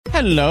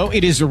Hello,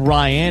 it is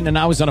Ryan, and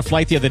I was on a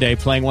flight the other day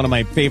playing one of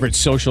my favorite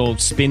social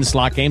spin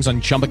slot games on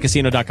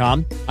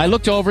ChumbaCasino.com. I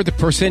looked over at the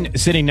person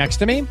sitting next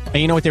to me, and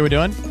you know what they were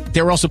doing?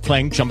 They were also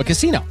playing Chumba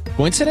Casino.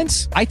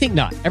 Coincidence? I think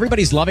not.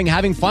 Everybody's loving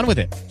having fun with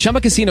it.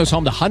 Chumba Casino is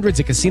home to hundreds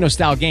of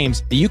casino-style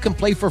games that you can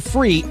play for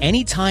free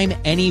anytime,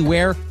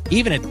 anywhere,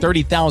 even at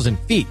 30,000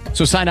 feet.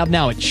 So sign up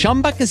now at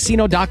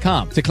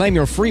ChumbaCasino.com to claim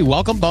your free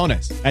welcome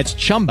bonus. That's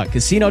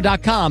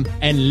ChumbaCasino.com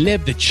and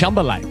live the Chumba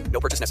life. No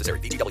purchase necessary.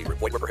 VGW.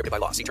 Void were prohibited by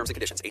law. See terms and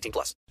conditions. 18+.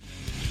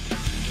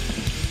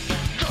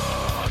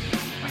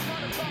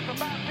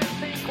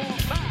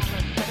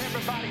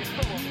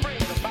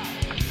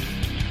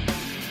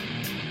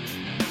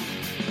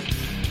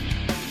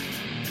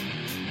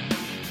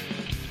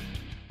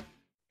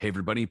 Hey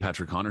everybody,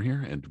 Patrick Connor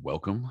here, and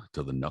welcome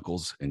to the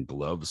Knuckles and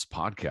Gloves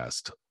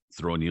podcast.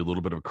 Throwing you a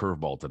little bit of a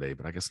curveball today,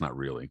 but I guess not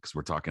really, because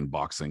we're talking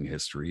boxing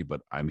history.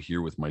 But I'm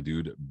here with my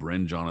dude,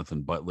 Bren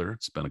Jonathan Butler.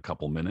 It's been a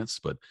couple minutes,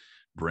 but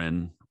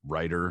Bren,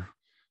 writer,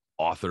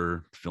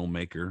 author,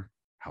 filmmaker,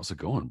 how's it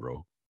going,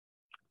 bro?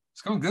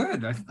 It's going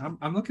good.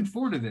 I'm looking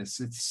forward to this.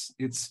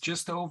 It's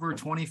just over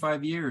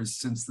 25 years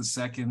since the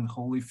second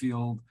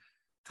Holyfield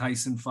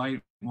Tyson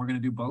fight. We're going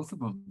to do both of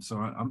them, so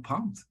I'm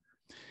pumped.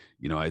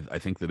 You know, I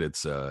think that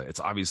it's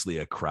obviously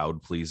a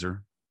crowd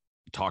pleaser.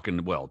 Talking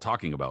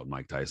about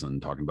Mike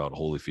Tyson, talking about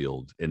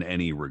Holyfield in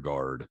any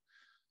regard,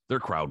 they're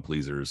crowd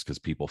pleasers because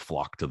people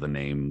flock to the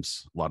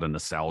names. A lot of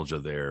nostalgia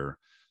there.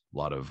 A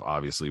lot of,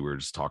 obviously, we were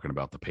just talking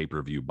about the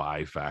pay-per-view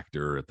buy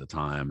factor at the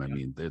time. I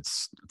mean,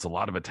 it's a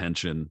lot of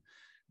attention,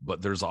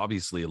 but there's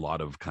obviously a lot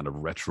of kind of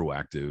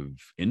retroactive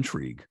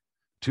intrigue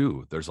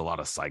too. There's a lot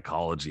of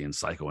psychology and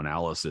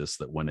psychoanalysis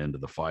that went into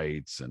the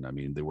fights. And I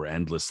mean, they were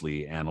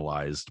endlessly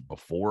analyzed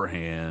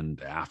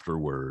beforehand,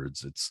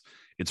 afterwards.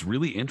 It's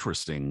really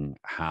interesting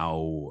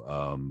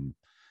how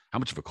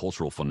much of a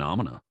cultural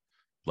phenomena,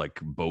 like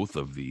both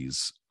of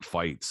these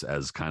fights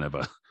as kind of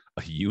a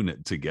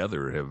unit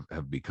together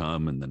have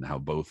become, and then how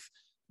both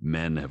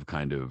men have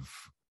kind of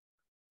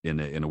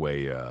in a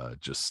way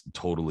just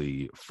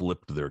totally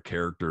flipped their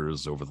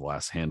characters over the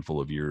last handful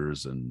of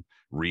years and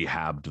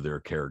rehabbed their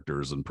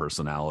characters and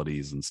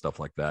personalities and stuff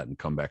like that and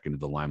come back into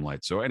the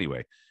limelight. So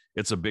anyway,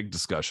 it's a big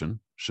discussion,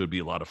 should be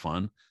a lot of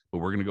fun, but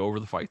we're going to go over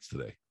the fights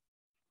today.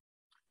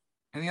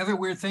 And the other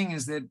weird thing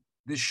is that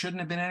this shouldn't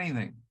have been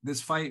anything.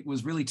 This fight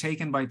was really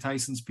taken by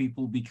Tyson's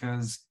people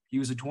because he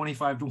was a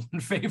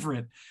 25-1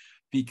 favorite,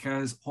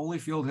 because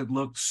Holyfield had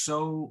looked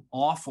so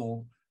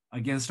awful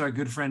against our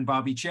good friend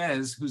Bobby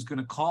Ches, who's going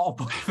to call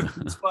both of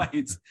these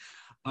fights.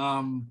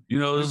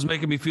 This is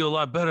making me feel a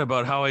lot better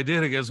about how I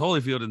did against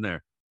Holyfield in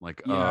there.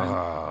 Like, yeah,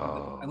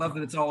 I love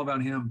that it's all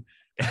about him.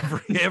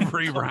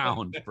 Every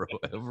round, bro.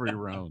 Every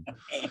round.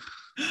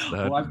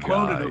 Well, I've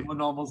quoted him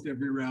on almost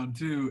every round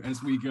too,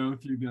 as we go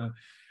through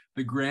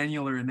the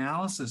granular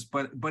analysis.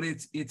 But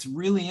it's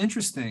really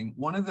interesting.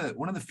 One of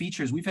the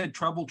features, we've had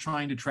trouble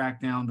trying to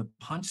track down the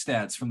punch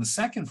stats from the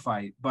second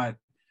fight, but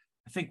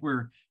I think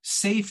we're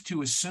safe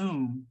to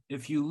assume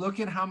if you look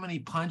at how many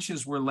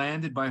punches were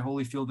landed by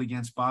Holyfield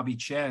against Bobby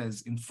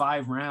Ches in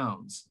 5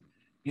 rounds,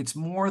 it's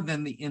more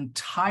than the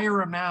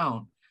entire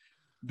amount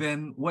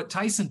than what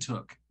Tyson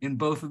took in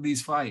both of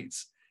these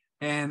fights.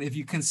 And if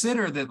you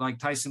consider that, like,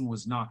 Tyson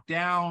was knocked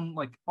down,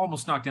 like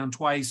almost knocked down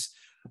twice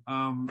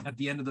at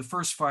the end of the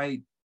first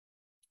fight,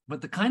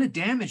 but the kind of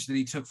damage that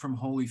he took from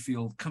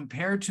Holyfield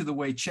compared to the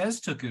way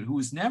Ches took it, who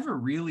was never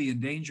really in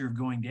danger of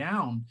going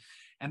down.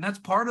 And that's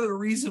part of the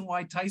reason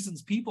why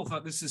Tyson's people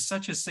thought this is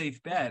such a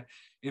safe bet.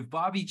 If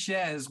Bobby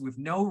Ches, with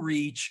no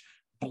reach,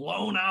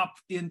 blown up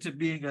into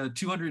being a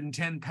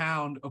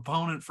 210-pound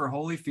opponent for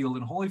Holyfield,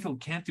 and Holyfield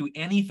can't do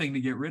anything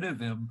to get rid of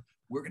him,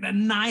 we're going to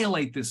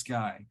annihilate this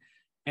guy.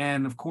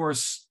 And of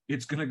course,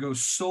 it's going to go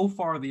so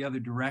far the other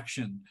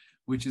direction,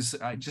 which is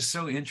just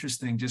so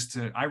interesting.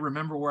 I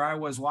remember where I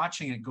was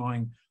watching it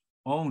going,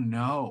 oh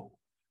no.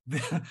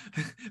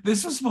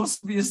 This was supposed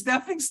to be a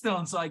stepping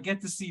stone, so I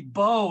get to see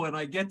Bo and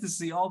I get to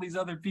see all these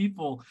other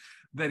people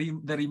that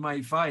he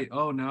might fight.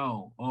 Oh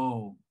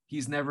no,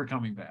 he's never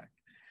coming back.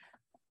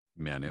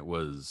 Man, it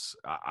was,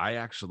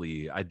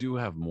 I do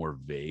have more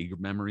vague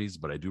memories,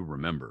 but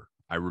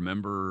I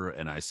remember,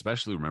 and I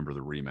especially remember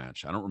the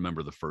rematch. I don't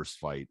remember the first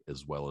fight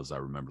as well as I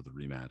remember the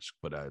rematch,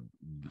 but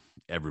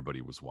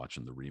everybody was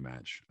watching the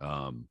rematch.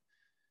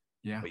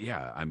 But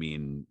yeah, I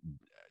mean,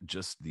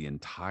 just the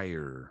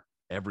entire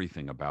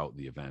everything about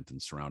the event and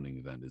surrounding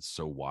event is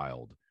so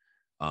wild.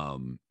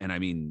 And I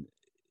mean,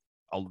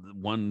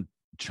 one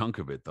chunk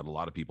of it that a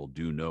lot of people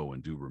do know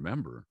and do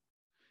remember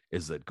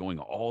is that going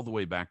all the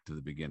way back to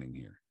the beginning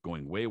here,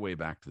 going way, way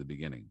back to the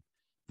beginning,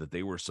 that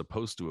they were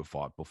supposed to have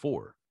fought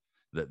before.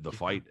 That the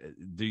fight,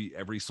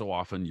 every so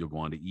often you'll go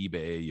onto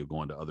eBay, you'll go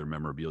onto other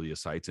memorabilia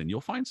sites, and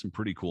you'll find some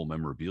pretty cool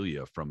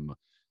memorabilia from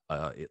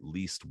at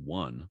least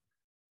one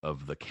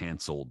of the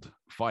canceled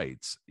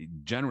fights.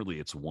 Generally,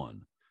 it's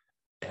one.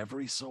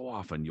 Every so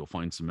often you'll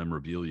find some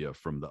memorabilia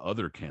from the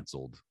other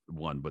canceled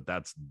one, but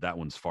that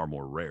one's far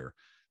more rare.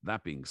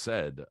 That being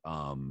said,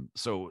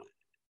 so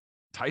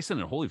Tyson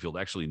and Holyfield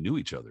actually knew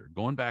each other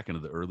going back into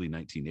the early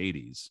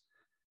 1980s.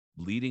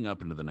 leading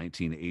up into the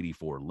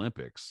 1984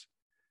 Olympics,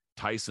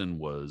 Tyson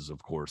was,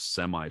 of course,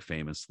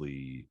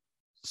 semi-famously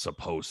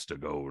supposed to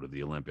go to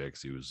the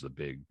Olympics. He was a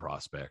big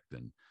prospect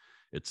and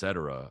et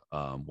cetera.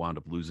 Wound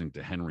up losing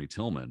to Henry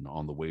Tillman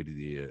on the way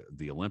to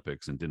the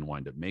Olympics and didn't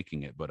wind up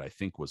making it, but I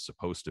think was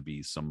supposed to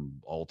be some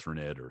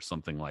alternate or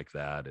something like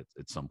that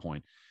at some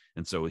point.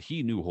 And so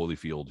he knew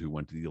Holyfield, who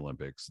went to the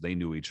Olympics. They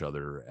knew each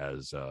other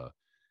as,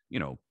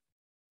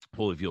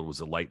 Holyfield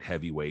was a light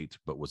heavyweight,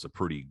 but was a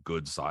pretty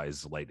good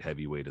size light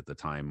heavyweight at the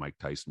time. Mike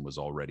Tyson was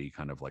already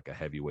kind of like a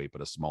heavyweight,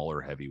 but a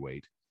smaller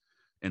heavyweight.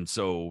 And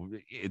so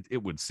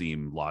it would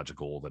seem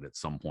logical that at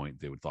some point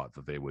they would thought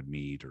that they would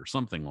meet or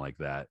something like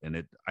that. And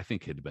it, I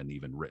think, had been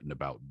even written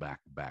about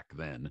back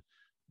then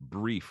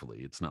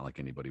briefly. It's not like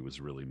anybody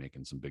was really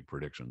making some big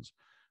predictions,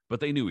 but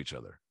they knew each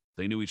other.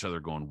 They knew each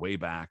other going way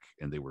back,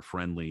 and they were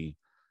friendly,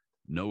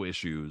 no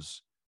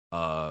issues.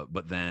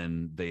 But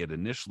then they had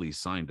initially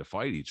signed to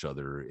fight each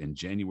other in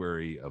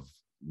January of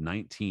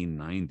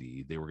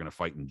 1990. They were going to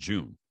fight in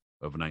June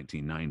of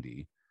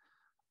 1990.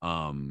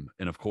 And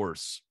of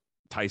course,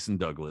 Tyson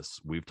Douglas,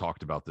 we've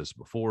talked about this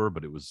before,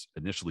 but it was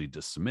initially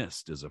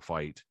dismissed as a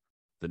fight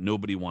that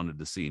nobody wanted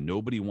to see.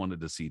 Nobody wanted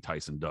to see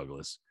Tyson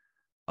Douglas.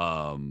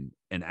 And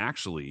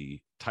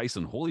actually,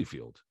 Tyson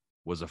Holyfield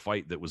was a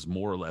fight that was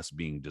more or less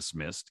being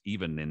dismissed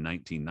even in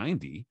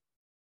 1990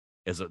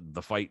 as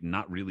the fight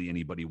not really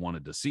anybody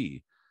wanted to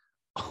see.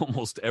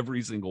 Almost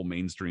every single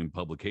mainstream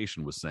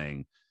publication was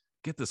saying,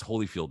 get this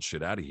Holyfield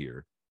shit out of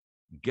here.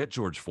 Get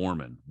George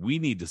Foreman. We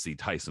need to see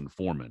Tyson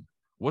Foreman.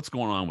 What's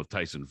going on with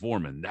Tyson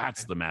Foreman?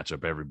 That's the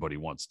matchup everybody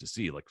wants to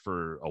see. Like,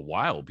 for a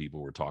while, people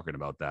were talking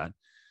about that.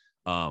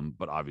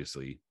 But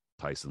obviously,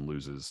 Tyson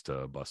loses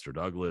to Buster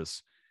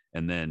Douglas.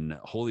 And then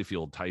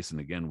Holyfield Tyson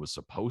again was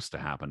supposed to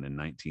happen in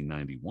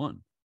 1991.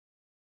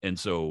 And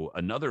so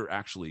another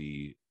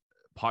actually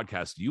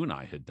podcast you and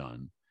I had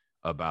done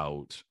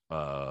about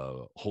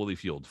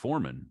Holyfield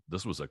Foreman,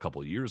 this was a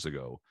couple of years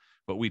ago,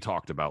 but we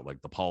talked about like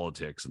the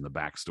politics and the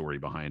backstory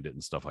behind it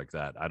and stuff like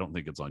that. I don't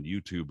think it's on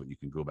YouTube, but you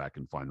can go back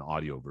and find the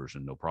audio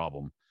version, no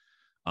problem.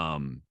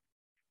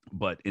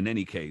 But in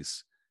any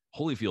case,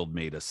 Holyfield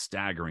made a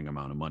staggering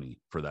amount of money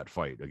for that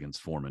fight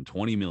against Foreman,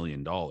 $20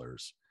 million.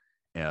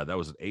 That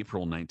was in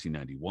April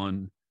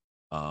 1991.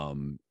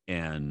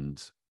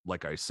 And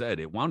like I said,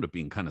 it wound up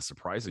being kind of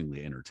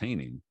surprisingly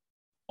entertaining.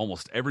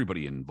 Almost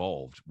everybody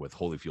involved with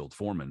Holyfield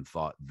Foreman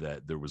thought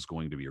that there was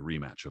going to be a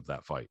rematch of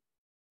that fight.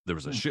 There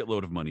was a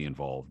shitload of money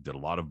involved, did a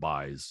lot of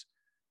buys.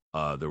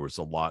 There was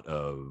a lot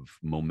of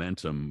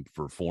momentum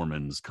for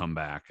Foreman's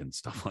comeback and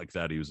stuff like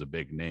that. He was a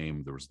big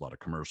name. There was a lot of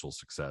commercial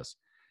success.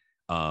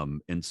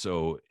 And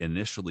so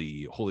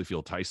initially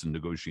Holyfield Tyson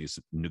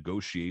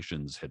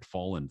negotiations had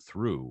fallen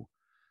through.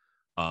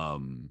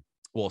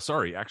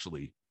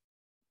 Actually,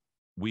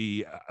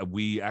 we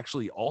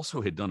actually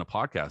also had done a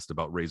podcast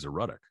about Razor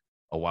Ruddock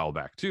a while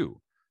back too.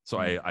 So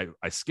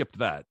I skipped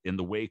that. In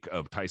the wake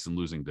of Tyson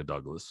losing to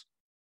Douglas,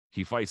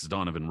 he fights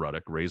Donovan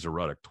Ruddock, Razor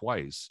Ruddock,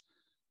 twice,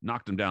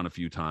 knocked him down a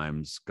few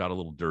times, got a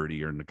little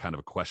dirty, and kind of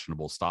a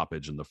questionable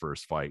stoppage in the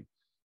first fight,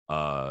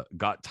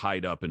 got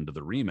tied up into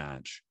the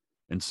rematch.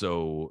 And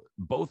so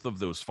both of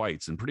those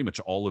fights and pretty much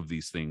all of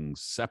these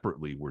things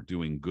separately were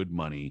doing good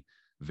money,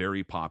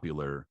 very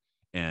popular.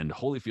 And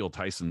Holyfield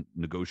Tyson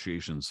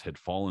negotiations had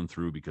fallen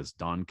through because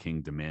Don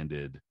King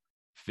demanded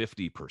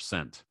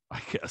 50%,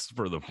 I guess,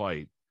 for the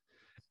fight.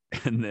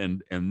 And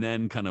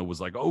then kind of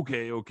was like,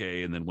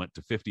 okay. And then went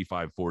to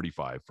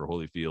 55-45 for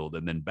Holyfield,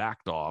 and then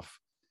backed off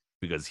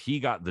because he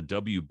got the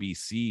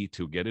WBC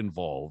to get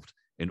involved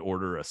and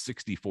order a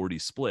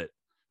 60-40 split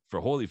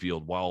for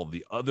Holyfield, while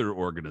the other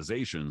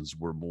organizations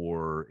were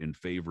more in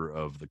favor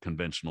of the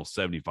conventional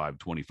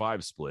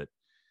 75-25 split.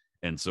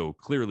 And so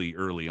clearly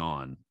early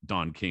on,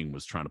 Don King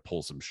was trying to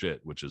pull some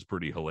shit, which is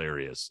pretty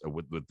hilarious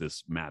with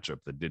this matchup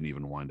that didn't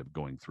even wind up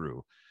going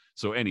through.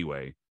 So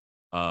anyway,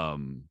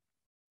 in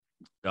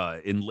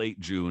late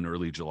June,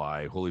 early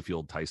July,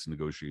 Holyfield Tyson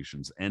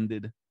negotiations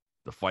ended.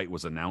 The fight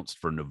was announced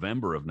for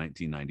November of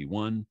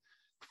 1991.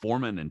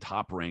 Foreman and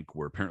Top Rank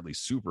were apparently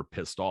super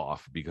pissed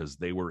off because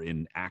they were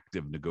in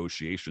active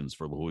negotiations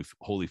for the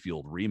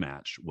Holyfield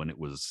rematch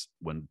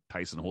when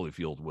Tyson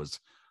Holyfield was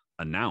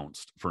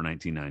announced for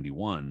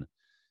 1991.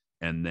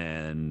 And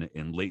then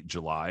in late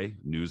July,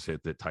 news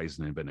hit that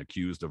Tyson had been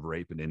accused of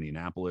rape in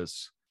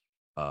Indianapolis.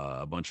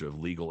 A bunch of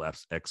legal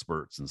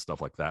experts and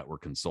stuff like that were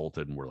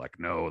consulted and were like,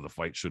 no, the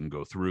fight shouldn't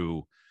go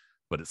through,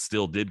 but it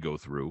still did go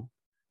through.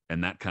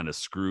 And that kind of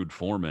screwed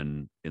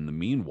Foreman in the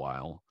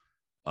meanwhile.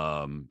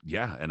 And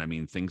I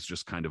mean, things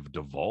just kind of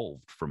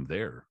devolved from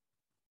there.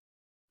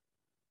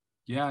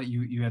 Yeah,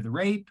 you had the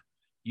rape,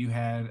 you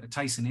had a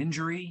Tyson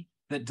injury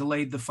that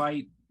delayed the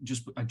fight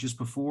just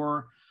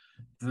before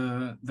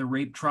the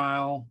rape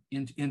trial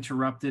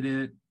interrupted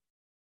it.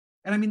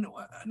 And I mean,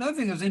 another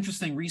thing that was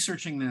interesting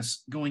researching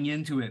this going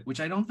into it,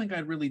 which I don't think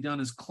I'd really done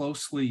as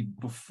closely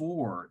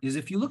before, is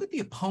if you look at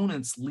the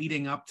opponents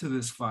leading up to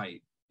this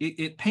fight,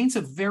 it paints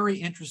a very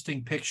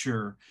interesting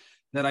picture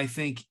that I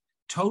think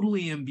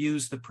totally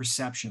imbues the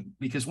perception.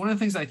 Because one of the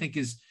things I think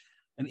is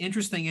an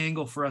interesting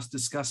angle for us to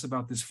discuss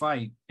about this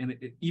fight, and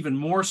even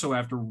more so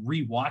after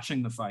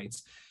rewatching the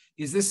fights,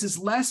 is this is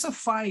less a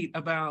fight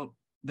about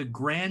the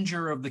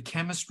grandeur of the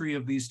chemistry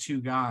of these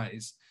two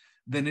guys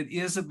than it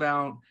is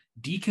about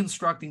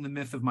deconstructing the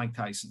myth of Mike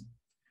Tyson.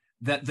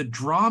 That the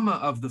drama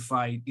of the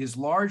fight is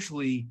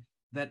largely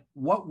that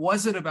what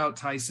was it about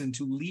Tyson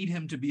to lead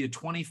him to be a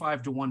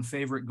 25-1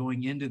 favorite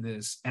going into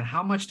this? And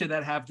how much did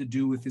that have to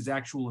do with his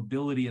actual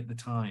ability at the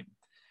time?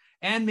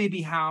 And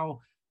maybe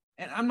how,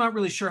 and I'm not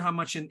really sure how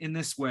much in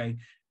this way,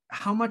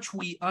 how much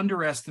we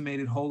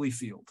underestimated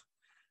Holyfield.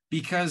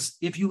 Because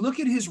if you look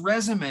at his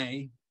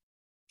resume,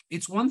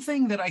 it's one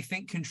thing that I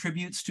think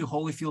contributes to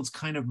Holyfield's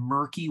kind of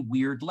murky,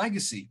 weird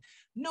legacy.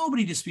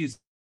 Nobody disputes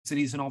that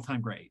he's an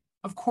all-time great.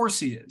 Of course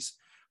he is.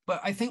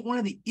 But I think one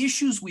of the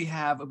issues we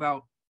have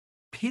about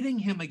pitting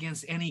him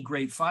against any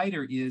great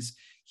fighter is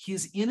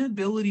his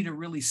inability to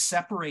really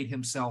separate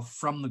himself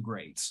from the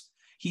greats.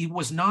 He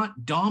was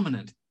not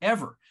dominant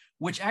ever,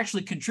 which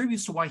actually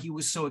contributes to why he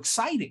was so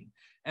exciting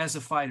as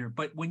a fighter.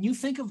 But when you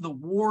think of the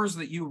wars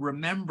that you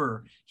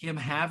remember him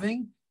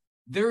having,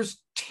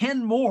 there's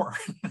 10 more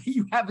that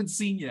you haven't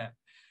seen yet.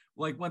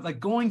 Like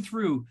going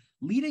through,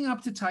 leading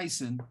up to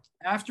Tyson,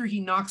 after he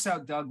knocks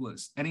out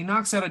Douglas, and he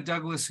knocks out a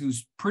Douglas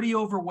who's pretty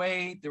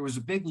overweight. There was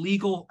a big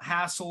legal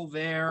hassle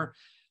there.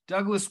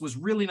 Douglas was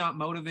really not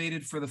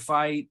motivated for the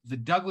fight. The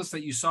Douglas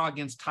that you saw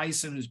against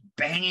Tyson is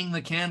banging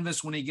the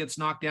canvas when he gets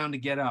knocked down to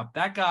get up.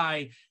 That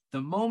guy,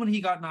 the moment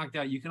he got knocked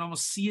out, you can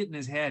almost see it in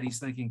his head. He's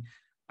thinking,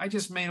 I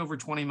just made over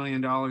 $20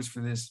 million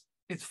for this.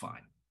 It's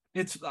fine.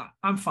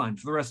 I'm fine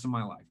for the rest of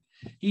my life.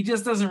 He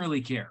just doesn't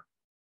really care.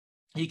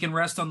 He can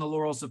rest on the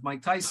laurels of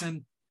Mike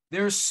Tyson.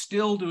 They're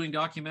still doing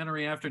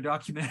documentary after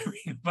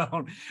documentary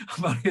about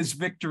his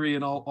victory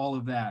and all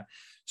of that.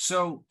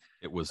 So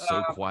it was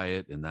so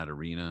quiet in that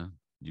arena.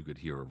 You could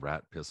hear a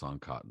rat piss on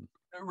cotton.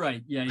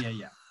 Right. Yeah.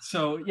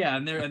 So yeah,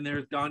 and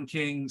there's Don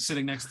King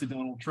sitting next to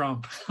Donald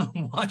Trump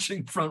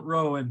watching front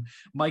row, and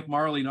Mike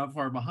Marley not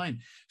far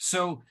behind.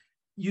 So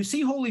you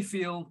see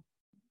Holyfield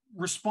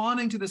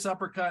responding to this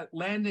uppercut,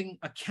 landing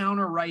a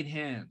counter right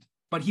hand,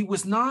 but he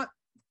was not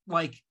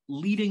like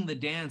leading the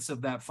dance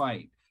of that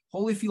fight.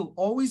 Holyfield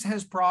always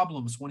has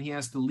problems when he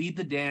has to lead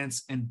the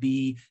dance and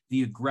be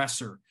the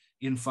aggressor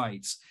in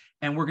fights.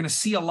 And we're going to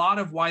see a lot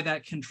of why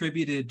that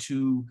contributed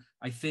to,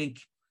 I think,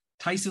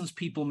 Tyson's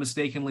people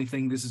mistakenly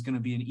think this is going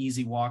to be an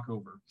easy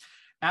walkover.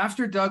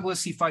 After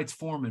Douglas, he fights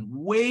Foreman.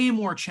 Way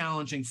more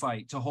challenging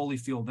fight to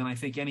Holyfield than I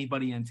think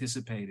anybody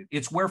anticipated.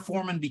 It's where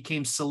Foreman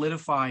became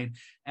solidified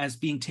as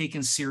being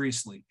taken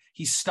seriously.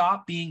 He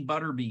stopped being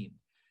Butterbean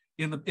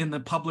in the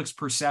public's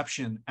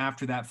perception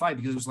after that fight,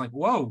 because it was like,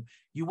 whoa,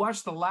 you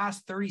watch the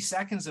last 30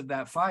 seconds of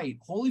that fight,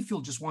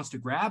 Holyfield just wants to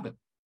grab him.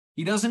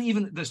 He doesn't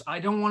even, I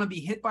don't want to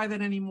be hit by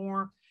that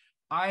anymore.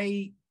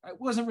 It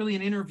wasn't really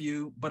an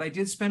interview, but I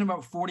did spend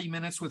about 40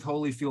 minutes with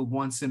Holyfield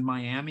once in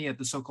Miami at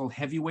the so-called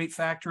Heavyweight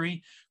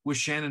Factory with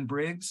Shannon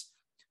Briggs.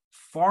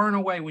 Far and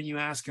away, when you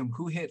ask him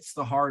who hits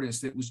the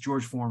hardest, it was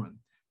George Foreman.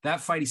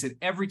 That fight, he said,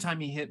 every time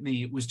he hit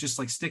me, it was just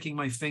like sticking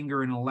my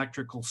finger in an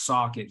electrical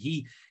socket.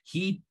 He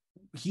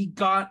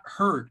got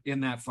hurt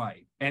in that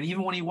fight. And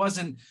even when he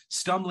wasn't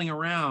stumbling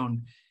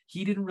around,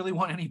 he didn't really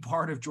want any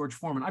part of George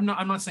Foreman. I'm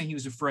not saying he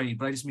was afraid,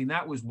 but I just mean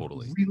that was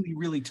really,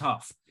 really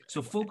tough.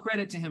 So full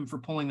credit to him for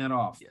pulling that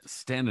off. Yeah,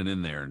 standing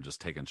in there and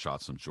just taking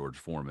shots from George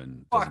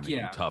Foreman doesn't make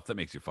you tough. That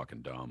makes you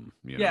fucking dumb.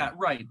 You know? Yeah,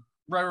 right.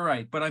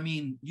 But I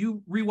mean,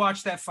 you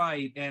rewatch that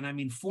fight, and I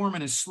mean,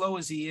 Foreman, as slow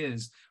as he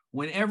is,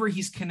 whenever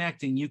he's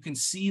connecting, you can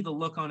see the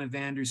look on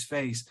Evander's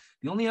face.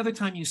 The only other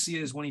time you see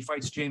it is when he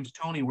fights James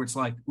Toney, where it's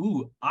like,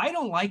 ooh, I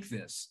don't like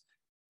this.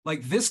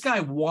 Like, this guy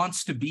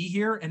wants to be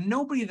here, and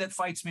nobody that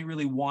fights me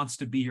really wants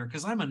to be here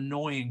because I'm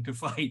annoying to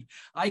fight.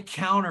 I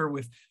counter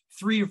with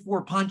 3 or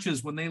 4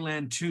 punches when they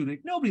land 2.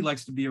 Like, nobody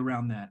likes to be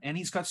around that. And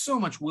he's got so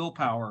much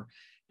willpower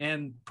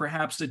and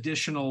perhaps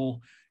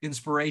additional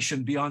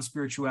inspiration beyond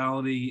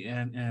spirituality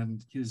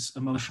and his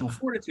emotional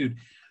fortitude.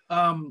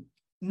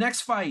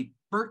 Next fight,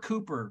 Burt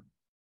Cooper.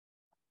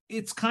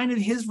 It's kind of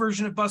his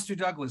version of Buster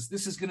Douglas.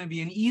 This is going to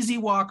be an easy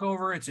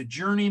walkover. It's a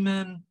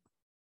journeyman.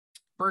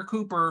 Burt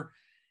Cooper,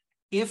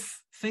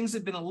 if things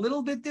had been a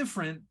little bit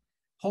different,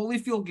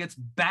 Holyfield gets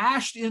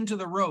bashed into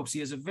the ropes.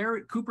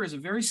 Cooper has a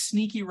very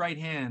sneaky right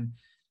hand.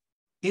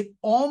 It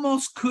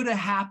almost could have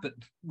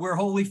happened where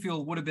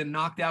Holyfield would have been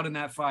knocked out in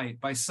that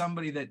fight by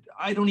somebody that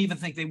I don't even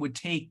think they would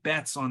take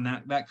bets on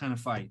that kind of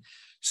fight.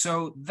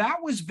 So that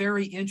was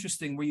very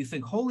interesting, where you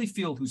think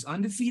Holyfield, who's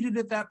undefeated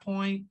at that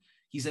point,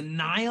 he's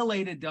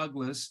annihilated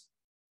Douglas.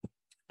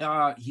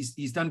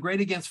 He's done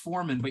great against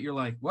Foreman, but you're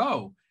like,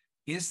 whoa,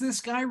 is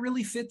this guy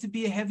really fit to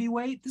be a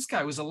heavyweight? This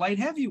guy was a light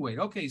heavyweight.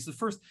 Okay, he's the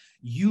first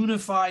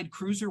unified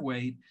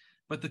cruiserweight.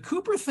 But the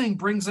Cooper thing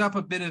brings up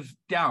a bit of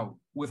doubt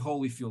with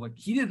Holyfield. Like,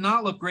 he did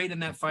not look great in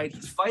that fight.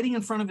 He's fighting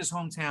in front of his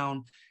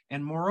hometown.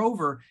 And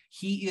moreover,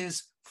 he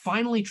is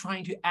finally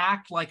trying to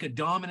act like a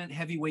dominant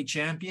heavyweight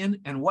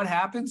champion. And what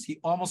happens? He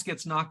almost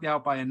gets knocked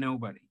out by a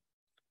nobody.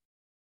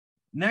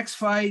 Next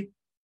fight,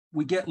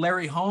 we get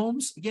Larry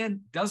Holmes.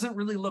 Again, doesn't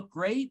really look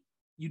great.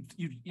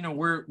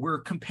 we're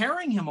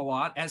comparing him a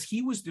lot, as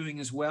he was doing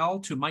as well,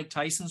 to Mike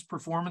Tyson's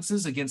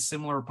performances against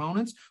similar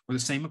opponents, or the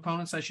same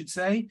opponents, I should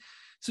say.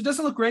 So it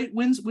doesn't look great.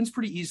 Wins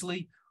pretty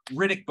easily.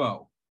 Riddick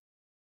Bowe.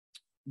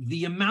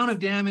 The amount of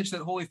damage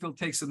that Holyfield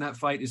takes in that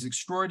fight is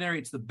extraordinary.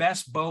 It's the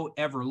best Bowe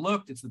ever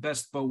looked. It's the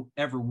best Bowe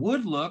ever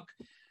would look.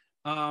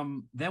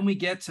 Then we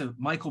get to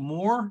Michael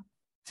Moore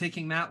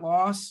taking that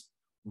loss.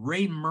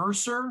 Ray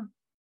Mercer,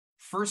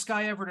 first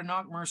guy ever to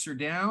knock Mercer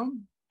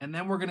down. And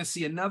then we're going to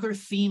see another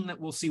theme that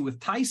we'll see with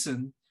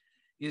Tyson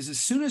is, as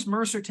soon as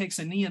Mercer takes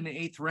a knee in the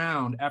 8th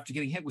round after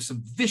getting hit with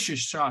some vicious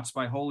shots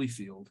by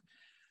Holyfield,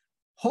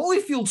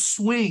 Holyfield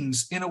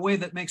swings in a way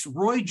that makes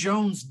Roy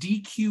Jones'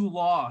 DQ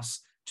loss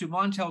to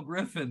Montel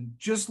Griffin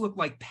just look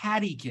like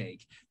patty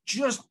cake.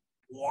 Just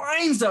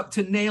winds up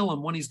to nail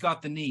him when he's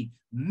got the knee.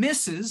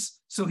 Misses,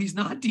 so he's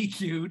not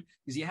DQ'd,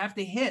 because you have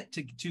to hit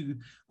to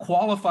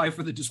qualify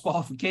for the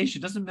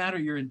disqualification. Doesn't matter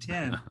your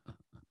intent.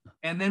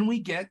 And then we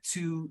get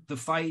to the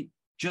fight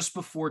just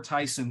before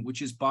Tyson,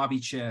 which is Bobby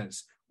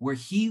Ches, where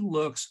he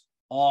looks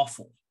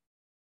awful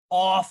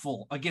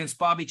against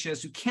Bobby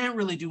Ches, who can't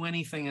really do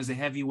anything as a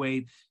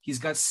heavyweight. He's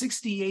got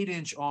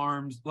 68-inch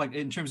arms, like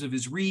in terms of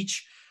his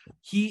reach.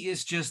 He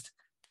is just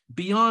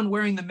beyond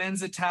wearing the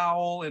Menza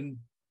towel and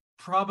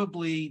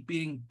probably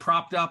being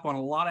propped up on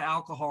a lot of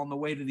alcohol on the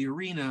way to the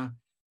arena,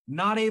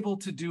 not able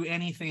to do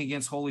anything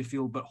against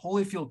Holyfield, but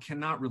Holyfield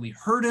cannot really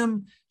hurt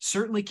him,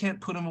 certainly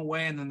can't put him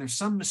away. And then there's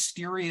some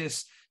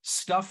mysterious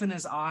stuff in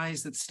his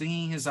eyes that's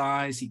stinging his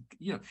eyes.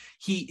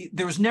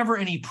 There was never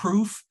any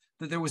proof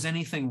that there was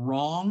anything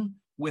wrong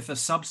with a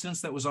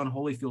substance that was on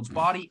Holyfield's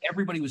body.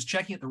 Everybody was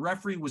checking it. The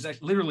referee was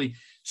literally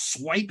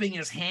swiping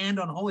his hand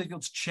on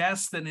Holyfield's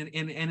chest and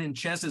in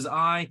Ches's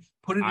eye.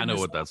 I know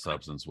what that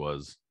substance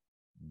was.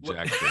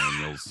 Jack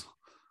Daniels.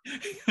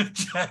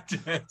 Jack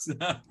Daniels.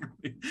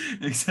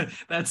 Exactly.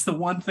 That's the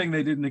one thing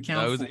they didn't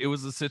account for. It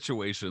was a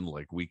situation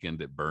like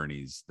Weekend at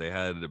Bernie's. They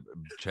had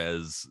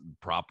Ches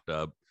propped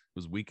up. It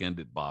was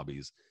Weekend at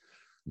Bobby's.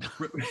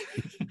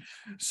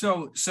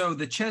 So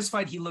the Ches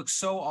fight, he looks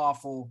so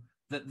awful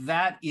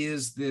that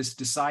is this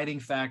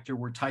deciding factor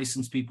where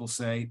Tyson's people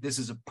say this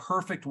is a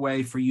perfect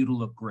way for you to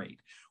look great.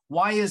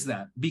 Why is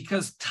that?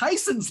 Because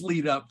Tyson's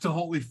lead up to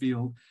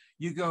Holyfield,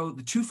 you go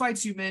the 2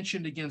 fights you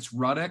mentioned against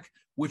Ruddock,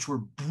 which were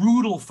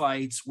brutal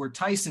fights where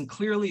Tyson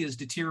clearly is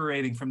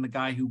deteriorating from the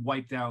guy who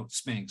wiped out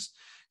Spinks.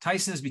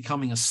 Tyson is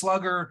becoming a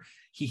slugger.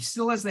 He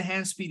still has the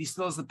hand speed. He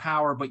still has the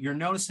power, but you're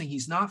noticing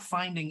he's not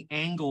finding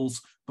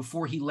angles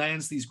before he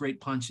lands these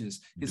great punches.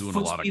 Doing a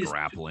lot of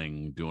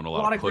grappling, doing a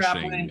lot of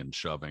pushing and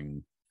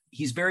shoving.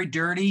 He's very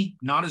dirty,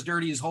 not as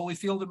dirty as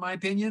Holyfield, in my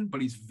opinion,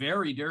 but he's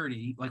very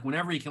dirty. Like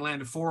whenever he can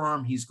land a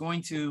forearm, he's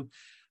going to.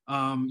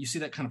 You see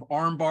that kind of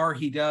arm bar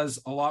he does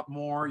a lot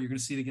more. You're going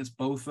to see it against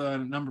both a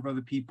number of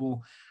other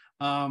people.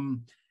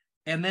 And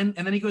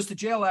then he goes to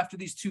jail after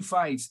these 2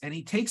 fights, and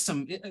he takes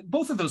some.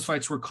 Both of those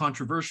fights were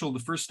controversial. The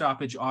first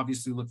stoppage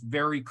obviously looked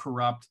very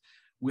corrupt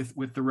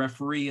with the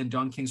referee and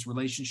Don King's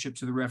relationship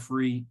to the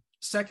referee.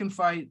 Second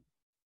fight,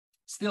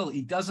 still,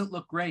 he doesn't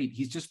look great.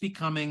 He's just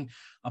becoming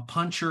a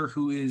puncher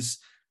who is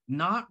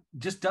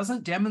just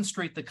doesn't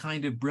demonstrate the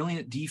kind of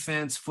brilliant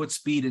defense, foot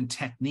speed, and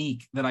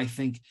technique that I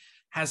think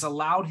has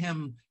allowed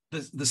him.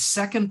 The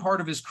second part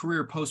of his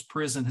career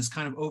post-prison has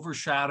kind of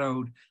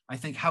overshadowed, I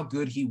think, how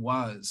good he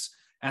was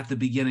at the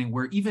beginning,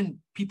 where even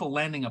people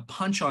landing a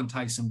punch on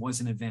Tyson was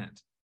an event.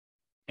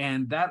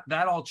 And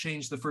that all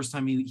changed the first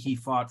time he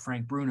fought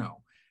Frank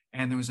Bruno.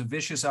 And there was a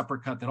vicious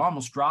uppercut that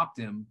almost dropped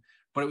him,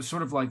 but it was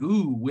sort of like,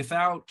 ooh,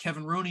 without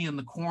Kevin Rooney in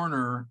the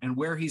corner and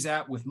where he's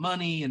at with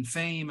money and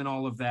fame and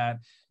all of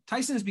that,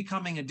 Tyson is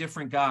becoming a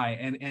different guy.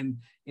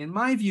 And in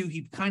my view,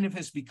 he kind of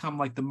has become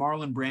like the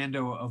Marlon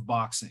Brando of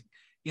boxing,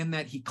 in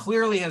that he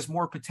clearly has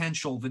more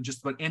potential than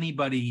just about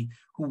anybody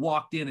who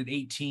walked in at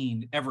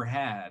 18 ever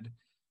had.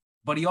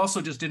 But he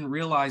also just didn't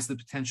realize the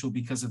potential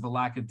because of the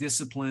lack of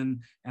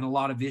discipline and a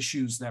lot of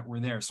issues that were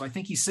there. So I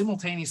think he's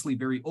simultaneously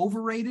very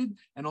overrated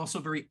and also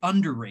very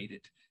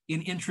underrated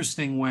in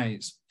interesting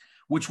ways,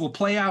 which will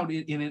play out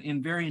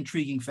in very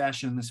intriguing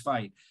fashion in this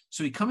fight.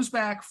 So he comes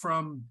back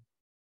from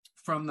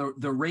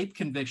the rape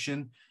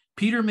conviction.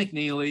 Peter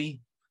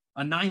McNeely,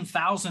 a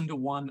 9,000 to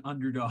 1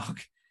 underdog.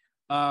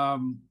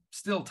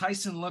 Still,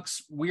 Tyson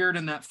looks weird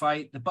in that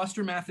fight. The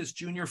Buster Mathis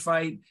Jr.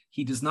 fight,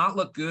 he does not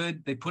look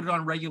good. They put it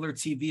on regular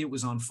TV. It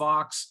was on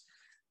Fox.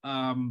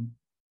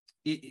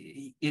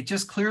 It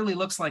just clearly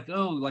looks like,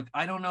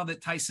 I don't know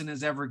that Tyson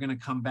is ever going to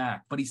come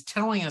back. But he's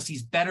telling us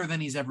he's better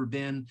than he's ever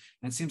been.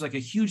 And it seems like a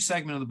huge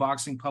segment of the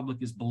boxing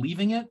public is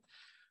believing it.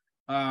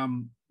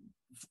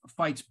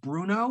 Fights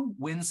Bruno,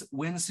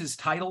 wins his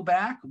title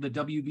back, the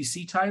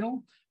WBC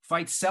title.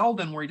 Fights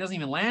Selden, where he doesn't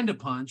even land a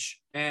punch,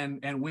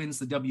 and wins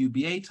the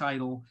WBA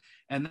title.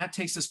 And that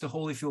takes us to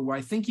Holyfield, where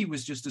I think he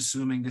was just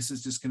assuming this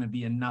is just going to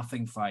be a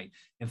nothing fight.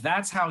 If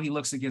that's how he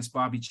looks against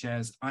Bobby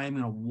Ches, I am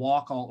going to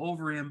walk all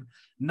over him.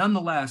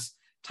 Nonetheless,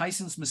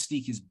 Tyson's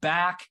mystique is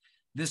back.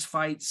 This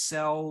fight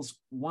sells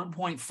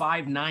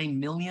 1.59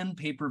 million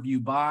pay-per-view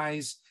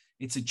buys.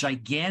 It's a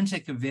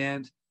gigantic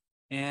event.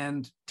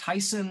 And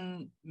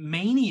Tyson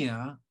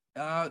mania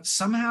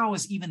somehow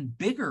is even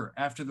bigger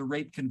after the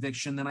rape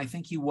conviction than I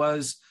think he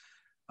was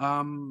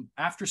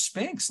after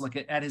Spinks,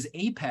 like at his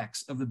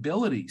apex of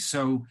ability.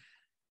 So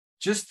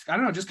just, I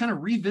don't know, just kind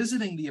of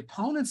revisiting the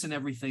opponents and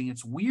everything.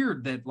 It's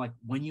weird that like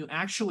when you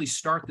actually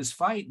start this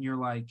fight and you're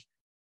like,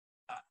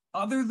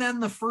 other than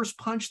the first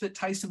punch that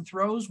Tyson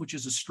throws, which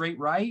is a straight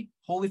right,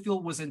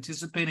 Holyfield was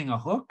anticipating a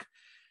hook.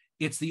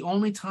 It's the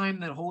only time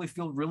that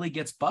Holyfield really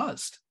gets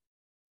buzzed.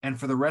 And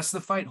for the rest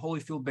of the fight,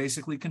 Holyfield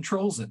basically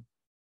controls it.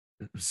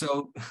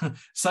 So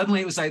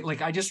suddenly it was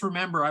like I just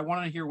remember, I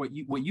wanted to hear what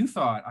you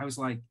thought. I was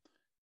like,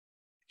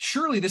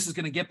 surely this is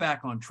going to get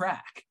back on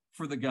track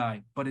for the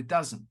guy, but it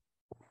doesn't.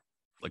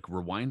 Like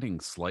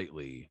rewinding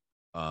slightly,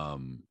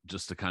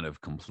 just to kind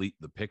of complete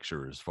the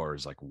picture as far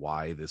as like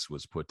why this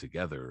was put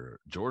together.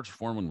 George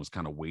Foreman was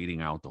kind of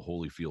waiting out the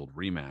Holyfield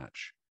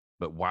rematch,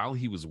 but while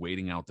he was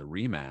waiting out the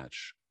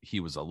rematch, he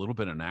was a little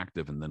bit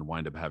inactive and then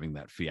wind up having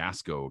that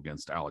fiasco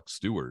against Alex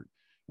Stewart,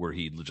 where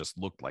he just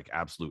looked like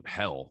absolute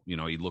hell. You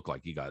know, he looked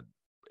like he got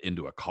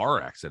into a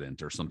car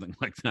accident or something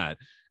like that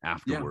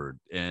afterward.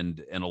 Yeah.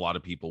 And a lot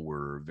of people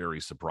were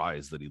very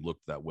surprised that he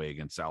looked that way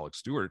against Alex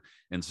Stewart.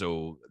 And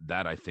so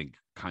that, I think,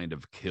 kind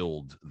of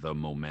killed the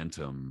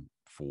momentum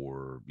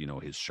for, you know,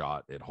 his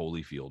shot at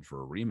Holyfield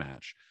for a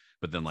rematch.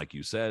 But then, like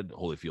you said,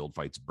 Holyfield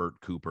fights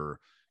Burt Cooper,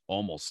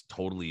 almost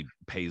totally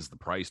pays the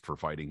price for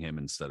fighting him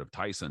instead of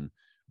Tyson.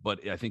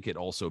 But I think it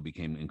also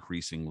became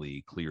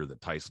increasingly clear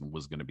that Tyson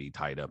was going to be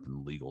tied up in the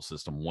legal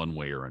system one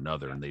way or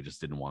another, and they just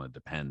didn't want to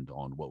depend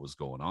on what was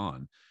going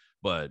on.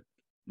 But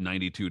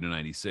 92 to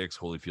 96,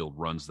 Holyfield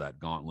runs that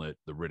gauntlet.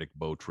 The Riddick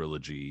Bowe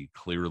trilogy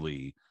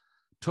clearly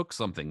took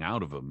something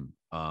out of him.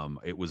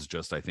 It was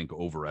just, I think,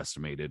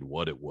 overestimated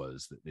what it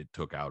was that it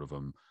took out of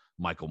him.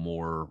 Michael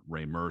Moore,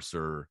 Ray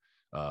Mercer,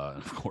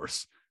 of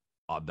course,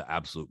 the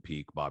absolute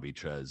peak, Bobby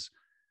Ches.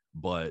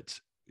 But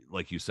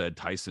like you said,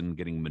 Tyson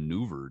getting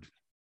maneuvered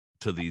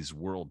to these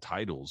world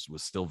titles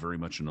was still very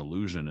much an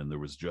illusion. And there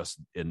was just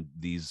in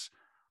these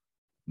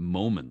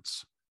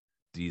moments,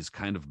 these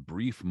kind of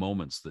brief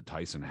moments that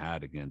Tyson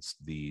had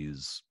against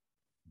this,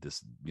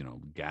 you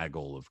know,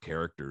 gaggle of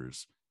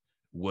characters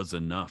was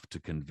enough to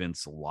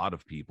convince a lot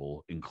of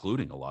people,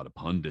 including a lot of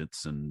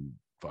pundits and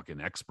fucking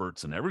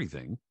experts and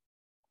everything,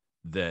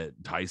 that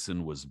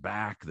Tyson was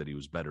back, that he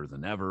was better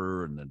than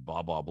ever, and then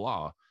blah, blah,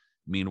 blah.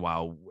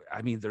 Meanwhile,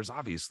 I mean, there's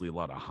obviously a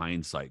lot of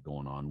hindsight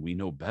going on. We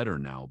know better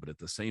now, but at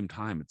the same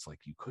time, it's like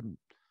you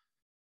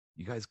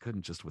guys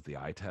couldn't just with the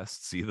eye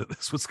test see that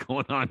this was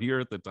going on here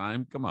at the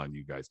time. Come on,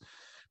 you guys.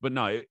 But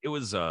no, it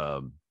was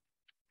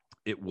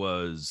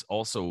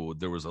also,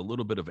 there was a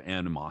little bit of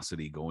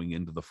animosity going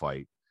into the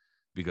fight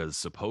because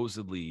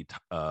supposedly,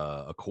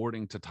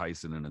 according to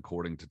Tyson and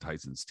according to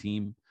Tyson's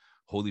team,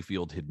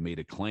 Holyfield had made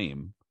a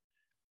claim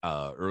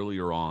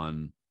earlier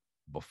on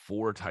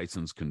before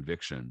Tyson's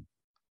conviction.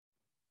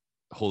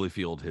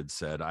 Holyfield had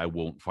said, "I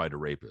won't fight a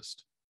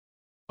rapist,"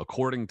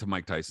 according to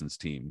Mike Tyson's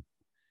team.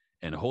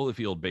 And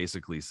Holyfield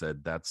basically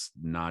said that's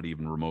not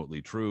even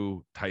remotely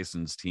true.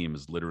 Tyson's team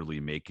is literally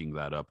making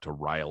that up to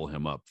rile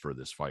him up for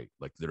this fight.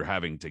 Like they're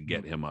having to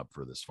get him up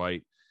for this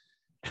fight.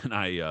 And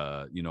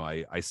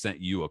I sent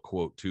you a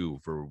quote too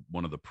for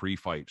one of the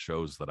pre-fight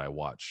shows that I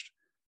watched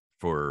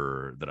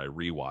that I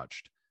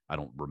rewatched. I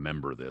don't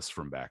remember this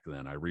from back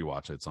then. I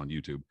rewatched it. It's on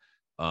YouTube.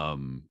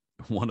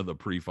 One of the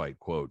pre-fight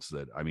quotes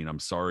that, I mean, I'm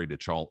sorry to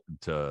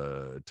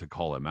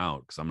call him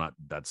out because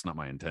that's not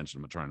my intention.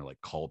 I'm not trying to like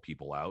call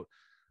people out.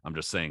 I'm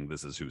just saying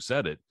this is who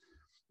said it,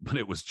 but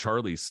it was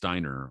Charlie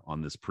Steiner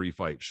on this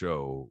pre-fight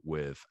show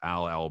with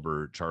Al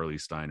Albert, Charlie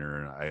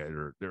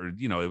Steiner.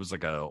 It was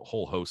like a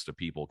whole host of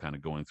people kind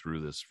of going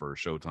through this for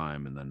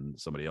Showtime and then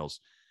somebody else.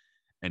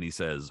 And he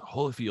says,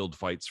 Holyfield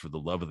fights for the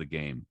love of the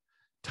game.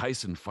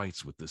 Tyson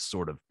fights with this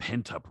sort of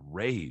pent up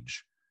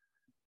rage.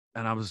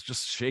 And I was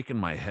just shaking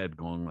my head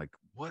going like,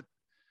 what?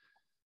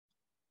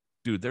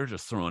 Dude, they're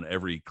just throwing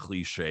every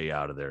cliche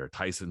out of there.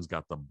 Tyson's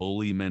got the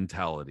bully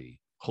mentality.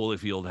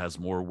 Holyfield has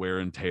more wear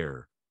and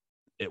tear.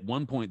 At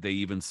one point, they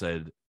even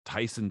said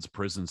Tyson's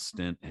prison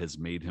stint has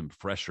made him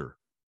fresher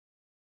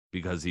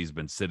because he's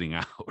been sitting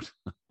out.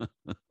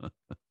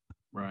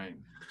 Right.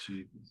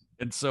 Jesus.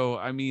 And so,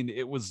 I mean,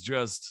 it was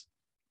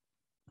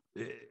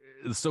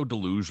so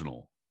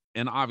delusional.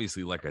 And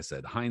obviously, like I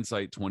said,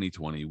 hindsight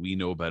 2020, we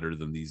know better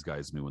than these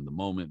guys knew in the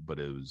moment, but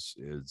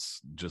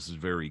it's just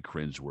very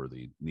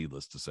cringeworthy,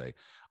 needless to say.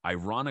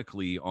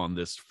 Ironically, on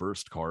this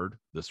first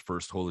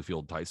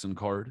Holyfield Tyson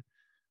card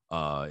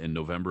in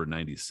November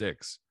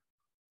 96,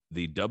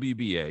 the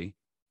WBA,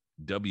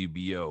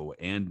 WBO,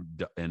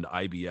 and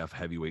IBF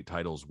heavyweight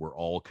titles were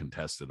all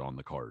contested on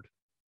the card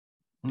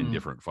in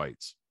different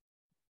fights.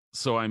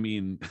 So, I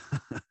mean,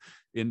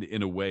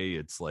 in a way,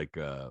 it's like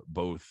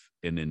both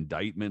an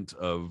indictment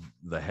of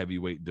the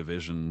heavyweight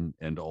division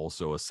and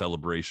also a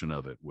celebration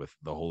of it with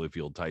the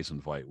Holyfield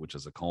Tyson fight, which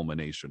is a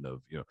culmination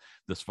of,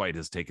 this fight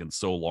has taken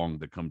so long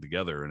to come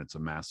together and it's a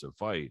massive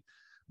fight.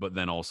 But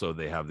then also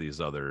they have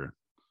these other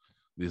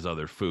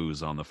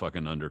foos on the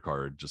fucking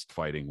undercard just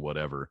fighting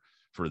whatever.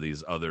 for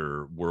these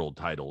other world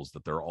titles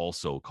that they're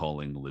also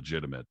calling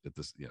legitimate at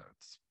this. Yeah,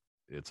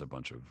 it's a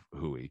bunch of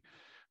hooey.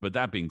 But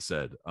that being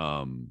said,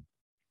 one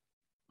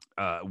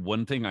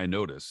thing I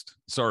noticed,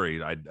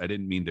 sorry, I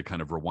didn't mean to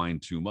kind of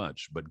rewind too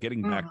much, but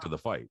getting back to the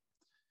fight,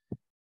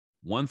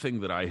 one thing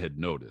that I had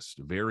noticed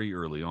very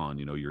early on,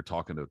 you know, you're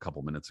talking a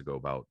couple minutes ago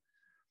about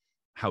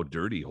how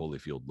dirty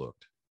Holyfield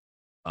looked.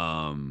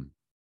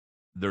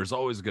 There's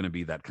always going to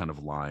be that kind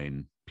of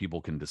line.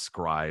 People can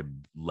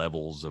describe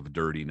levels of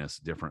dirtiness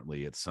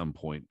differently. At some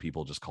point,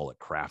 people just call it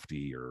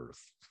crafty or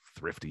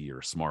thrifty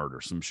or smart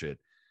or some shit.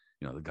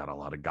 You know, they got a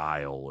lot of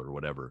guile or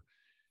whatever.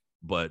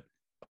 But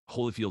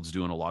Holyfield's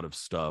doing a lot of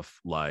stuff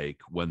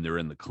like when they're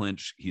in the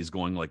clinch, he's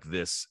going like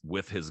this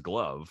with his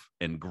glove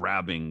and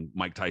grabbing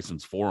Mike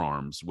Tyson's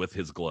forearms with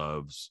his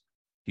gloves.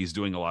 He's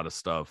doing a lot of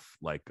stuff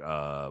like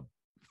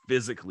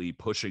physically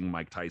pushing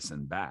Mike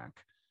Tyson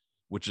back,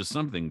 which is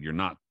something you're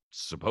not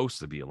supposed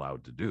to be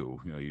allowed to do.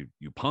 You know,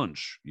 you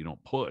punch, you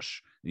don't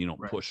push, you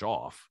don't push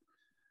off.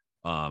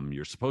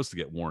 You're supposed to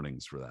get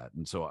warnings for that.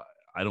 And so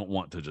I don't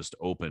want to just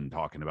open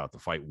talking about the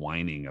fight,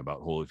 whining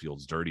about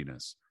Holyfield's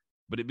dirtiness,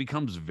 but it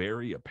becomes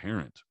very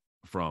apparent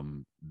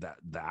from the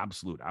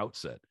absolute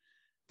outset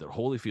that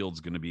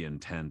Holyfield's going to be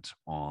intent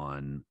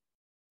on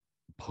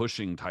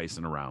pushing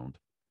Tyson around,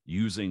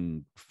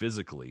 using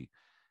physically.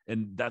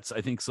 And that's,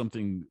 I think,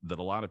 something that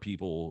a lot of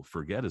people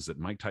forget is that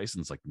Mike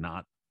Tyson's like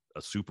not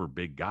a super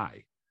big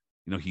guy.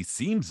 You know, he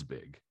seems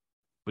big,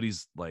 but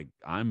he's like,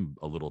 I'm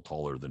a little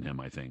taller than him,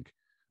 I think.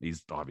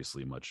 He's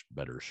obviously much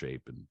better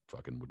shape and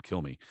fucking would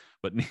kill me.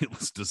 But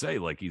needless to say,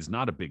 like, he's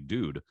not a big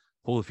dude.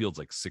 Holyfield's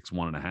like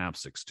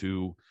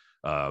 6'1.5",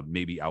 6'2",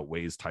 maybe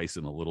outweighs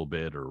Tyson a little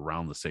bit or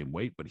around the same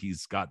weight, but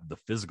he's got the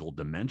physical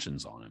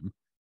dimensions on him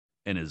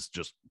and is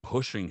just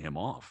pushing him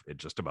off at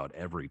just about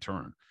every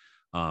turn.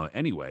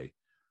 Anyway,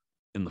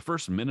 in the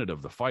first minute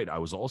of the fight, I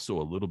was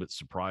also a little bit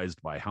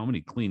surprised by how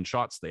many clean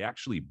shots they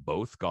actually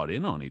both got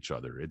in on each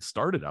other. It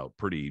started out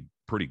pretty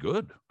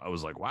good. I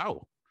was like,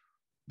 wow,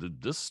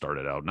 this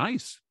started out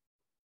nice.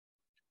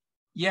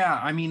 Yeah,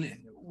 I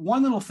mean,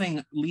 one little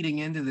thing leading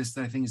into this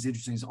that I think is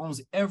interesting is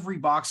almost every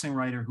boxing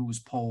writer who was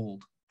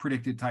polled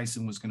predicted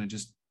Tyson was going to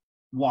just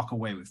walk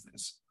away with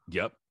this.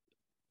 Yep.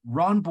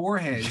 Ron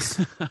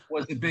Borges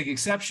was a big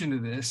exception to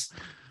this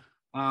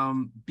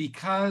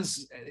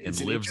because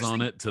it lives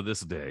on it to this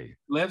day.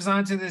 Lives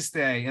on to this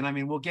day. And I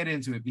mean, we'll get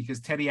into it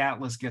because Teddy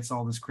Atlas gets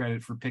all this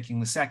credit for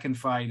picking the second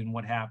fight and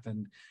what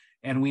happened.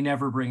 And we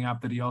never bring up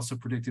that he also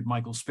predicted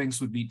Michael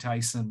Spinks would beat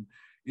Tyson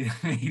in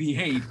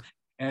 88.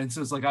 And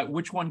so it's like,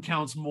 which one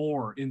counts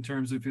more in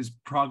terms of his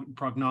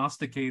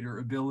prognosticator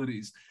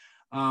abilities?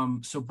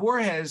 So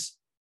Borges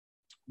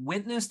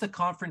witnessed the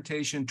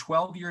confrontation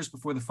 12 years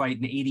before the fight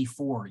in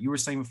 84. You were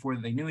saying before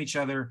that they knew each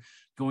other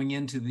going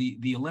into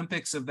the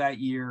Olympics of that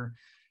year.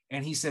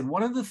 And he said,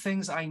 one of the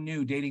things I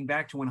knew dating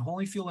back to when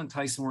Holyfield and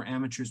Tyson were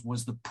amateurs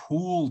was the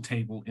pool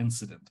table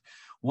incident.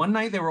 One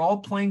night they were all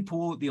playing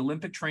pool at the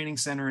Olympic Training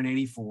Center in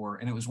 84.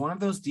 And it was one of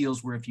those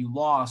deals where if you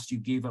lost, you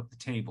gave up the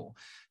table.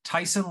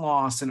 Tyson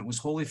lost and it was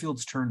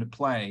Holyfield's turn to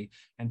play.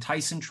 And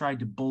Tyson tried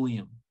to bully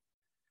him.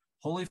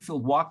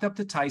 Holyfield walked up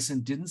to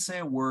Tyson, didn't say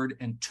a word,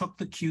 and took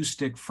the cue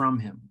stick from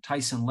him.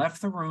 Tyson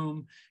left the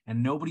room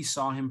and nobody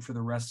saw him for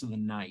the rest of the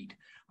night.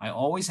 I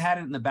always had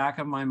it in the back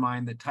of my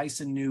mind that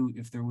Tyson knew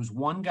if there was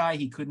one guy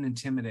he couldn't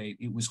intimidate,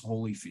 it was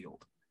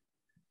Holyfield.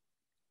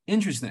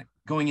 Interesting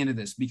going into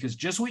this, because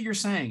just what you're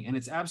saying, and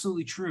it's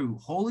absolutely true,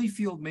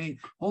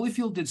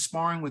 Holyfield did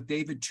sparring with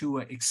David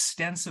Tua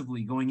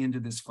extensively going into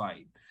this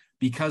fight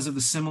because of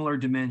the similar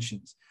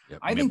dimensions. Yep,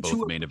 I think both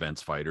Tua, main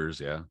events fighters,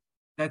 yeah.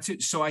 That's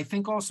it. So I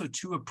think also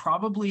Tua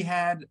probably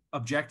had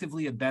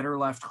objectively a better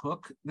left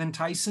hook than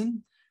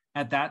Tyson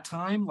at that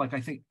time. Like,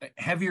 I think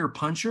heavier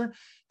puncher.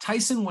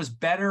 Tyson was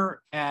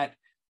better at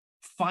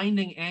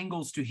finding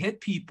angles to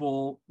hit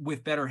people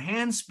with better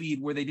hand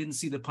speed where they didn't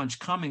see the punch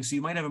coming. So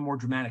you might have a more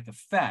dramatic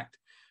effect.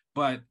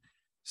 But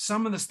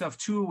some of the stuff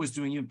Tua was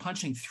doing, even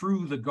punching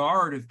through the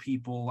guard of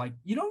people, like,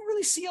 you don't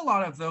really see a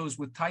lot of those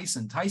with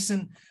Tyson.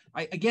 Tyson,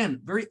 again,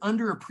 very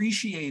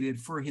underappreciated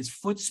for his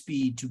foot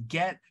speed to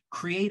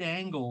create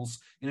angles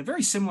in a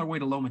very similar way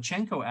to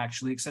Lomachenko,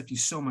 actually, except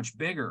he's so much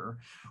bigger,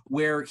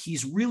 where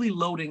he's really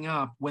loading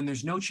up when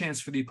there's no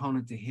chance for the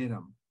opponent to hit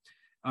him.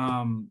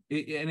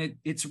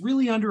 It's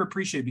really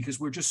underappreciated because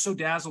we're just so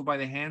dazzled by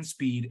the hand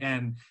speed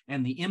and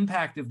the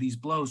impact of these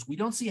blows. We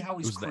don't see how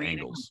he's creating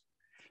the angles.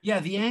 Yeah,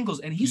 the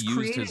angles, and he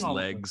used his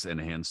legs and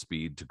hand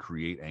speed to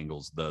create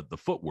angles. The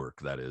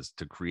footwork, that is,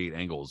 to create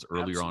angles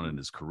earlier on in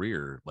his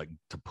career, like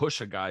to push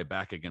a guy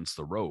back against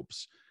the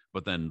ropes,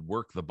 but then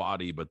work the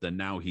body. But then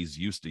now he's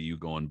used to you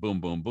going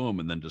boom, boom, boom,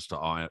 and then just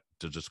to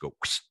just go,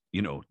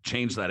 you know,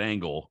 change that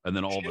angle, and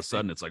then all of a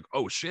sudden it's like,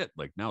 oh shit,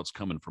 like now it's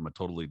coming from a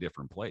totally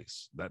different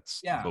place.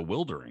 That's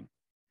bewildering.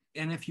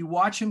 And if you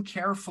watch him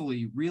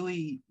carefully,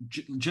 really,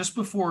 just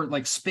before,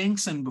 like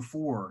Spinks and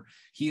before,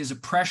 he is a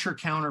pressure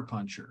counter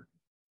puncher.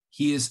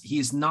 He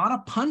is not a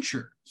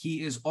puncher.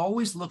 He is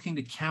always looking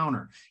to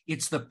counter.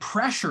 It's the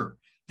pressure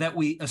that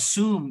we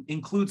assume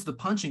includes the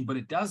punching, but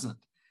it doesn't.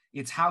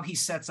 It's how he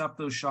sets up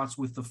those shots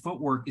with the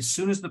footwork. As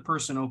soon as the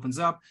person opens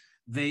up,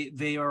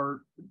 they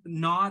are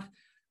not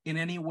in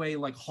any way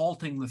like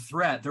halting the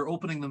threat. They're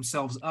opening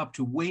themselves up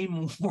to way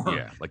more.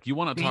 Yeah, like you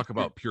want to talk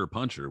about pure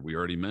puncher. We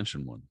already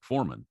mentioned one,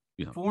 Foreman.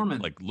 You know, Foreman.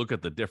 Like look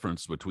at the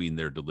difference between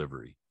their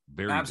delivery.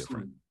 Very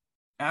different.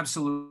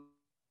 Absolutely.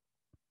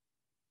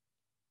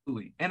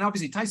 And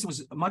obviously Tyson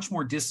was a much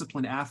more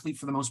disciplined athlete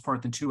for the most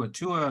part than Tua.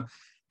 Tua,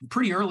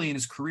 pretty early in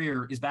his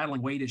career, is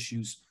battling weight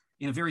issues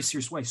in a very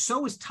serious way.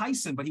 So was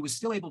Tyson, but he was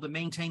still able to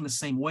maintain the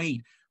same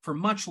weight for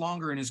much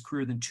longer in his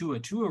career than Tua.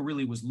 Tua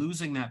really was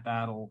losing that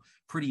battle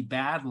pretty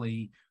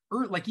badly.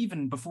 Or like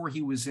even before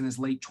he was in his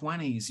late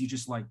 20s, he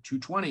just like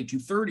 220,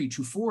 230,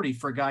 240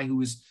 for a guy who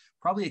was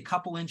probably a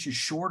couple inches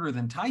shorter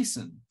than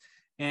Tyson.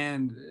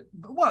 And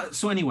well,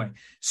 so anyway,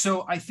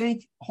 so I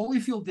think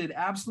Holyfield did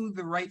absolutely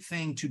the right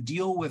thing to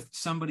deal with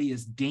somebody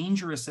as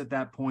dangerous at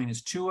that point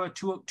as Tua.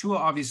 Tua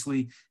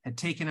obviously had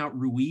taken out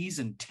Ruiz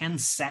in 10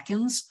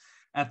 seconds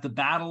at the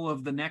battle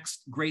of the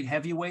next great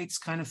heavyweights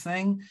kind of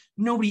thing.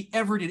 Nobody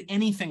ever did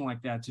anything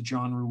like that to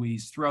John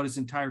Ruiz throughout his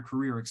entire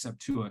career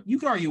except Tua. You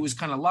could argue it was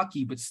kind of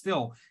lucky, but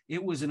still,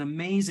 it was an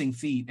amazing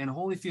feat. And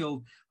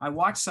Holyfield, I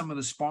watched some of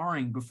the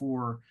sparring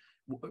before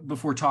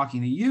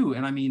talking to you,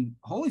 and I mean,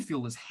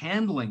 Holyfield is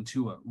handling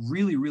Tua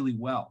really, really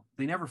well.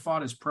 They never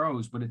fought as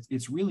pros, but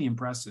it's really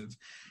impressive.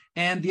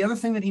 And the other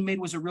thing that he made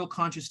was a real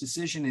conscious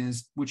decision,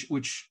 is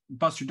which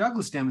Buster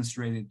Douglas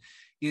demonstrated,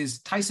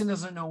 is Tyson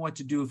doesn't know what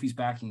to do if he's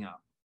backing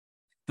up.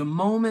 The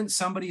moment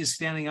somebody is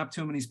standing up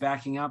to him and he's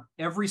backing up,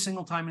 every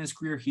single time in his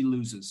career he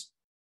loses.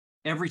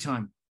 Every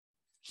time.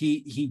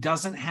 He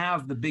doesn't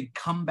have the big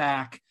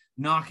comeback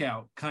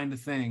knockout kind of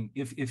thing.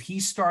 If he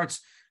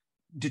starts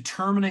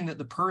determining that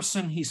the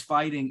person he's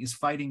fighting is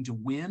fighting to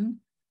win,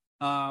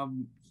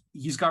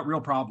 he's got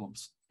real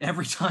problems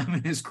every time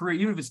in his career.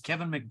 Even if it's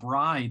Kevin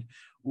McBride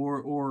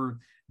or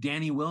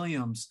Danny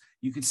Williams,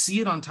 you could see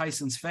it on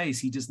Tyson's face.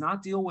 He does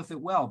not deal with it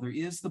well. There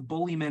is the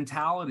bully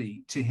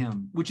mentality to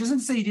him, which isn't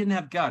to say he didn't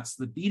have guts.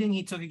 The beating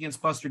he took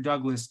against Buster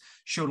Douglas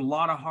showed a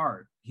lot of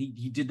heart.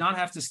 He did not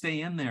have to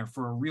stay in there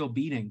for a real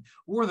beating,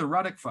 or the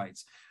Ruddock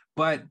fights.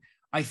 But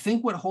I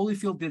think what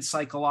Holyfield did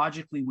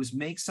psychologically was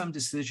make some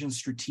decisions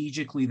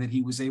strategically that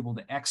he was able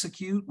to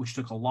execute, which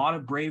took a lot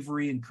of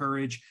bravery and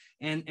courage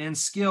and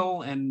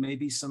skill, and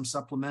maybe some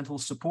supplemental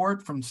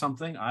support from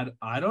something.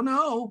 I don't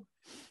know.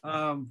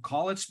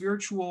 Call it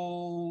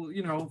spiritual,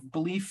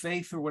 belief,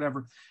 faith, or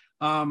whatever.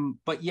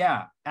 But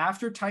yeah,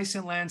 after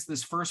Tyson lands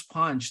this first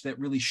punch that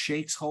really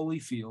shakes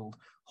Holyfield,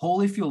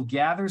 Holyfield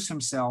gathers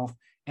himself,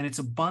 and it's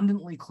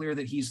abundantly clear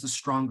that he's the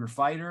stronger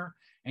fighter.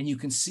 And you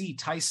can see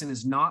Tyson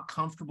is not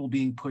comfortable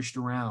being pushed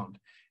around,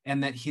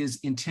 and that his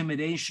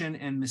intimidation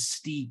and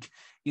mystique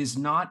is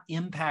not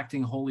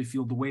impacting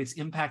Holyfield the way it's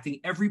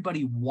impacting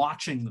everybody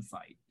watching the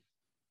fight.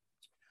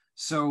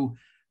 So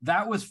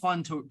that was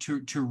fun to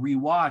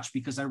rewatch,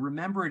 because I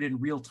remember it in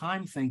real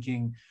time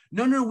thinking,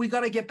 no, we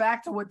got to get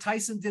back to what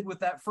Tyson did with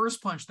that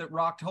first punch that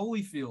rocked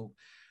Holyfield.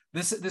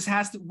 This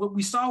has to, what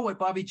we saw, what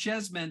Bobby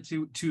Ches meant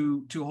to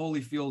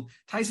Holyfield.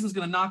 Tyson's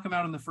going to knock him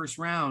out in the first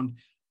round.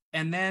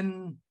 And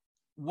then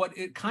what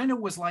it kind of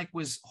was like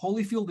was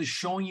Holyfield is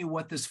showing you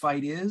what this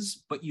fight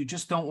is, but you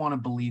just don't want to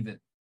believe it.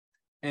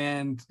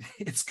 And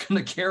it's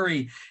going to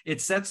carry,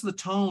 it sets the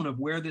tone of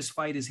where this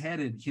fight is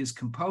headed. His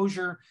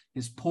composure,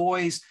 his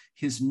poise,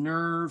 his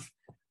nerve.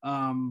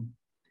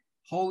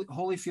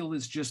 Holyfield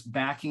is just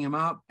backing him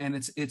up, and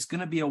it's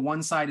going to be a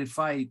one-sided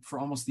fight for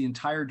almost the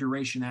entire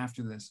duration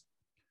after this.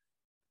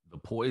 The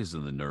poise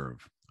and the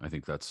nerve, I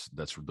think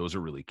those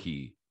are really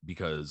key,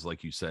 because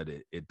like you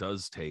said, it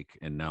does take,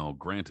 and now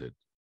granted,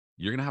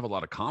 you're going to have a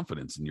lot of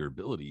confidence in your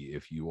ability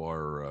if you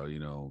are,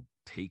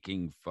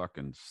 taking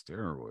fucking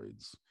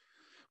steroids.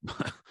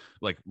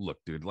 Like, look,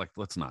 dude, like,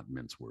 let's not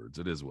mince words.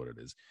 It is what it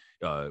is.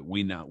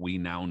 We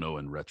now know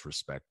in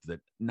retrospect that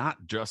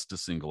not just to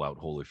single out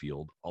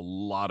Holyfield, a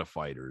lot of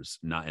fighters,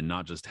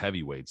 not just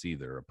heavyweights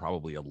either,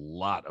 probably a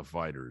lot of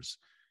fighters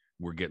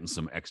were getting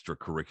some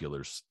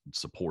extracurricular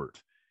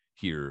support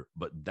here.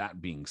 But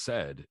that being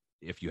said,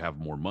 if you have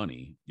more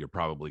money, you're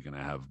probably going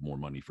to have more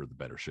money for the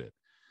better shit.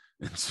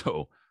 And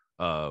so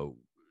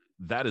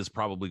that is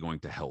probably going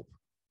to help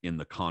in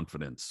the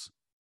confidence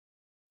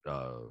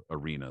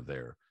arena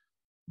there.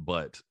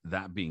 But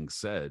that being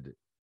said,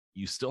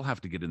 you still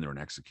have to get in there and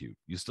execute.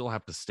 You still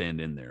have to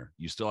stand in there.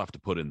 You still have to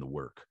put in the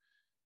work.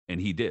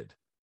 And he did.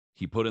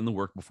 He put in the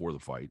work before the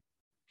fight.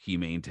 He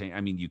maintained,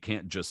 I mean, you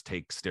can't just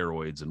take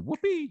steroids and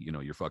whoopee,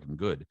 you're fucking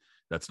good.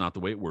 That's not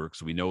the way it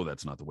works. We know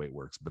that's not the way it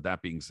works. But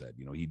that being said,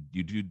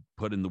 you do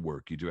put in the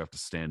work. You do have to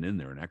stand in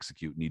there and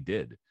execute. And he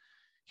did.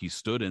 He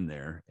stood in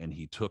there and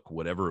he took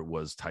whatever it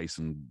was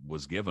Tyson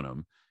was giving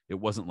him. It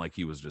wasn't like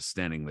he was just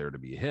standing there to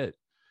be hit,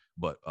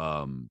 but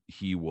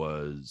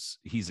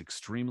he's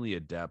extremely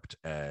adept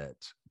at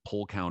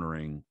pull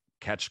countering,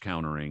 catch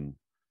countering,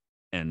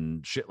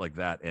 and shit like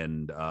that,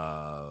 and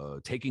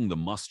taking the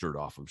mustard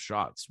off of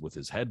shots with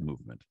his head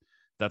movement.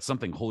 That's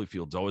something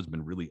Holyfield's always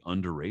been really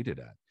underrated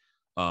at.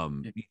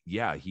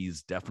 Yeah,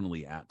 he's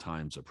definitely at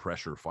times a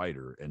pressure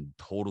fighter and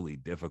totally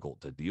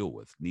difficult to deal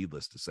with,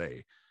 needless to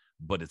say.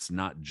 But it's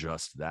not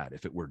just that.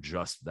 If it were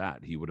just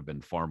that, he would have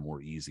been far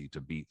more easy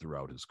to beat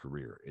throughout his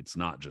career. It's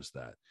not just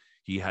that.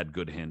 He had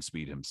good hand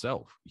speed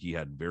himself. He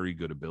had very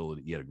good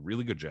ability. He had a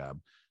really good jab,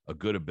 a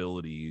good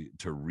ability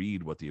to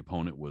read what the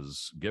opponent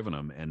was giving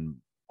him, and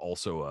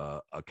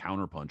also a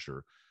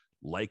counterpuncher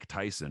like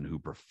Tyson, who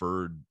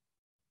preferred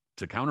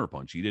to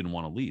counterpunch. He didn't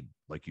want to lead,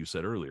 like you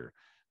said earlier.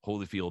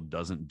 Holyfield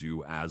doesn't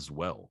do as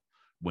well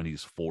when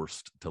he's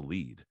forced to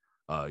lead.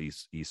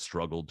 He's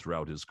struggled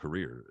throughout his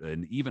career,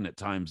 and even at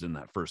times in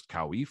that first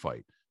Cowie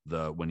fight,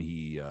 when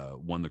he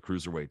won the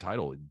cruiserweight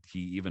title, he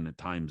even at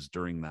times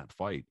during that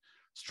fight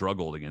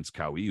struggled against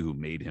Cowie, who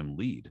made him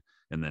lead,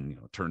 and then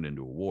turned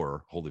into a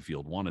war.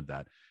 Holyfield wanted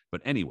that, but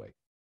anyway,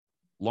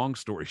 long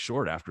story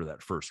short, after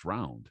that first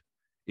round,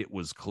 it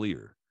was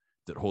clear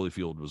that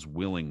Holyfield was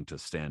willing to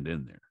stand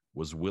in there,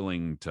 was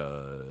willing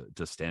to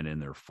stand in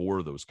there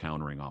for those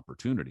countering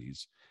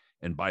opportunities.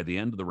 And by the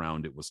end of the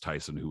round, it was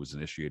Tyson who was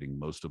initiating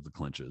most of the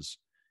clinches.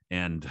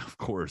 And of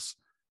course,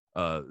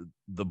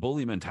 the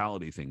bully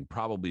mentality thing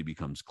probably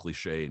becomes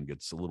cliche and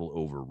gets a little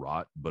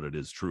overwrought, but it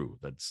is true.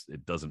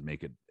 It doesn't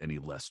make it any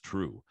less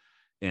true.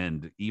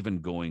 And even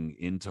going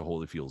into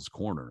Holyfield's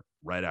corner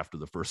right after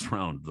the first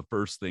round, the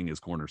first thing his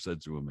corner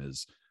said to him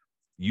is,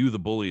 "You the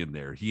bully in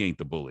there, he ain't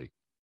the bully."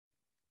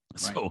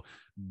 Right. So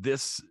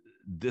this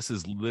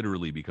has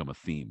literally become a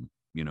theme,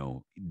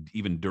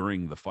 even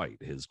during the fight,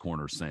 his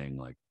corner saying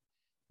like,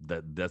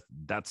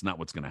 that's not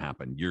what's going to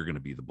happen. You're going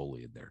to be the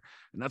bully in there.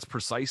 And that's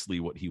precisely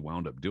what he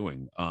wound up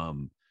doing.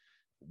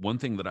 One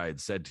thing that I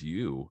had said to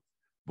you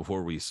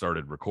before we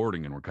started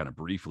recording, and we're kind of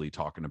briefly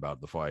talking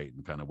about the fight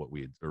and kind of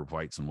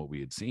fights and what we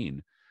had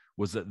seen,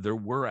 was that there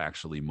were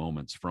actually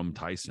moments from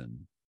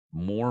Tyson,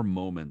 more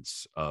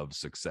moments of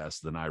success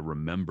than I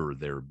remember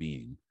there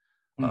being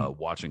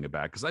watching it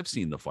back. Cause I've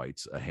seen the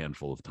fights a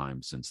handful of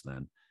times since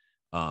then.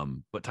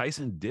 But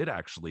Tyson did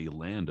actually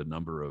land a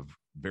number of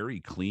very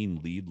clean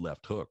lead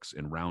left hooks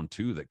in round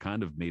 2 that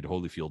kind of made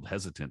Holyfield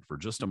hesitant for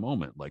just a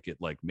moment. Like it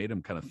made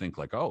him kind of think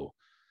like, oh,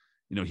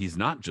 he's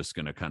not just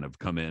going to kind of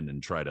come in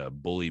and try to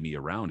bully me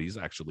around. He's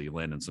actually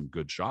landing some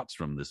good shots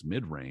from this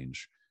mid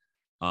range.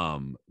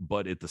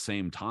 But at the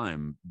same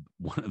time,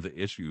 one of the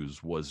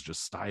issues was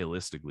just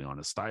stylistically, on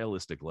a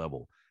stylistic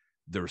level,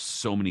 there's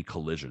so many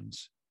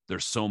collisions.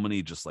 There's so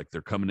many, just like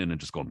they're coming in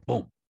and just going,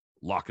 boom,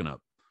 locking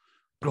up.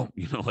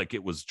 Like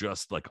it was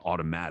just like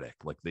automatic,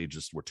 like they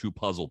just were two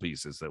puzzle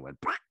pieces that went.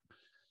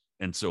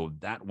 And so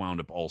that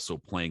wound up also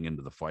playing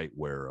into the fight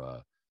where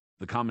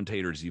the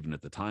commentators, even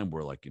at the time,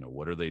 were like,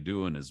 what are they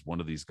doing? Is one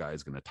of these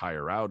guys going to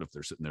tire out if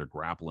they're sitting there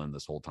grappling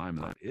this whole time?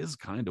 And that is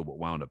kind of what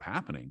wound up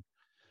happening.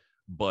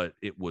 But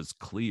it was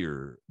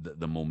clear that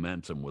the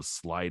momentum was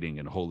sliding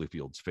in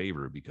Holyfield's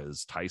favor,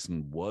 because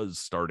Tyson was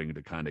starting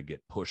to kind of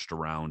get pushed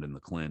around in the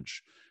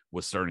clinch,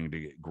 was starting to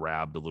get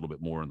grabbed a little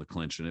bit more in the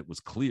clinch. And it was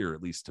clear,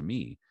 at least to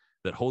me,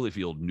 that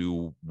Holyfield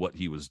knew what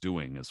he was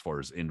doing as far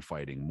as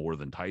infighting more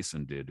than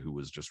Tyson did, who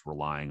was just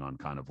relying on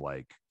kind of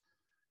like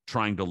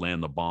trying to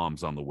land the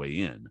bombs on the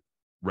way in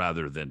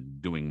rather than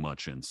doing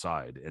much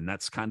inside. And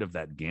that's kind of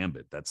that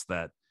gambit. That's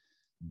that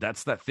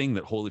thing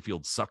that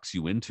Holyfield sucks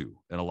you into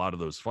in a lot of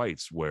those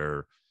fights,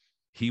 where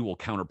he will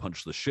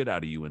counterpunch the shit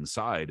out of you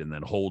inside and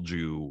then hold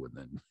you and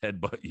then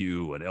headbutt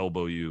you and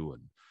elbow you,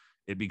 and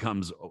it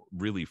becomes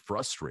really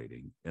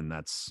frustrating. And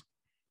that's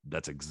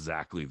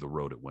exactly the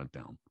road it went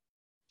down.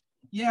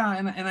 Yeah,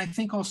 and I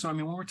think also,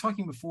 when we're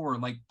talking before,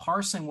 like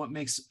parsing what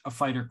makes a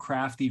fighter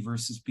crafty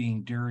versus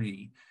being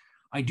dirty,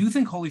 I do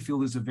think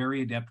Holyfield is a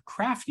very adept,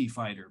 crafty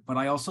fighter, but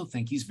I also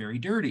think he's very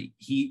dirty.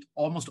 He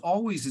almost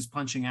always is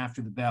punching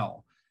after the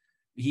bell.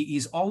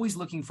 He's always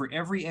looking for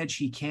every edge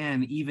he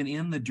can, even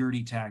in the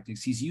dirty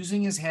tactics. He's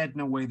using his head in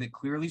a way that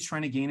clearly is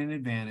trying to gain an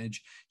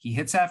advantage. He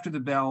hits after the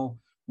bell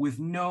with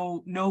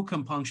no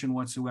compunction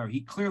whatsoever.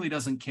 He clearly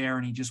doesn't care,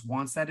 and he just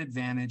wants that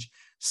advantage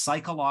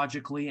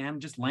psychologically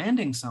and just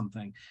landing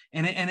something.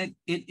 And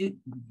it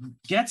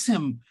gets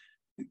him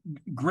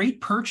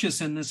great purchase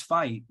in this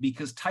fight,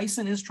 because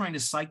Tyson is trying to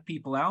psych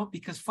people out,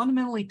 because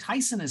fundamentally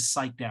Tyson is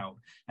psyched out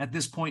at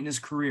this point in his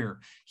career.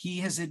 He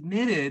has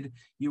admitted,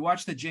 you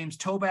watch the James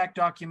Toback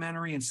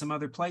documentary and some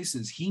other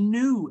places, he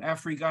knew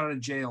after he got out of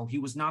jail, he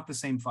was not the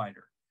same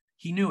fighter.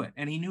 He knew it,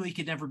 and he knew he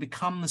could never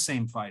become the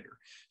same fighter.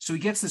 So he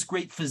gets this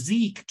great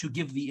physique to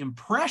give the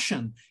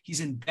impression he's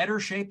in better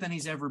shape than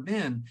he's ever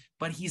been,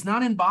 but he's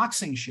not in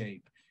boxing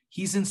shape.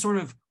 He's in sort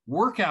of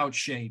workout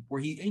shape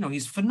where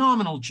he's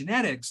phenomenal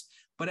genetics.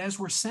 But as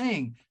we're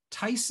saying,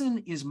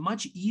 Tyson is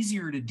much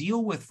easier to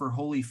deal with for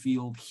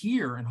Holyfield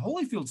here, and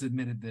Holyfield's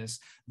admitted this,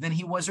 than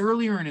he was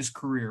earlier in his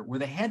career, where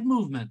the head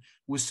movement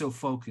was so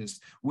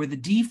focused, where the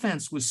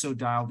defense was so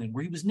dialed in,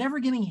 where he was never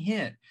getting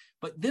hit.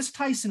 But this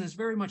Tyson is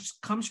very much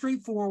come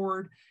straight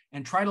forward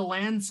and try to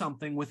land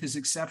something with his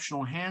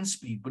exceptional hand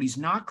speed, but he's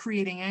not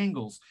creating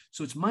angles.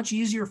 So it's much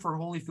easier for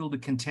Holyfield to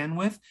contend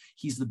with.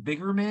 He's the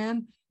bigger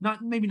man,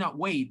 maybe not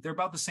weight, they're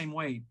about the same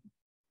weight,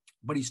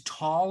 but he's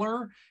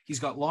taller, he's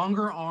got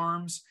longer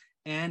arms,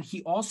 And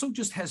he also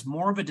just has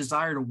more of a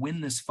desire to win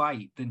this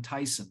fight than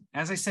Tyson.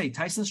 As I say,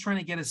 Tyson's trying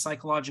to get a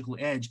psychological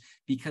edge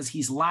because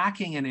he's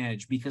lacking an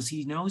edge, because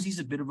he knows he's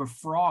a bit of a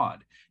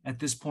fraud at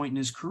this point in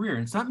his career.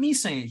 And it's not me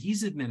saying it,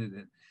 he's admitted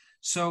it.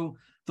 So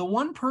the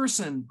one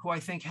person who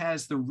I think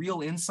has the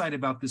real insight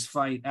about this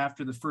fight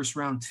after the first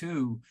round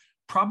too,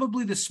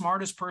 probably the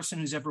smartest person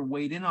who's ever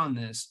weighed in on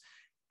this,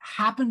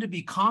 happened to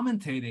be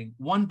commentating,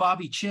 one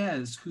Bobby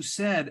Ches, who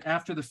said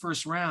after the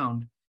first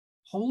round,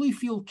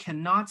 Holyfield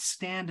cannot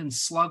stand and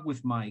slug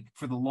with Mike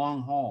for the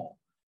long haul.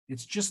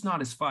 It's just not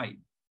his fight.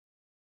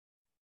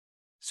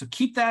 So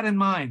keep that in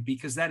mind,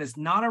 because that is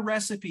not a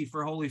recipe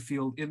for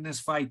Holyfield in this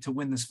fight to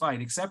win this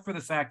fight, except for the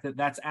fact that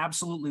that's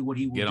absolutely what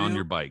he will do. Get on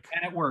your bike.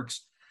 And it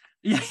works.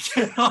 Yeah,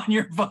 get on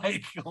your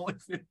bike,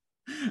 Holyfield.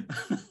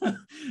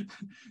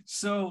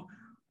 So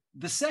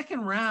the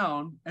second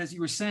round, as you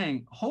were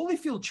saying,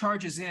 Holyfield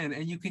charges in,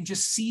 and you can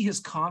just see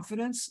his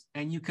confidence.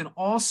 And you can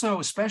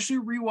also, especially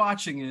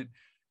rewatching it,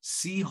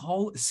 see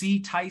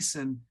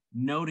Tyson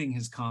noting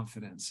his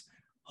confidence.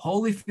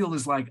 Holyfield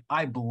is like,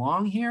 I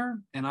belong here,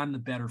 and I'm the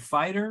better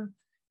fighter,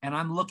 and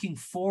I'm looking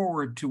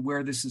forward to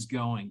where this is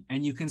going.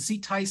 And you can see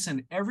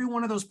Tyson, every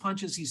one of those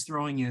punches he's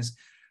throwing is,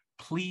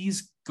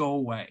 please go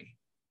away.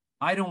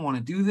 I don't want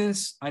to do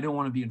this. I don't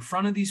want to be in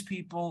front of these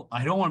people.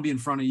 I don't want to be in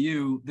front of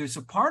you. There's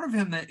a part of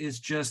him that is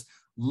just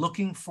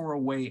looking for a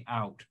way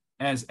out,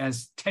 as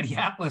Teddy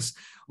Atlas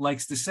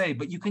likes to say.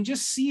 But you can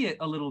just see it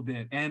a little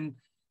bit. And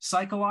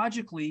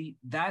psychologically,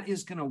 that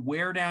is going to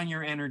wear down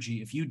your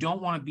energy if you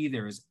don't want to be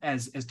there.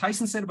 As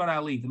Tyson said about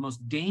Ali, the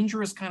most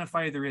dangerous kind of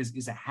fighter there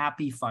is a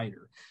happy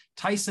fighter.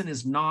 Tyson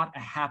is not a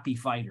happy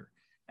fighter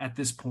at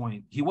this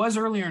point. He was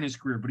earlier in his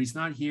career, but he's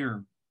not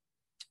here.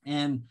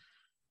 And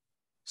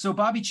so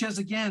Bobby Ches,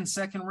 again,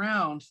 second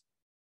round,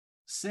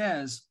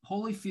 says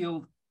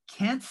Holyfield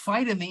can't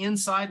fight in the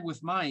inside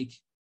with Mike.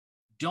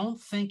 Don't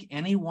think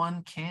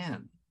anyone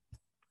can.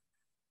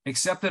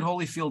 Except that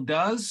Holyfield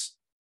does.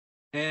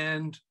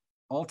 And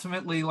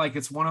ultimately, like,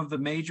 it's one of the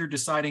major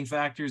deciding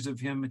factors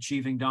of him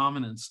achieving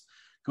dominance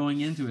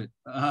going into it.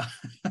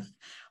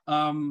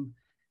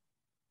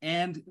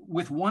 And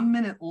with 1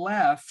 minute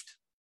left,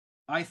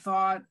 I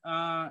thought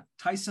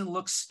Tyson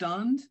looked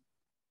stunned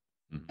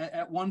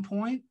at one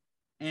point.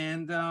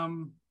 And,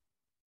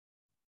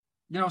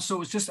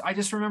 so it's just, I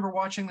just remember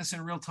watching this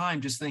in real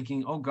time, just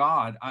thinking, oh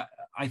God,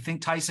 I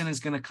think Tyson is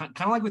going to kind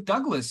of like with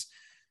Douglas,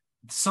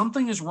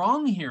 something is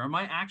wrong here. Am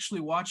I actually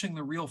watching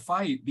the real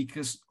fight?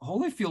 Because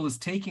Holyfield is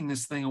taking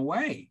this thing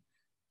away.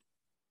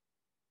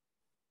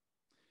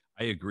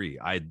 I agree.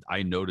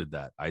 I noted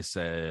that. I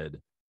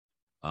said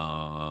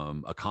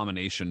a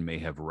combination may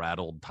have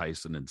rattled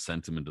Tyson and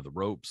sent him into the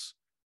ropes.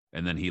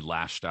 And then he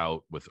lashed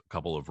out with a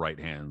couple of right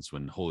hands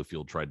when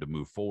Holyfield tried to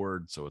move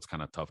forward. So it's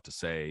kind of tough to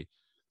say.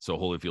 So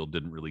Holyfield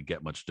didn't really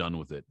get much done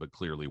with it, but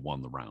clearly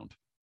won the round.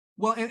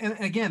 Well, and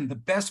again, the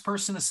best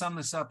person to sum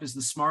this up is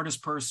the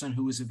smartest person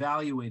who is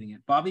evaluating it.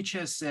 Bobby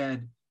Ches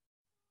said,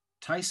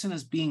 Tyson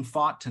is being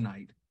fought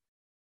tonight.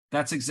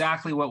 That's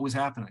exactly what was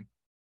happening.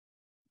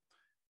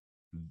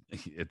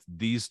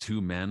 These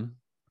two men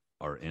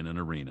are in an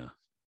arena.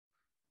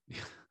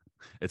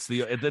 It's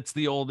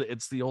the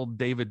old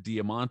David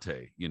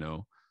Diamante,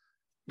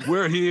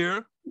 We're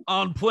here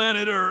on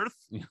planet Earth.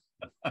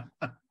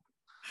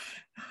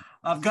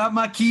 I've got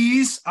my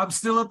keys. I'm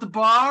still at the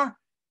bar,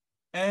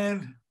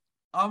 and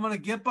I'm going to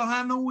get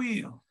behind the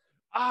wheel.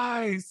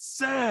 I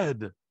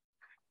said,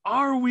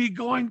 are we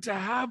going to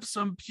have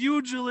some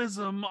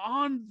pugilism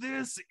on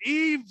this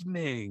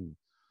evening?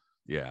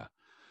 Yeah.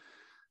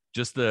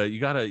 Just you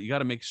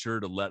gotta make sure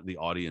to let the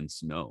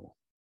audience know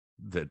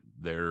that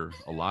they're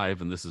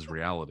alive and this is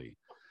reality.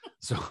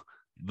 So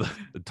the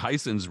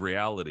Tyson's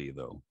reality,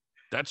 though,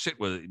 that shit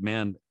was,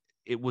 man,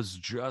 it was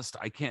just,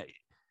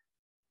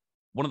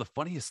 one of the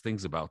funniest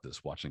things about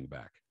this, watching it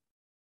back,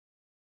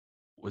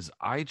 was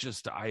I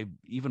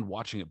even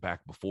watching it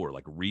back before,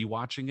 like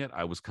rewatching it,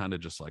 I was kind of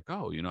just like,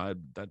 oh,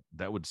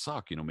 that would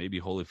suck. Maybe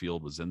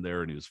Holyfield was in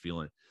there and he was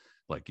feeling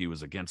like he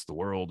was against the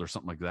world or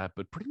something like that.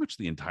 But pretty much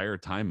the entire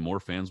time, more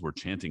fans were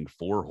chanting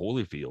for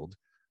Holyfield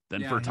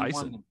than for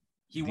Tyson.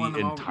 He won the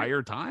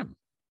entire time.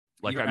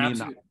 Like,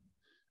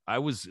 I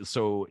was,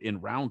 so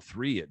in round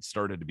 3, it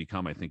started to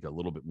become, I think, a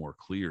little bit more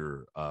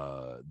clear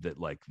that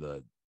like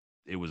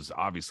it was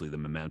obviously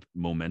the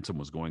momentum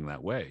was going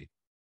that way,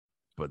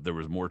 but there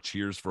was more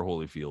cheers for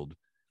Holyfield,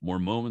 more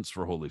moments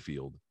for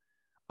Holyfield.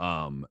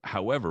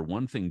 However,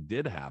 one thing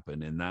did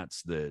happen, and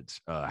that's that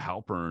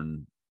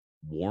Halpern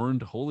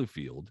warned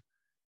Holyfield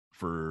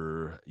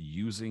for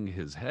using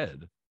his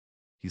head.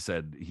 He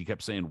said, he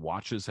kept saying,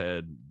 watch his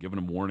head, giving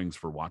him warnings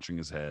for watching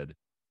his head.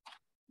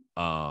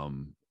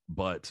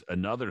 But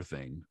another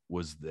thing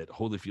was that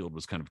Holyfield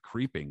was kind of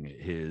creeping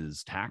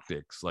his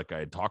tactics, like I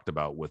had talked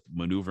about with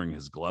maneuvering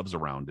his gloves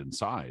around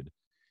inside.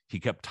 He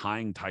kept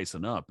tying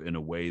Tyson up in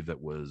a way that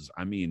was,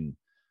 I mean,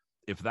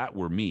 if that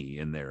were me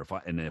in there,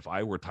 if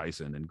I were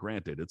Tyson, and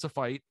granted, it's a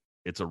fight,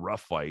 it's a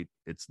rough fight,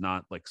 it's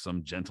not like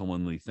some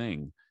gentlemanly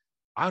thing,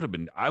 I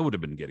would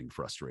have been getting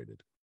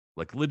frustrated.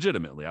 Like,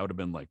 legitimately, I would have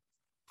been like,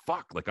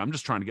 fuck, like I'm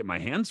just trying to get my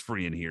hands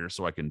free in here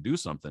so I can do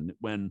something.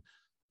 When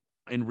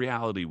in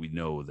reality, we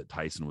know that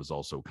Tyson was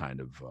also kind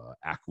of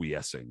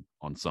acquiescing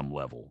on some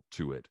level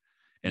to it.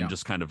 And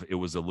just kind of, it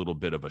was a little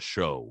bit of a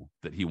show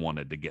that he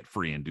wanted to get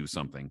free and do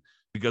something,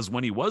 because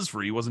when he was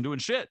free, he wasn't doing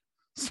shit.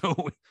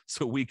 So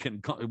we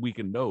can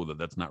know that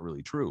that's not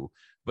really true.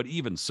 But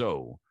even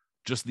so,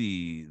 just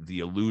the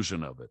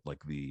illusion of it,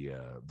 like the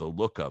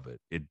look of it,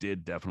 it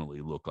did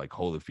definitely look like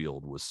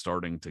Holyfield was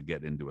starting to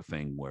get into a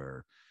thing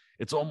where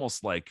it's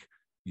almost like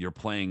you're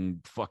playing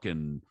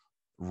fucking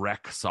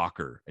rec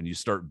soccer and you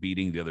start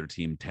beating the other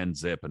team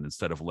 10-0, and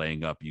instead of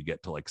laying up, you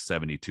get to like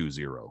 72-0.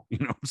 You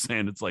know what I'm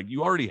saying? It's like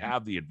you already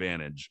have the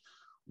advantage.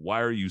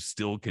 Why are you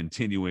still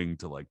continuing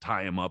to like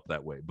tie him up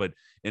that way? But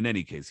in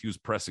any case, he was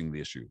pressing the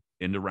issue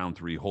into round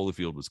 3.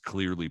 Holyfield was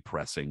clearly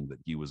pressing that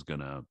he was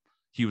gonna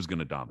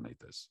dominate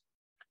this.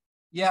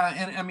 Yeah,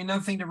 and I mean,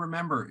 another thing to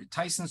remember,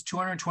 Tyson's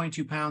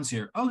 222 pounds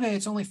here. Okay,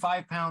 it's only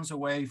 5 pounds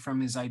away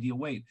from his ideal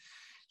weight.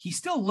 He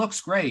still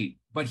looks great,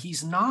 but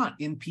he's not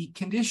in peak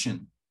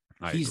condition.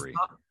 I agree.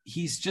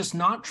 He's just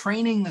not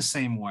training the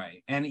same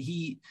way. And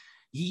he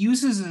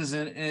uses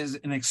it as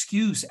an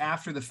excuse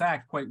after the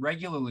fact quite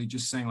regularly,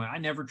 just saying, like, I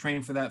never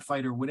trained for that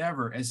fight or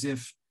whatever, as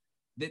if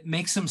that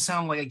makes him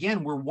sound like,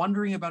 again, we're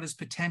wondering about his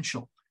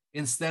potential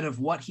instead of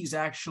what he's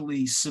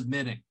actually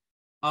submitting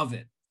of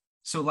it.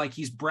 So like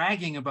he's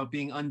bragging about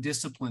being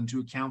undisciplined to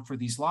account for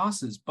these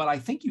losses. But I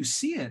think you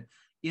see it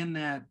in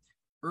that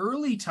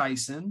early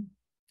Tyson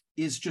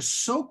is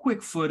just so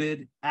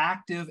quick-footed,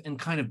 active, and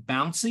kind of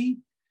bouncy.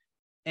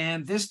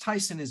 And this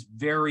Tyson is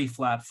very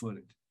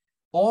flat-footed.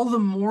 All the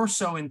more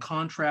so in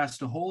contrast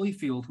to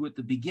Holyfield, who at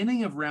the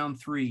beginning of round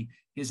 3,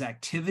 his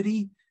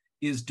activity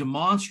is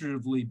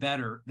demonstratively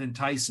better than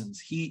Tyson's.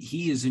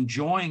 He is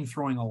enjoying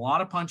throwing a lot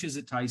of punches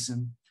at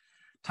Tyson.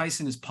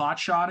 Tyson is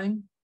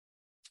pot-shotting.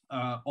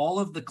 All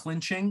of the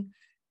clinching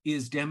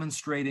is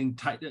demonstrating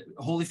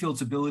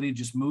Holyfield's ability to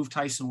just move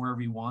Tyson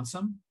wherever he wants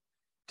him.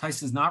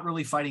 Tyson's not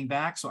really fighting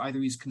back, so either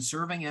he's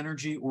conserving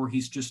energy or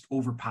he's just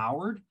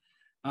overpowered.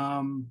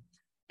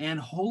 And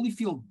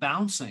Holyfield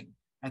bouncing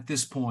at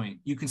this point.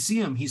 You can see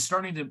him. He's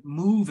starting to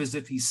move as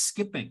if he's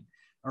skipping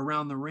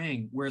around the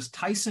ring, whereas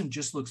Tyson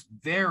just looks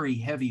very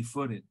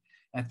heavy-footed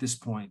at this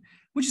point,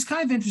 which is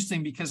kind of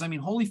interesting because, I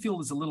mean,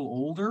 Holyfield is a little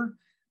older.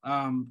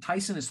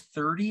 Tyson is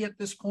 30 at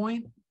this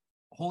point.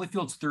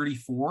 Holyfield's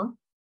 34.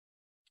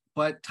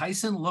 But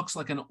Tyson looks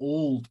like an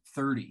old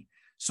 30,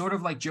 sort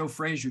of like Joe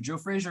Frazier. Joe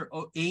Frazier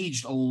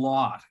aged a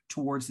lot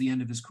towards the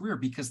end of his career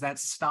because that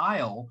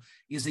style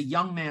is a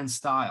young man's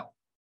style.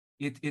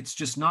 It's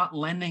just not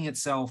lending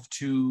itself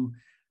to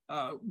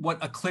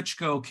what a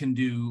Klitschko can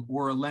do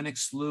or a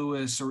Lennox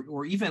Lewis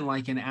or even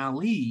like an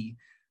Ali.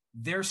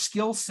 Their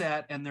skill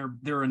set and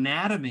their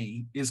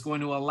anatomy is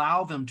going to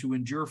allow them to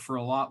endure for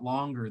a lot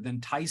longer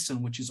than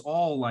Tyson, which is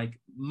all like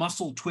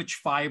muscle twitch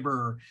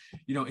fiber,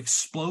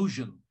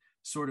 explosion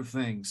sort of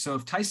thing. So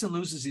if Tyson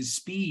loses his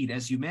speed,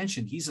 as you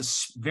mentioned, he's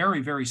a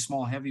very, very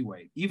small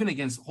heavyweight, even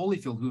against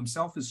Holyfield, who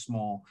himself is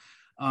small.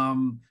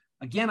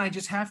 Again, I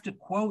just have to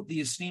quote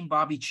the esteemed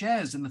Bobby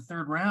Ches in the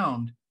 3rd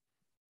round,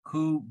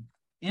 who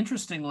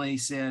interestingly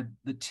said,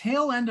 the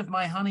tail end of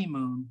my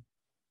honeymoon,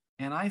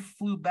 and I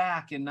flew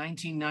back in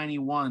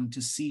 1991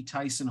 to see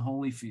Tyson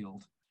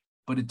Holyfield,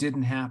 but it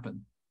didn't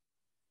happen.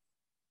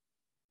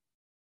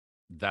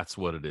 That's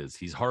what it is.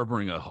 He's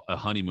harboring a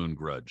honeymoon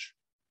grudge.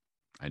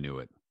 I knew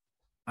it.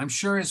 I'm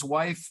sure his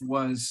wife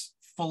was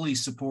fully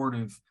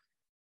supportive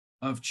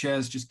of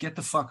Ches. Just get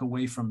the fuck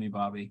away from me,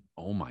 Bobby.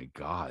 Oh my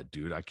God,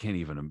 dude. I can't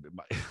even.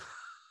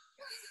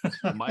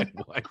 My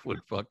wife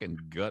would fucking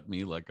gut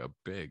me like a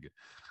pig.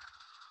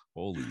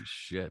 Holy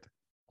shit.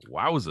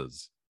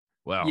 Wowzers.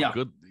 Well, yeah.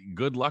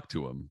 Good luck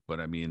to him. But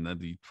I mean,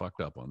 he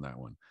fucked up on that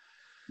one.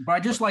 But I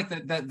just like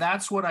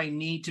that's what I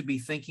need to be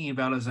thinking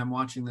about as I'm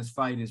watching this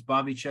fight is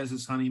Bobby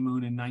Ches's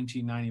honeymoon in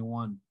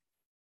 1991.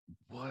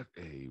 What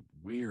a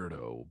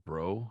weirdo,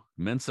 bro.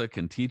 Mensa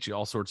can teach you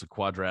all sorts of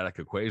quadratic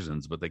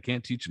equations, but they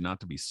can't teach you not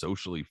to be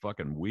socially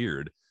fucking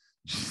weird.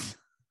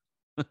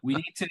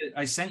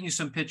 I sent you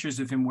some pictures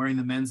of him wearing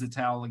the Mensa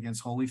towel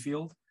against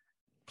Holyfield.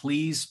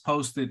 Please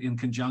post it in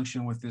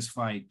conjunction with this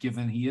fight,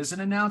 given he is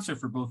an announcer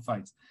for both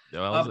fights.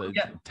 Well,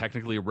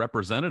 technically a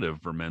representative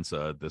for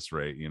Mensa at this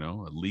rate, a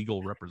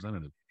legal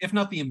representative. If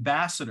not the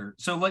ambassador.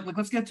 So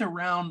let's get to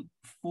round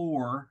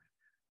 4.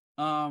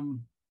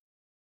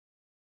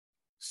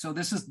 So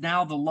this is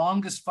now the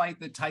longest fight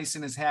that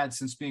Tyson has had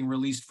since being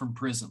released from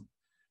prison.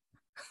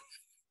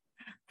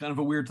 Kind of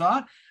a weird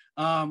thought.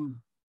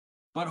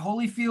 But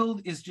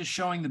Holyfield is just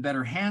showing the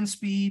better hand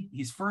speed.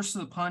 He's first to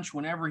the punch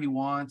whenever he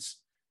wants.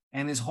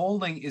 And his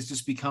holding is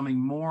just becoming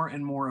more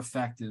and more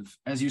effective.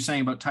 As you're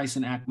saying about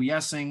Tyson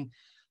acquiescing.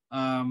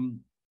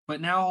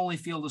 But now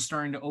Holyfield is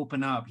starting to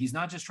open up. He's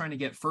not just trying to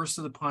get first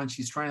to the punch.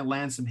 He's trying to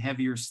land some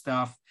heavier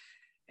stuff.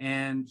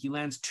 And he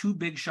lands 2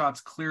 big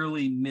shots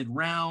clearly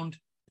mid-round.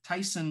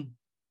 Tyson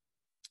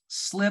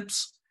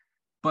slips,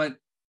 but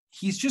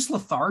he's just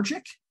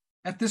lethargic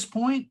at this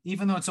point,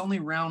 even though it's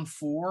only round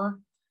 4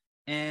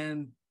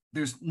 and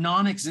there's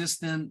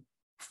non-existent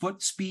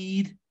foot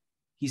speed.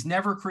 He's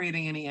never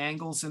creating any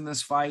angles in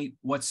this fight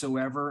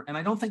whatsoever. And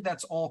I don't think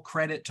that's all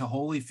credit to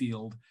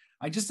Holyfield.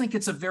 I just think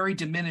it's a very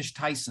diminished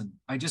Tyson.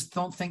 I just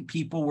don't think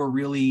people were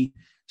really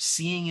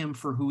seeing him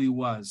for who he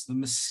was. The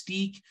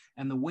mystique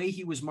and the way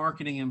he was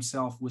marketing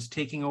himself was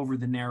taking over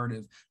the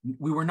narrative.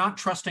 We were not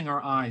trusting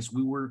our eyes.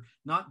 We were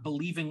not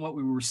believing what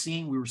we were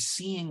seeing. We were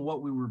seeing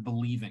what we were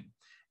believing.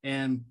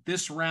 And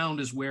this round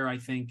is where I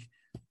think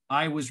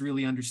I was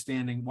really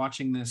understanding,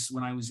 watching this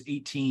when I was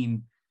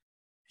 18,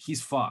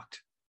 he's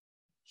fucked.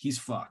 He's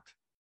fucked.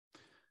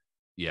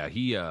 Yeah,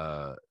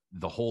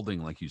 the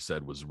holding, like you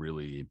said, was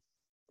really,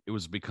 it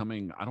was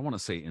becoming, I don't want to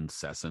say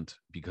incessant,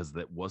 because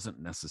that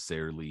wasn't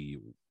necessarily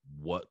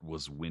what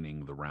was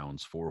winning the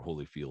rounds for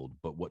Holyfield,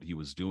 but what he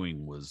was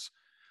doing was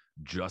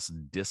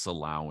just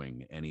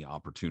disallowing any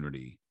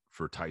opportunity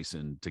for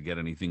Tyson to get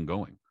anything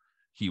going.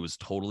 He was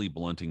totally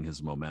blunting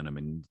his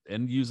momentum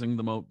and using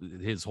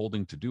his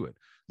holding to do it.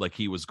 Like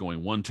he was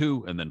going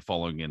 1-2 and then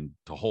falling in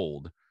to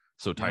hold,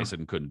 so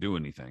Tyson couldn't do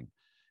anything.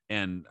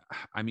 And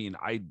I mean,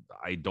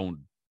 I don't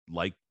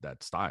like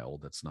that style.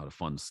 That's not a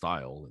fun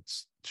style.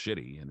 It's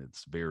shitty and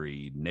it's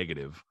very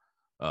negative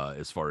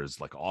as far as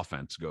like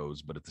offense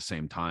goes. But at the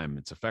same time,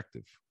 it's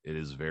effective. It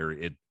is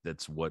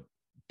that's what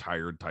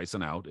tired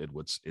Tyson out.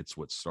 It's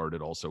what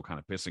started also kind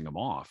of pissing him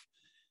off.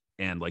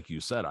 And like you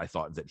said, I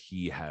thought that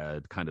he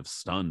had kind of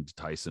stunned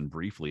Tyson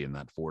briefly in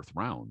that fourth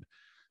round.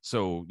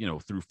 So,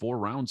 through 4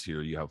 rounds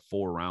here, you have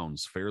 4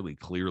 rounds fairly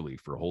clearly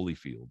for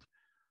Holyfield.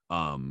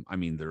 I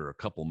mean, there are a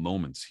couple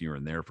moments here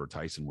and there for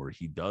Tyson where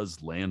he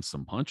does land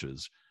some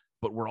punches,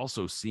 but we're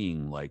also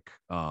seeing like,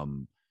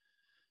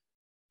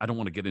 I don't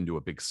want to get into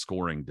a big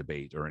scoring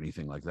debate or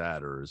anything like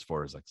that, or as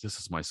far as like, this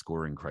is my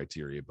scoring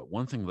criteria. But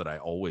one thing that I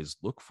always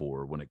look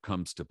for when it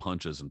comes to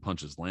punches and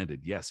punches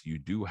landed, yes, you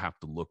do have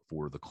to look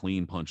for the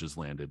clean punches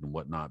landed and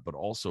whatnot, but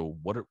also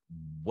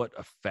what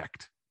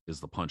effect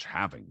is the punch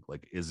having?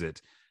 Like, is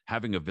it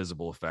having a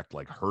visible effect,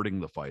 like hurting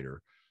the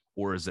fighter?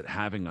 Or is it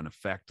having an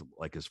effect,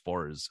 like as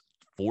far as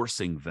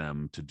forcing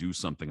them to do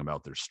something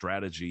about their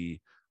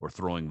strategy or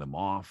throwing them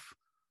off,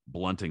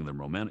 blunting their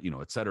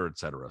momentum, et cetera, et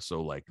cetera.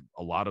 So like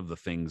a lot of the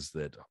things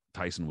that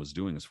Tyson was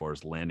doing as far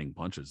as landing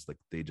punches, like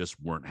they just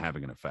weren't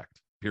having an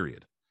effect,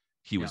 period.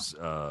 He was,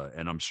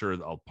 and I'm sure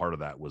part of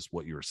that was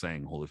what you were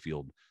saying,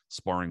 Holyfield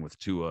sparring with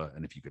Tua.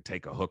 And if you could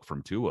take a hook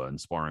from Tua and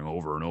sparring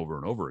over and over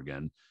and over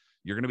again,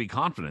 you're going to be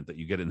confident that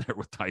you get in there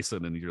with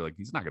Tyson and you're like,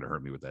 he's not going to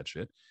hurt me with that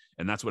shit.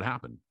 And that's what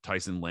happened.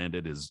 Tyson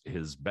landed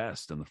his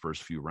best in the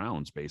first few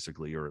rounds,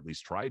 basically, or at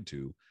least tried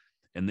to,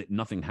 and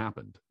nothing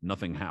happened.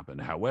 Nothing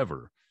happened.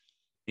 However,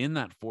 in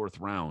that fourth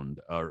round,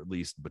 or at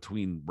least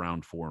between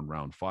round 4 and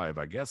round 5,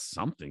 I guess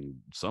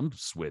some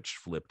switch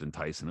flipped in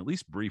Tyson, at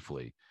least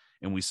briefly.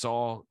 And we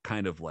saw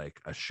kind of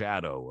like a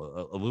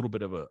shadow, a little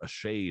bit of a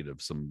shade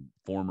of some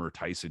former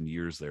Tyson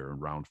years there in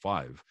round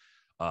 5.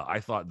 I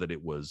thought that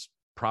it was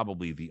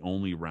probably the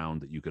only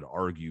round that you could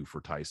argue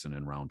for Tyson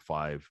in round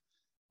 5.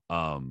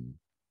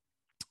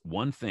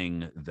 One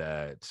thing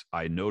that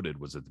I noted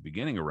was at the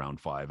beginning of round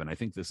 5, and I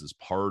think this is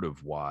part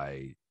of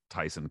why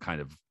Tyson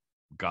kind of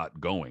got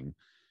going,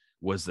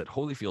 was that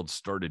Holyfield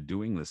started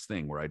doing this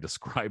thing where I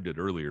described it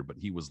earlier, but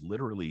he was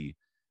literally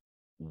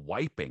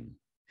wiping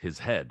his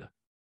head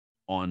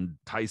on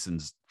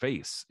Tyson's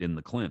face in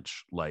the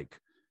clinch. Like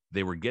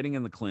they were getting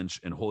in the clinch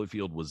and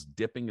Holyfield was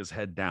dipping his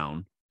head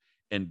down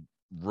and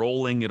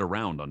rolling it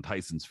around on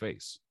Tyson's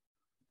face.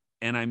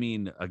 And I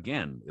mean,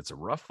 again, it's a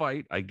rough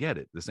fight. I get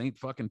it. This ain't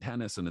fucking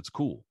tennis and it's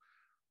cool.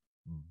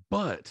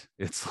 But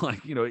it's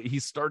like, he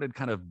started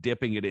kind of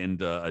dipping it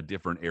into a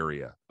different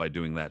area by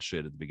doing that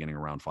shit at the beginning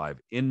of round 5,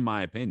 in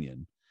my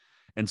opinion.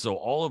 And so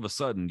all of a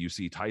sudden you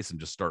see Tyson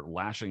just start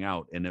lashing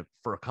out. And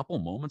for a couple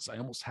moments, I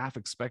almost half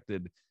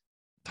expected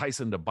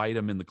Tyson to bite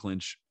him in the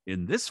clinch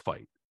in this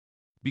fight,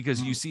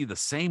 because you see the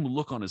same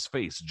look on his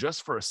face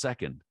just for a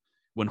second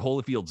when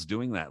Holyfield's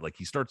doing that. Like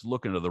he starts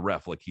looking to the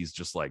ref like he's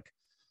just like,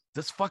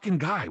 this fucking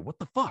guy, what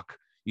the fuck?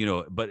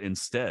 But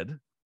instead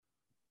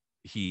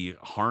he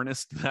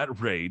harnessed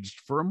that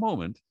rage for a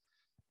moment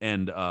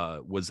and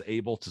was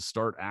able to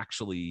start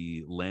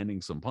actually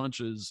landing some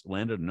punches,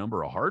 landed a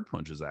number of hard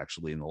punches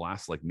actually in the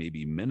last like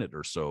maybe minute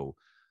or so.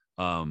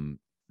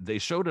 They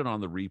showed it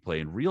on the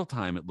replay. In real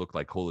time, it looked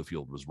like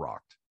Holyfield was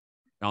rocked.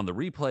 On the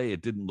replay,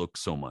 it didn't look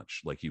so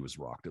much like he was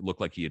rocked. It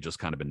looked like he had just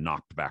kind of been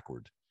knocked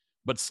backward.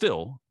 But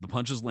still, the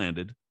punches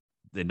landed.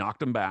 They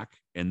knocked him back.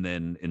 And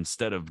then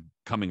instead of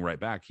coming right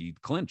back, he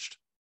clinched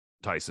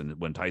Tyson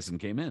when Tyson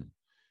came in.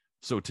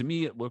 So to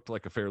me, it looked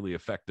like a fairly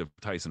effective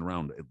Tyson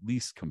round, at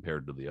least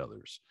compared to the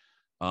others.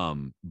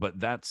 But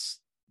that's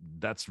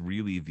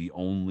really the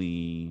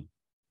only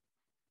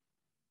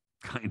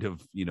kind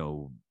of,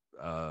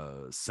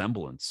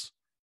 semblance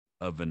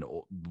of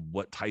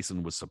what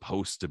Tyson was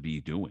supposed to be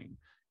doing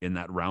in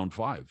that round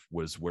 5,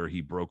 was where he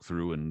broke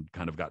through and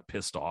kind of got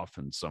pissed off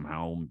and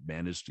somehow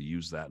managed to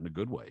use that in a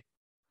good way.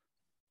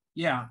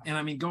 Yeah. And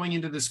I mean, going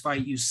into this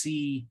fight, you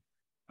see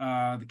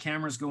the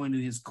cameras go into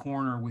his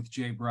corner with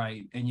Jay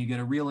Bright, and you get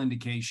a real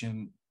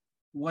indication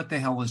what the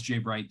hell is Jay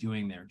Bright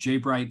doing there? Jay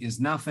Bright is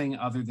nothing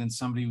other than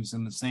somebody who's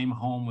in the same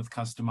home with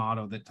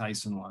Customato that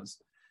Tyson was.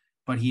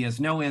 But he has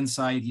no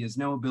insight, he has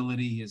no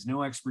ability, he has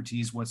no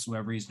expertise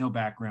whatsoever, he has no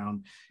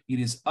background. It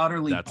is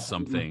utterly that's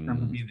something to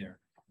be there.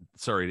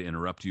 Sorry to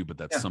interrupt you, but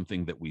that's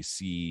something that we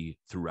see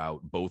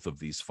throughout both of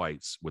these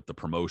fights with the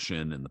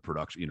promotion and the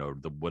production,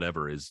 the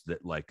whatever, is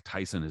that like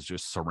Tyson is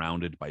just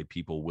surrounded by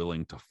people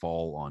willing to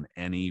fall on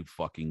any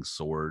fucking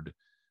sword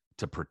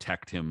to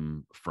protect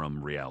him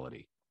from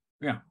reality.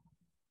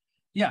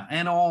 Yeah,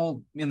 and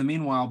all in the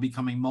meanwhile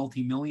becoming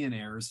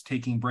multimillionaires,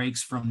 taking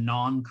breaks from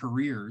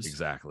non-careers.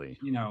 Exactly.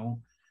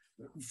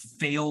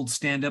 Failed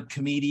stand-up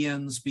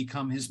comedians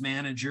become his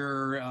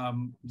manager.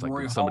 It's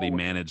like somebody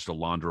managed a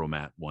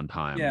laundromat one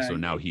time, so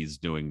now he's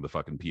doing the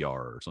fucking PR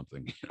or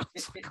something.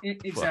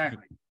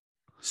 Exactly.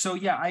 So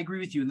yeah, I agree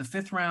with you. In the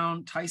 5th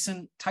round,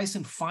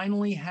 Tyson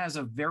finally has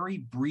a very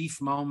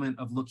brief moment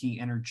of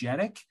looking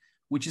energetic,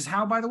 which is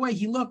how, by the way,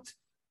 he looked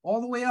all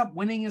the way up,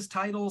 winning his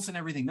titles and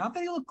everything. Not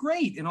that he looked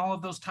great in all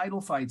of those title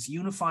fights,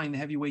 unifying the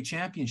heavyweight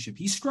championship.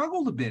 He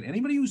struggled a bit.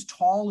 Anybody who's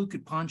tall, who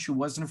could punch, who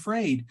wasn't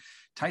afraid,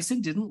 Tyson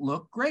didn't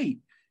look great.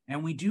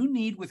 And we do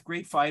need, with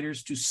great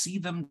fighters, to see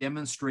them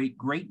demonstrate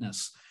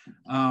greatness.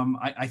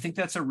 I think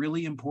that's a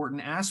really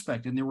important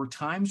aspect. And there were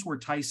times where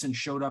Tyson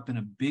showed up in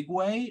a big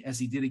way, as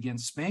he did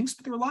against Spinks,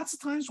 but there were lots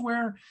of times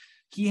where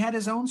he had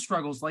his own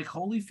struggles, like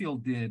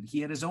Holyfield did. He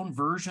had his own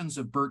versions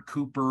of Burt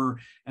Cooper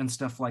and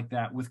stuff like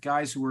that, with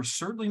guys who were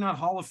certainly not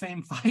Hall of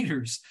Fame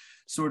fighters,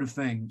 sort of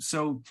thing.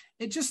 So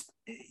it's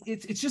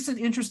just an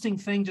interesting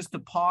thing just to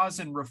pause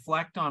and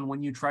reflect on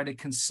when you try to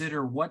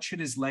consider what should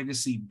his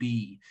legacy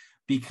be,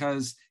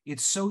 because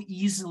it's so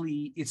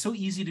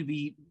easy to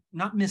be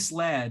not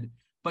misled,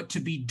 but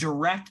to be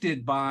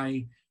directed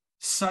by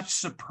such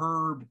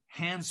superb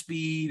hand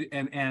speed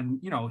and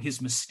his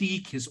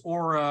mystique, his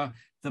aura,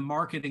 the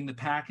marketing, the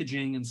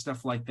packaging, and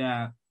stuff like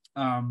that.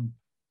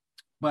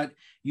 But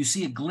you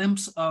see a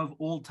glimpse of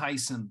old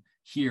Tyson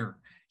here.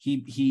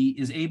 He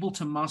is able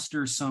to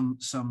muster some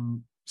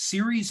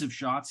series of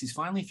shots. He's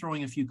finally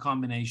throwing a few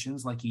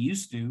combinations like he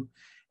used to,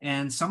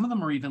 and some of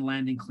them are even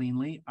landing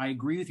cleanly. I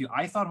agree with you.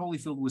 I thought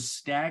Holyfield was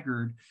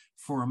staggered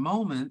for a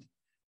moment.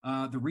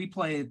 The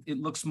replay, it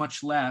looks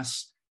much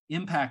less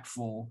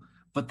impactful.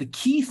 But the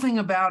key thing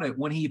about it,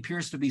 when he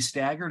appears to be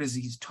staggered, is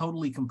he's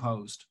totally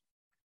composed.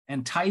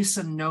 And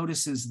Tyson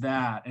notices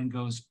that and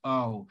goes,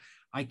 oh,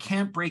 I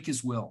can't break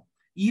his will.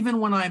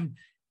 Even when I'm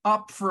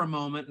up for a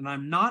moment and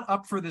I'm not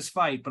up for this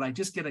fight, but I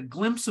just get a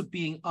glimpse of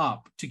being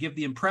up to give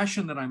the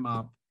impression that I'm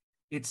up,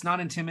 it's not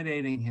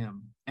intimidating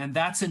him. And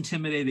that's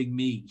intimidating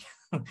me.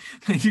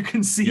 You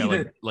can see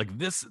that. Like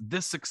this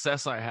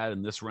success I had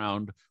in this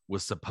round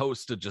was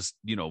supposed to just,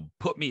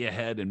 put me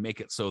ahead and make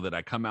it so that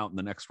I come out in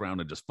the next round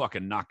and just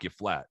fucking knock you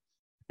flat.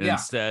 And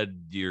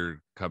instead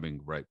you're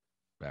coming right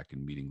back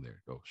and meeting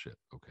there. Oh shit.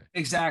 Okay.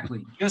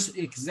 Exactly. Just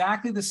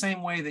exactly the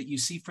same way that you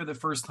see for the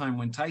first time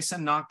when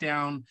Tyson knocked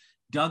down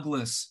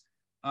Douglas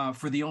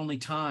for the only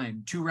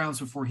time 2 rounds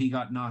before he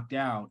got knocked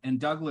out, and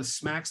Douglas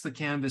smacks the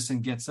canvas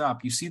and gets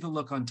up. You see the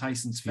look on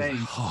Tyson's face.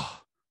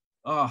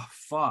 Oh,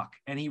 fuck.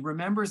 And he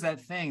remembers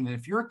that thing that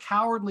if you're a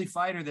cowardly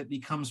fighter that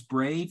becomes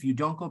brave, you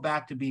don't go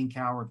back to being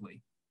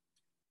cowardly.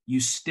 You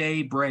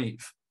stay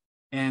brave.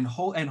 And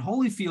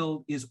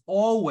Holyfield is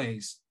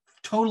always,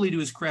 totally to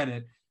his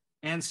credit,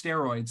 and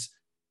steroids,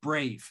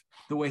 brave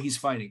the way he's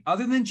fighting.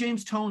 Other than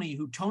James Toney,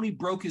 who Toney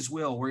broke his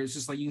will, where it's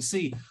just like, you can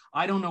see,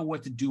 I don't know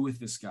what to do with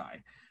this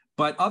guy.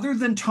 But other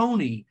than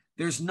Toney,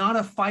 there's not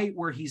a fight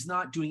where he's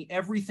not doing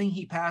everything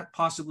he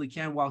possibly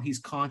can while he's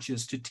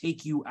conscious to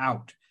take you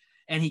out.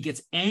 And he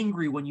gets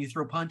angry when you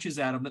throw punches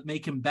at him that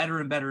make him better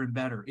and better and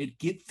better.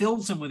 It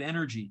fills him with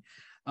energy.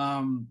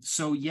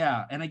 So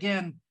yeah, and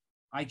again,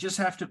 I just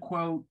have to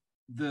quote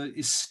the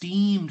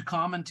esteemed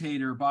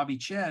commentator Bobby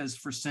Ches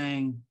for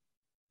saying,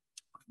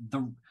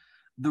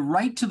 the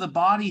right to the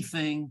body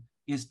thing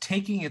is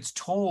taking its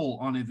toll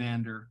on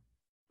Evander.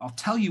 I'll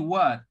tell you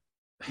what,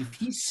 if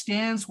he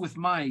stands with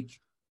Mike,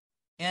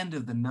 end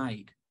of the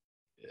night.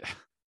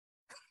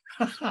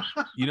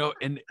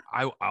 And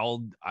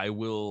I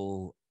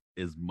will,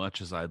 as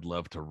much as I'd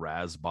love to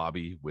razz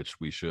Bobby, which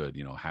we should,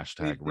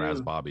 hashtag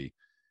razz Bobby,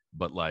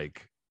 but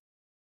like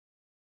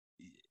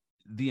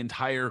the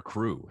entire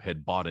crew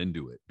had bought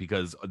into it,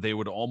 because they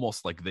would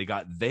almost like they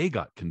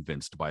got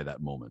convinced by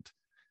that moment.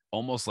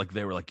 Almost like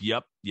they were like,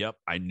 yep,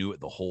 I knew it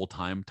the whole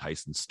time.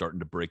 Tyson's starting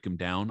to break him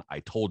down. I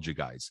told you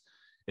guys.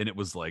 And it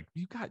was like,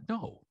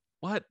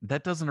 what?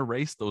 That doesn't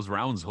erase those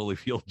rounds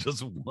Holyfield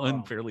just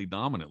won fairly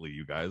dominantly,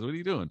 you guys. What are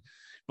you doing?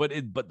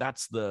 But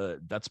that's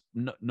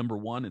number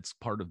one. It's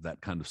part of that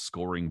kind of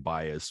scoring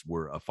bias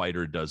where a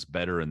fighter does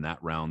better in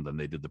that round than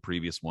they did the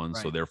previous one.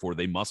 Right. So therefore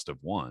they must have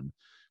won,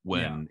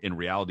 when in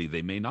reality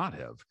they may not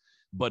have.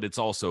 But it's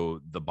also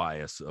the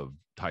bias of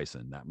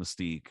Tyson, that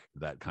mystique,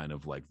 that kind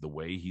of like the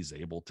way he's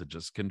able to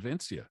just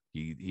convince you.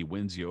 He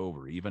wins you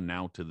over, even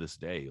now to this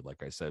day,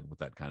 like I said, with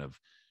that kind of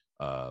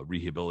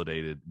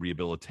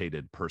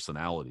rehabilitated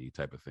personality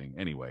type of thing.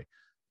 Anyway,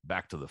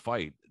 back to the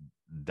fight.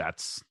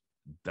 That's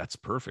that's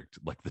perfect.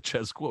 Like the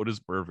chess quote is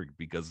perfect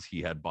because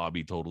he had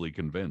Bobby totally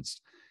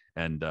convinced.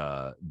 And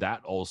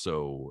that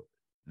also,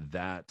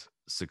 that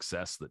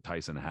success that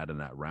Tyson had in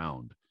that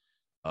round,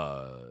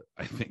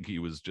 I think he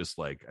was just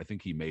like, I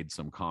think he made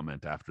some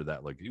comment after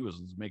that, like, he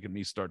was making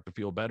me start to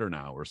feel better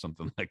now or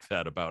something like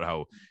that, about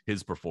how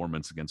his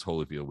performance against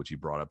Holyfield, which he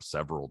brought up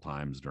several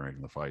times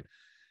during the fight.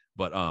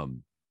 But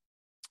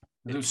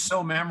it was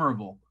so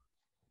memorable.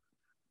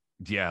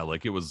 Yeah,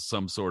 like it was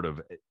some sort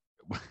of,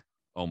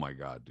 oh my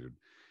God, dude.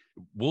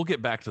 We'll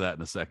get back to that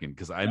in a second,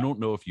 because I don't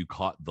know if you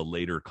caught the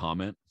later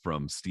comment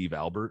from Steve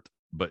Albert,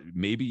 but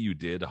maybe you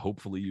did.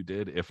 Hopefully you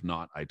did. If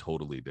not, I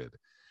totally did.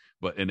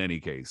 But in any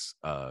case,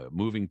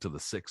 moving to the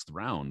 6th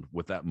round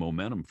with that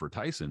momentum for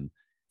Tyson,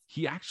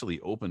 he actually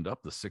opened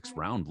up the 6th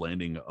round,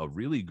 landing a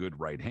really good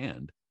right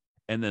hand.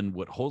 And then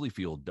what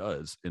Holyfield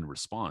does in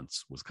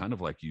response was kind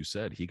of like you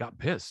said, he got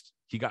pissed.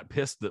 He got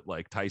pissed that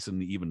like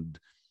Tyson even,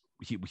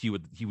 he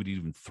would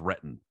even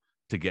threaten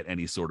to get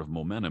any sort of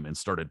momentum, and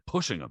started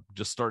pushing him,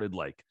 just started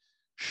like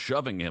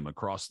shoving him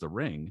across the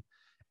ring.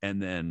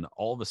 And then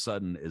all of a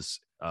sudden, as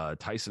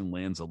Tyson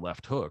lands a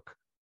left hook,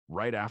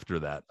 right after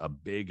that, a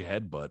big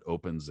headbutt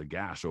opens a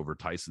gash over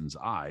Tyson's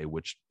eye,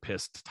 which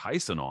pissed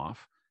Tyson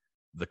off.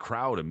 The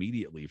crowd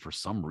immediately, for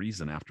some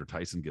reason, after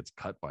Tyson gets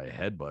cut by a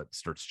headbutt,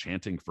 starts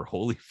chanting for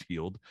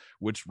Holyfield,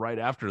 which right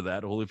after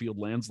that, Holyfield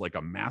lands like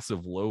a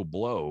massive low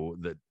blow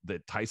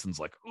that Tyson's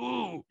like,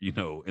 ooh, you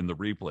know, in the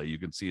replay, you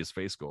can see his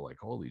face go like,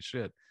 holy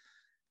shit.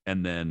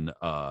 And then,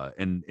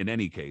 and in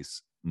any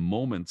case,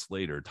 moments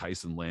later,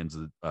 Tyson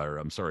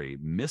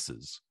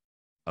misses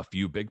a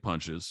few big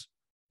punches.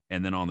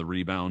 And then on the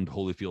rebound,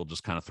 Holyfield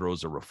just kind of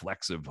throws a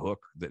reflexive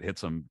hook that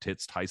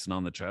hits Tyson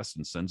on the chest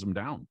and sends him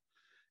down.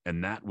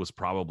 And that was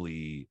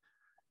probably,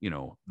 you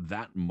know,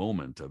 that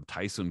moment of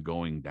Tyson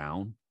going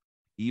down,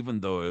 even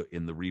though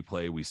in the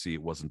replay we see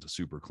it wasn't a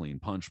super clean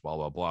punch, blah,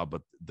 blah, blah,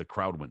 but the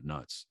crowd went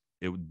nuts.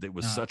 It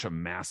was such a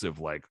massive,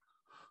 like,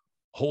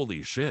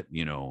 holy shit,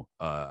 you know,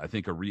 I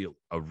think a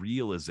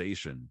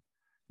realization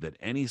that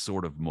any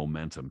sort of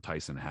momentum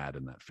Tyson had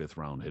in that 5th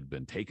round had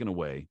been taken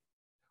away.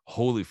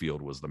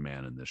 Holyfield was the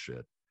man in this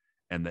shit,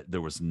 and that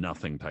there was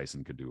nothing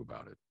Tyson could do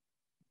about it.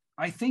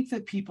 I think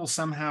that people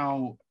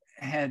somehow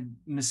had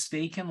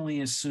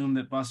mistakenly assumed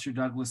that Buster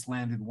Douglas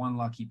landed one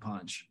lucky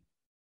punch,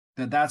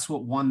 that's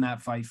what won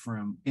that fight for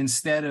him,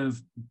 instead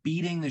of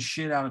beating the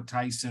shit out of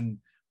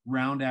Tyson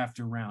round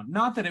after round.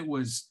 Not that it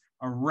was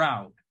a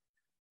rout,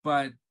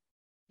 but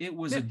it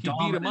was he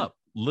beat him up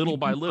little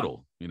by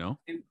little, you know.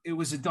 It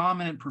was a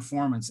dominant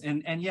performance.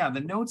 And yeah,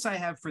 the notes I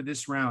have for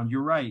this round,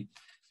 you're right,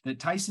 that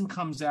Tyson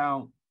comes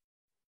out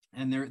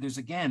and there's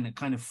again a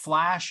kind of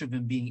flash of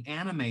him being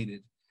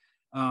animated,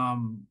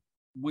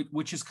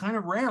 which is kind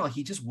of rare. Like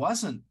he just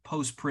wasn't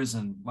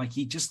post-prison. Like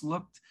he just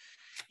looked,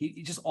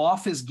 he just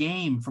off his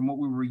game from what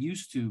we were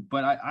used to.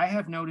 But I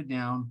have noted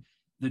down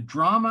the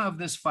drama of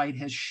this fight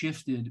has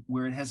shifted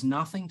where it has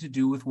nothing to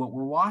do with what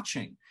we're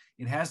watching.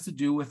 It has to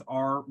do with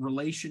our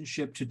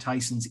relationship to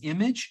Tyson's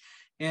image,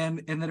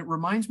 and that it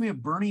reminds me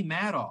of Bernie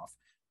Madoff.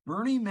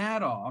 Bernie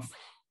Madoff,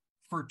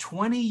 for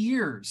 20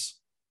 years,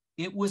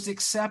 it was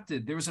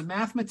accepted. There was a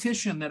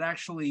mathematician that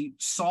actually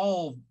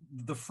solved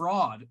the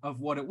fraud of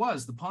what it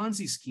was, the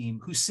Ponzi scheme,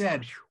 who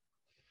said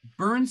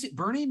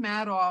Bernie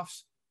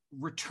Madoff's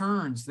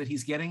returns that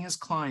he's getting his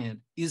client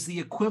is the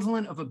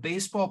equivalent of a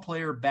baseball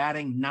player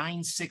batting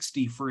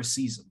 .960 for a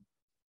season.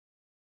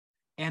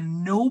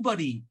 And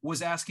nobody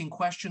was asking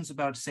questions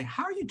about it to say,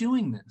 how are you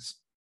doing this?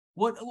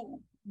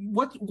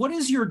 What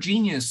is your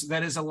genius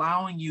that is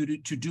allowing you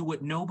to do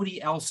what nobody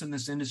else in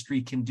this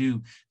industry can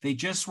do? They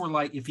just were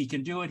like, if he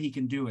can do it, he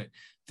can do it.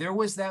 There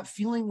was that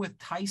feeling with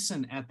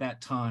Tyson at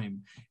that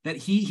time that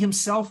he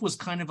himself was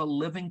kind of a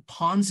living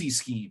Ponzi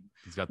scheme.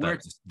 He's got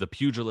the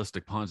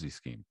pugilistic Ponzi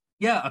scheme.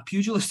 Yeah, a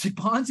pugilistic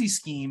Ponzi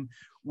scheme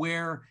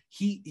where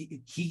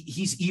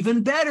he's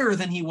even better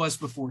than he was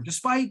before,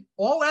 despite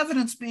all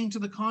evidence being to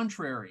the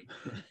contrary.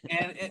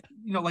 And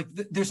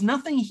there's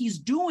nothing he's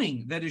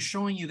doing that is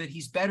showing you that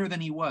he's better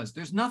than he was.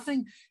 There's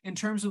nothing in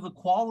terms of the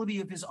quality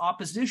of his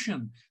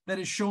opposition that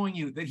is showing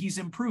you that he's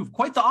improved.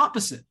 Quite the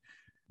opposite.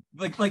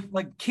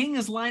 Like King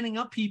is lining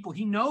up people.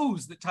 He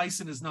knows that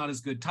Tyson is not as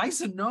good.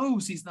 Tyson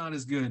knows he's not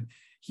as good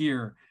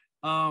here.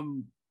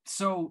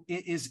 So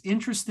it is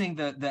interesting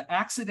that the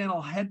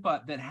accidental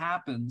headbutt that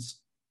happens,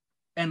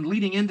 and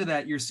leading into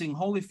that, you're seeing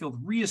Holyfield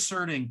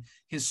reasserting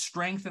his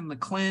strength in the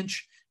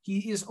clinch.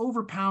 He is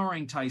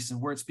overpowering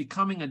Tyson, where it's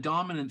becoming a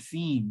dominant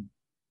theme.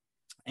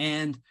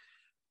 And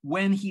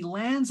when he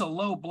lands a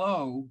low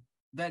blow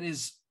that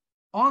is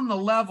on the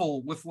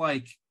level with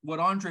like what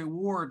Andre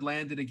Ward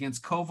landed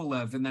against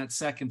Kovalev in that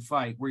second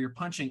fight, where you're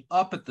punching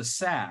up at the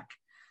sack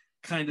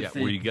kind of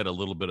thing. Where you get a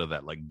little bit of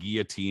that like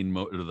guillotine,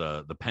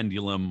 the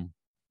pendulum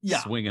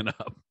swinging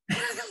up.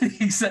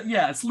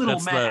 Yeah, it's little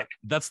Mac.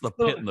 That's the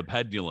pit and the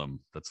pendulum.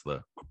 That's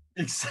the.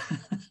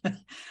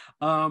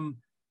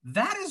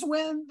 That is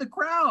when the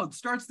crowd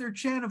starts their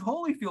chant of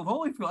Holyfield,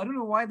 Holyfield. I don't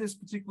know why this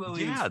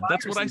particularly. Yeah,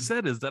 that's what I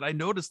said. Is that I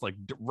noticed like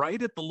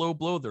right at the low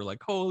blow, they're like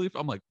Holyfield.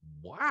 I'm like,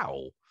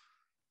 wow,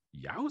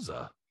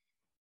 Yowza.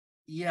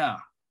 Yeah,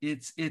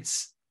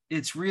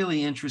 it's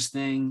really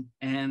interesting.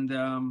 And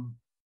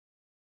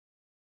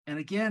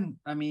again,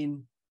 I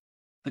mean,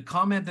 the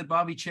comment that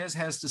Bobby Ches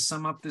has to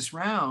sum up this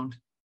round,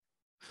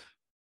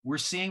 we're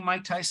seeing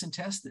Mike Tyson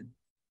tested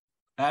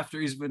after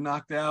he's been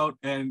knocked out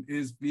and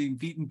is being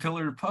beaten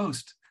pillar to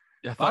post.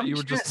 Yeah, I thought you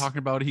were just talking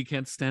about he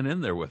can't stand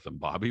in there with him,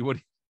 Bobby. What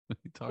are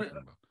you talking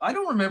about? I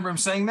don't remember him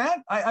saying that.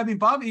 I mean,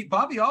 Bobby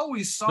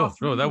always saw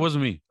through. No, that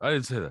wasn't me. I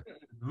didn't say that.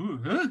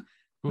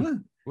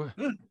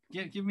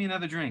 Give me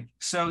another drink.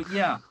 So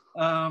yeah,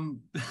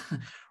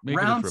 make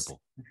it a triple.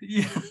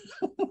 Yeah,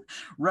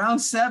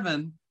 round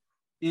 7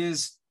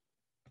 is.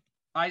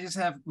 I just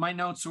have my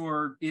notes,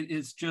 or it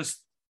is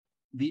just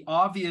the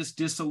obvious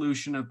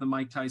dissolution of the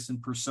Mike Tyson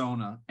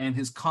persona, and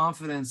his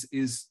confidence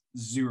is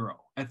 0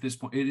 at this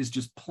point. It is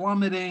just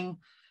plummeting,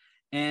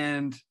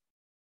 and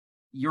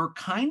you're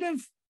kind of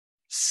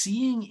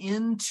seeing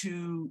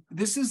into,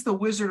 this is the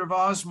Wizard of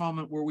Oz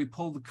moment where we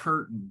pull the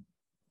curtain.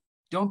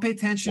 Don't pay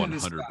attention 100%. to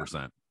this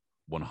stuff.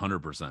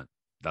 100%.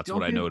 That's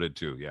what I noted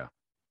too. Yeah.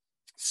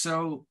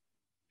 So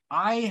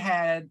I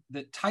had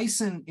that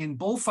Tyson in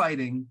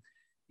bullfighting,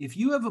 if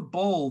you have a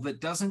bull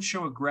that doesn't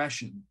show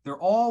aggression, they're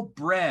all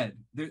bred.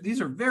 These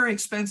are very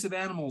expensive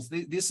animals.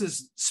 This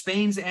is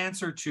Spain's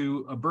answer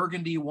to a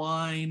Burgundy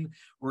wine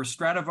or a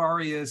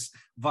Stradivarius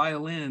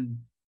violin.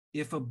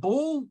 If a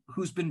bull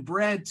who's been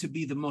bred to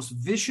be the most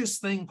vicious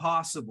thing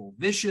possible,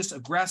 vicious,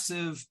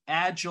 aggressive,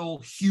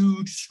 agile,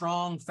 huge,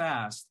 strong,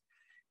 fast,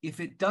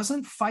 if it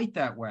doesn't fight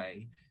that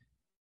way,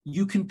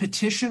 you can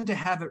petition to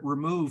have it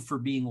removed for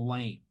being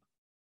lame.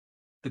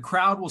 The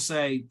crowd will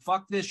say,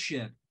 fuck this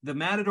shit. The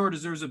Matador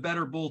deserves a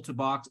better bull to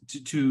box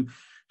to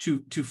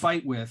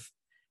fight with.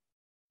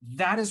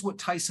 That is what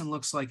Tyson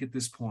looks like at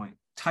this point.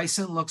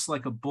 Tyson looks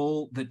like a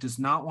bull that does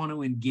not want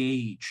to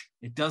engage.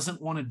 It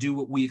doesn't want to do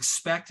what we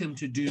expect him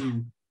to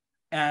do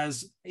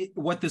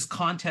what this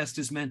contest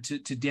is meant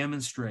to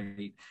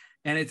demonstrate.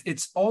 And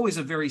it's always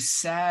a very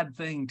sad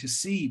thing to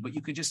see, but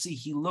you can just see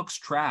he looks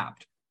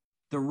trapped.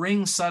 The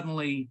ring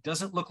suddenly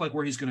doesn't look like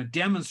where he's going to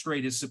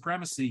demonstrate his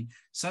supremacy.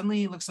 Suddenly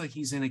he looks like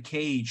he's in a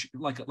cage,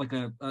 like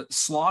a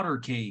slaughter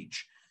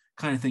cage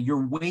kind of thing.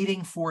 You're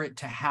waiting for it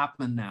to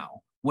happen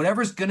now.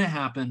 Whatever's going to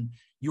happen,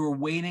 you're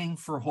waiting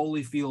for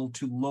Holyfield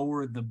to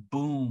lower the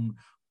boom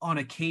on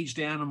a caged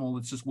animal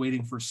that's just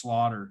waiting for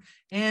slaughter.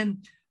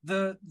 And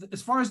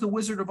as far as the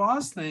Wizard of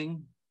Oz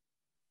thing,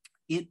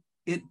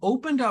 it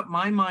opened up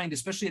my mind,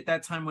 especially at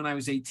that time when I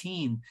was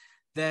 18,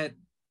 that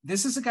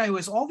this is a guy who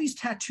has all these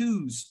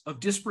tattoos of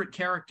disparate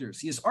characters.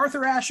 He has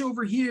Arthur Ashe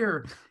over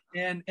here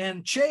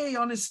and Che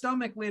on his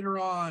stomach later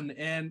on.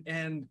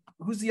 And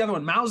who's the other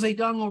one? Mao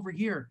Zedong over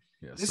here.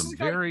 Yeah, some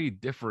very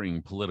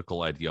differing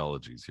political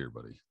ideologies here,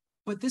 buddy.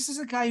 But this is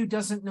a guy who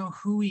doesn't know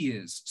who he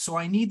is. So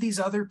I need these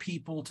other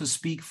people to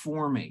speak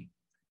for me.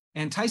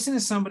 And Tyson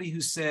is somebody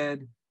who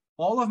said,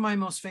 all of my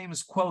most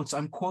famous quotes,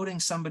 I'm quoting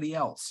somebody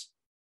else.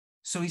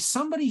 So he's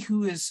somebody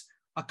who is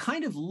a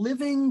kind of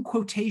living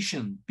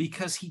quotation,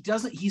 because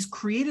he's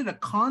created a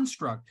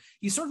construct.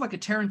 He's sort of like a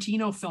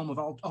Tarantino film of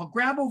I'll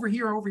grab over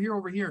here.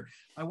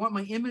 I want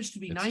my image to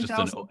be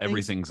 9,000.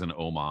 Everything's an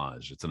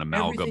homage. It's an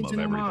amalgam of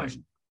everything. Homage.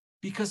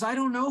 Because I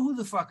don't know who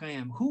the fuck I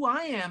am. Who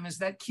I am is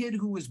that kid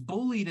who was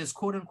bullied as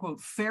quote unquote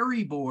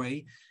fairy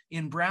boy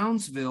in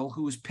Brownsville,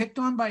 who was picked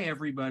on by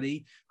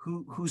everybody,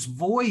 whose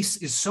voice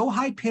is so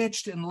high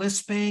pitched and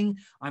lisping.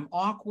 I'm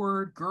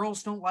awkward.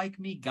 Girls don't like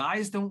me.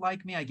 Guys don't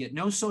like me. I get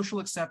no social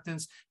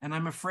acceptance, and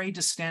I'm afraid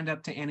to stand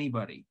up to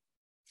anybody.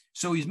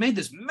 So he's made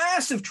this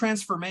massive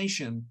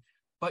transformation,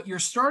 but you're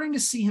starting to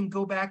see him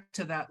go back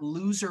to that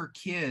loser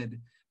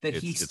kid that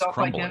he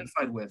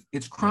self-identified with.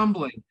 It's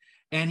crumbling.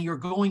 And you're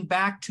going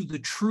back to the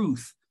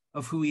truth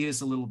of who he is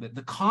a little bit.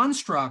 The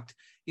construct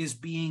is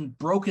being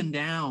broken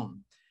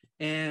down.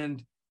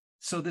 And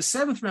so the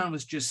 7th round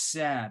was just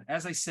sad.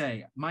 As I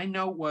say, my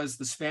note was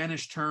the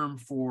Spanish term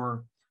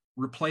for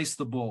replace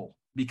the bull,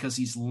 because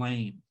he's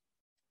lame.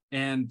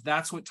 And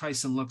that's what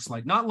Tyson looks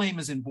like. Not lame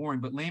as in boring,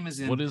 but lame as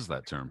in... What is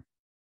that term?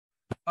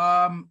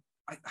 I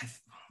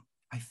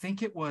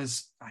think it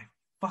was... I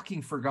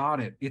fucking forgot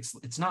it.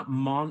 It's not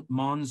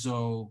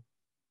Monzo...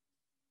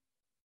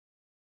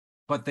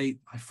 but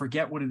I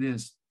forget what it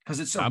is,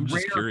 because it's I'm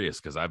just curious,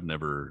 because I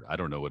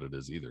don't know what it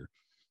is either.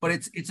 But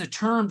it's a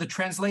term. The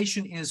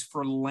translation is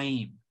for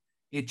lame.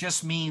 It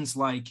just means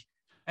like,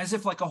 as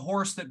if like a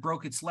horse that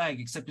broke its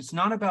leg, except it's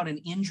not about an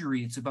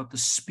injury. It's about the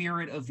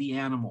spirit of the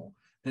animal,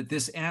 that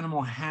this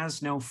animal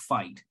has no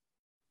fight.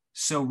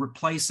 So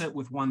replace it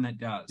with one that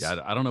does. Yeah,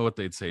 I don't know what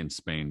they'd say in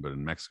Spain, but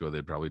in Mexico,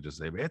 they'd probably just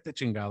say, vete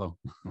chingado.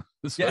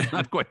 So yeah.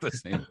 Not quite the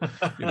same,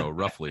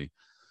 roughly.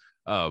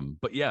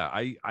 But yeah,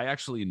 I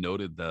actually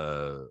noted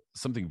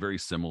something very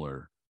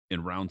similar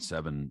in round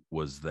 7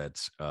 was that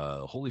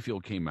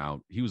Holyfield came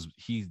out.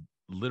 He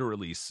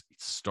literally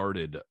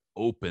started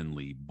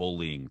openly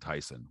bullying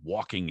Tyson,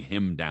 walking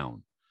him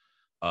down.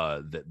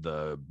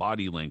 The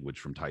body language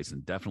from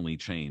Tyson definitely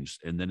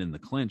changed. And then in the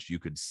clinch, you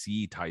could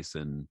see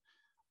Tyson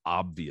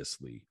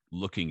obviously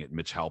looking at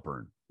Mitch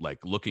Halpern like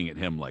looking at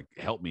him like,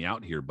 help me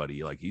out here,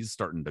 buddy. Like he's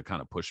starting to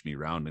kind of push me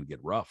around and get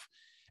rough.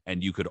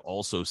 And you could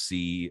also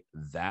see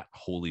that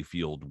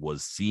Holyfield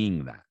was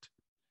seeing that.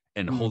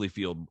 And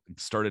Holyfield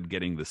started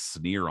getting this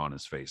sneer on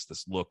his face,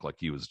 this look like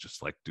he was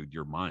just like, dude,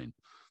 you're mine.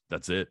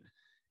 That's it.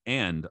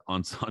 And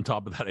on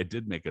top of that, I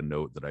did make a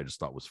note that I just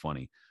thought was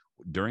funny.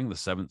 During the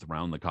 7th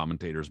round, the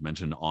commentators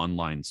mentioned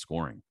online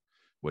scoring,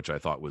 which I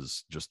thought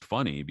was just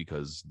funny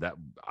because that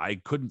I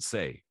couldn't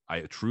say.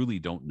 I truly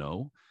don't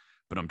know,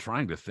 but I'm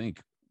trying to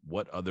think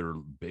what other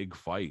big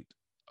fight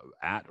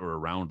at or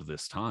around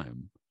this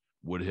time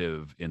would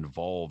have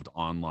involved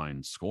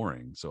online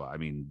scoring. So, I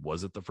mean,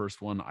 was it the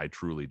first one? I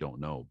truly don't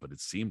know, but it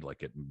seemed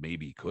like it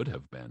maybe could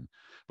have been,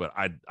 but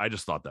I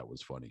just thought that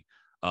was funny.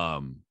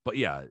 But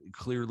yeah,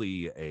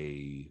 clearly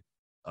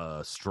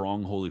a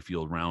strong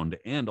Holyfield round.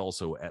 And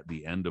also at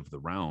the end of the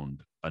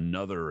round,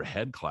 another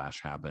head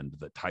clash happened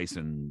that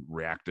Tyson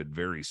reacted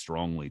very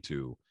strongly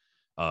to,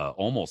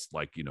 almost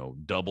like,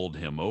 doubled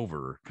him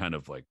over, kind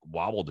of like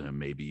wobbled him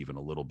maybe even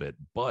a little bit.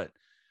 But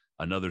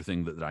another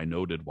thing that I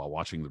noted while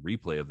watching the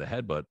replay of the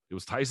headbutt, it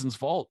was Tyson's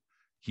fault.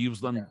 He was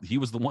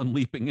the one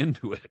leaping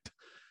into it.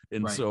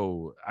 And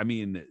so, I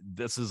mean,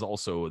 this is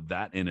also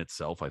that in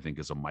itself, I think,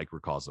 is a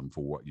microcosm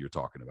for what you're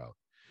talking about.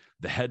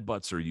 The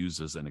headbutts are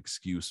used as an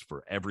excuse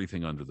for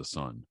everything under the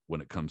sun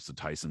when it comes to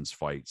Tyson's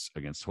fights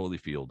against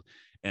Holyfield.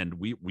 And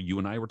you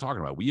and I were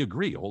talking about, we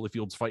agree,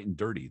 Holyfield's fighting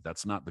dirty.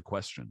 That's not the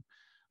question.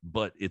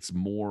 But it's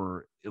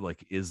more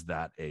like, is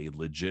that a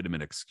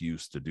legitimate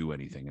excuse to do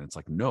anything? And it's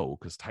like, no,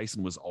 because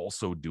Tyson was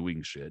also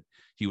doing shit.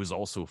 He was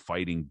also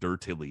fighting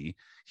dirtily.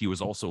 He was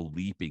also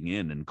leaping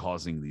in and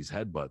causing these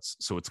headbutts.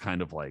 So it's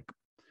kind of like,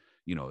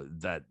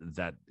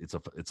 that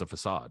it's a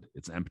facade.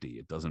 It's empty.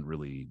 It doesn't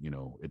really,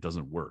 it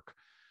doesn't work.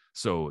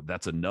 So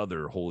that's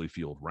another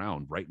Holyfield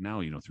round right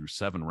now. Through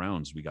 7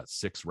 rounds, we got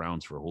 6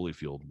 rounds for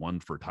Holyfield, 1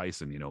 for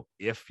Tyson,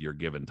 if you're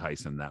giving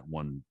Tyson that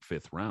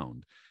 1/5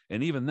 round.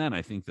 And even then,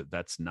 I think that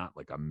that's not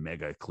like a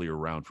mega clear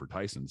round for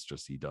Tyson. It's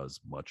just he does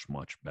much,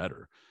 much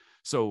better.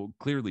 So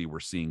clearly we're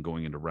seeing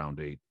going into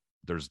round 8,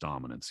 there's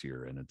dominance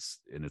here, and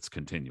it's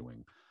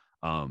continuing.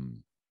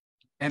 And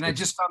I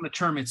just found the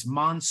term, it's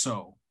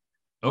manso.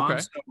 Okay.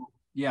 Manso,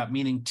 yeah,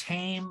 meaning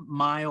tame,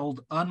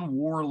 mild,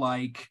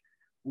 unwarlike,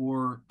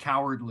 or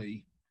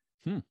cowardly,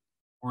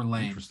 or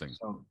lame. Interesting.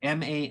 So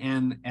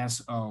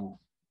MANSO.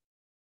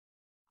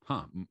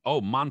 Huh. Oh,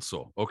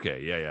 manso.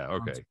 Okay. Yeah.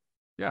 Okay. Manso.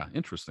 Yeah.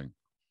 Interesting.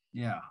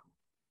 Yeah.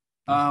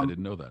 I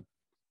didn't know that.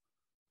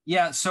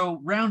 Yeah.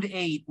 So round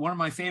 8, one of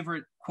my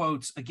favorite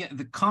quotes. Again,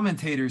 the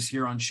commentators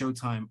here on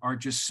Showtime are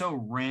just so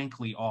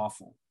rankly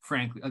awful.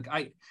 Frankly, like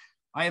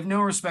I have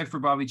no respect for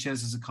Bobby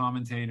Ches as a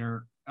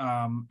commentator.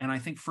 And I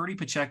think Ferdy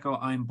Pacheco,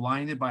 I'm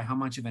blinded by how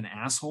much of an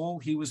asshole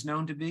he was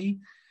known to be.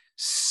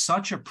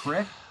 Such a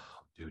prick.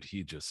 Dude,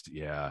 he just,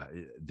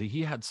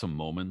 he had some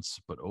moments,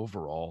 but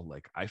overall,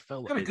 like I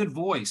felt got a good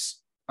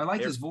voice. I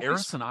like his voice.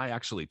 Eris and I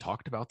actually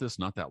talked about this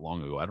not that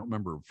long ago. I don't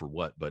remember for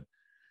what, but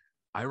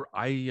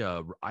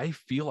I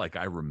feel like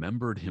I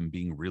remembered him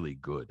being really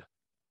good.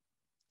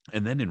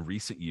 And then in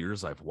recent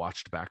years, I've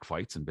watched back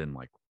fights and been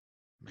like,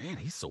 man,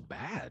 he's so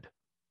bad.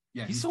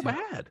 Yeah, he's so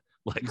bad.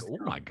 Like, oh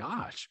my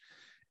gosh.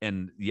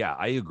 And yeah,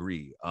 I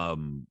agree.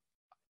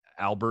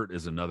 Albert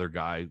is another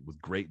guy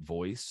with great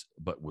voice,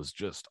 but was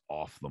just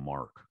off the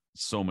mark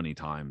so many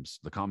times.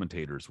 The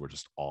commentators were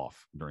just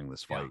off during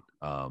this fight.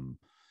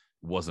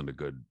 Wasn't a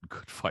good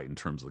fight in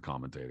terms of the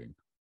commentating.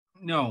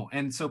 No,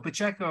 and so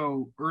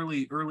Pacheco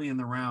early in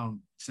the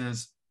round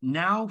says,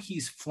 now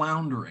he's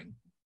floundering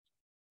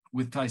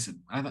with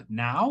Tyson. I thought,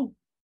 now?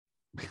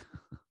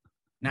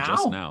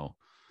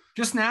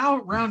 Just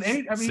now, round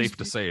 8. I mean, safe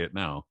to say it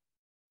now.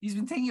 He's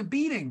been taking a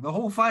beating the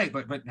whole fight,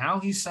 but now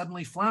he's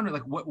suddenly floundering.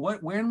 Like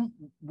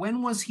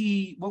when was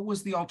he? What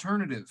was the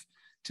alternative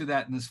to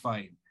that in this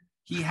fight?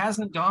 He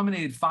hasn't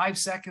dominated 5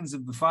 seconds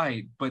of the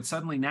fight, but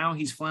suddenly now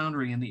he's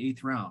floundering in the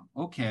 8th round.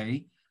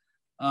 Okay.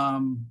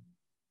 And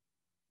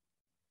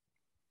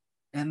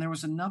there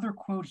was another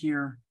quote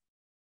here.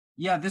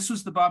 Yeah, this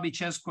was the Bobby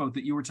Ches quote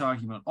that you were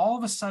talking about. All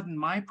of a sudden,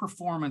 my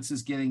performance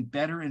is getting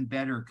better and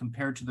better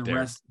compared to the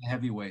rest of the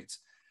heavyweights.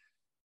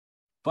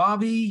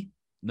 Bobby,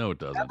 no, it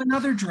doesn't. Have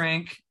another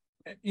drink.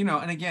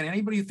 And again,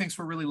 anybody who thinks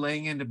we're really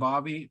laying into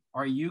Bobby,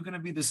 are you going to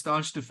be the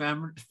staunch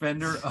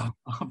defender of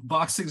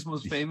boxing's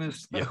most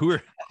famous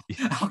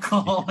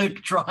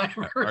alcoholic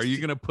driver? Are you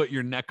going to put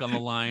your neck on the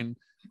line?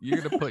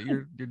 You're going to put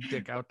your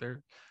dick out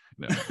there?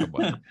 No, come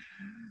on.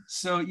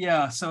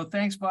 So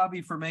thanks,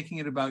 Bobby, for making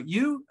it about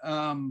you.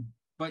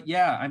 But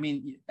yeah, I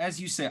mean, as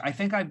you say, I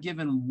think I've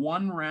given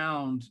 1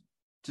 round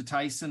to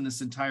Tyson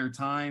this entire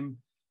time.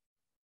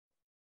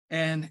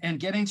 And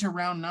getting to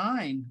round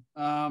 9,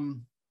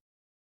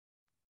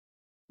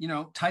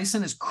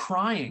 Tyson is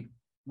crying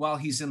while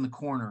he's in the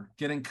corner,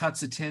 getting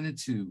cuts attended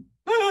to.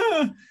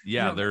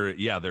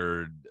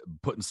 They're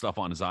putting stuff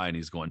on his eye, and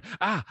he's going,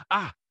 eh.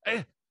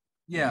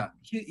 Yeah.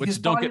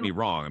 Which don't get me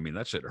wrong. I mean,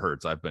 that shit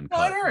hurts. I've been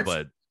cut,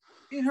 but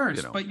it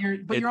hurts. But you're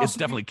also, it's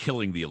definitely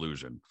killing the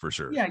illusion for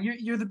sure. Yeah,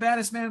 you're the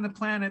baddest man on the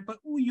planet, but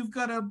you've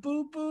got a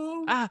boo-boo.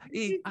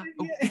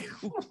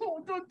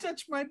 boo. Don't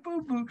touch my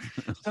boo boo.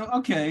 So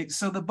okay,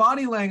 so the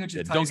body language.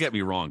 Yeah, don't get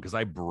me wrong, because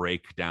I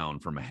break down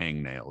from a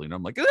hangnail.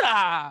 I'm like,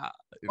 ah.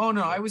 Oh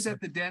no, I was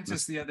at the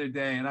dentist the other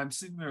day, and I'm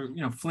sitting there,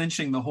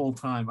 flinching the whole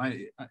time.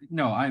 I'm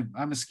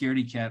a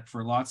scaredy cat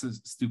for lots of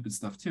stupid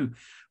stuff too.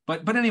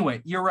 But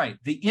anyway, you're right.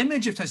 The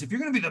image of Tyson, if you're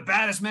going to be the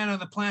baddest man on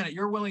the planet,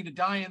 you're willing to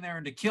die in there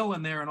and to kill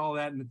in there and all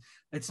that. And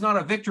it's not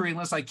a victory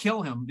unless I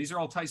kill him. These are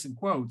all Tyson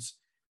quotes.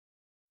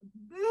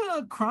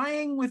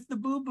 Crying with the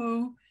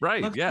boo-boo.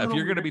 Right. Yeah. If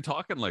you're going to be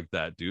talking like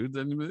that, dude,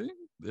 then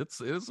it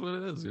is what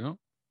it is,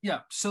 Yeah.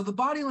 So the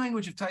body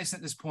language of Tyson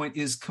at this point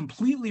is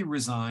completely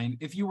resigned.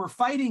 If you were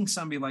fighting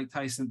somebody like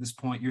Tyson at this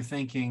point, you're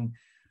thinking,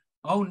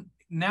 oh,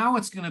 now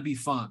it's going to be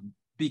fun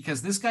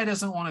because this guy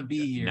doesn't want to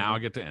be here. Now I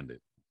get to end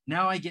it.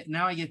 Now I get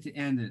to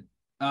end it.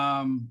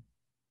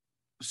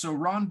 So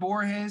Ron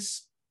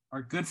Borges,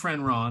 our good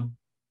friend Ron,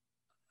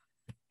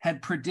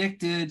 had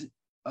predicted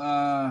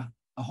a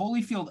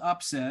Holyfield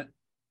upset,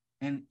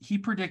 and he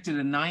predicted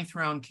a 9th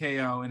round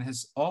KO and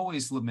has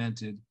always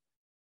lamented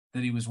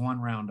that he was 1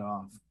 round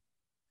off.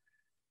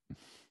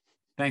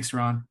 Thanks,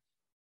 Ron.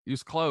 He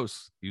was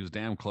close. He was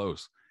damn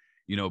close.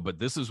 But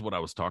this is what I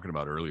was talking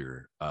about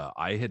earlier.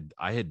 I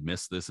had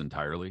missed this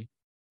entirely,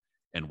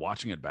 and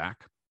watching it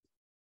back,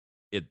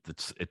 it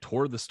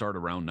toward the start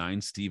of round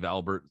 9, Steve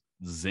Albert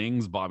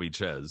zings Bobby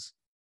Ches.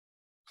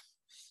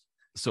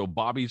 So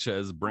Bobby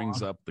Ches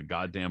brings up the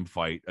goddamn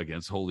fight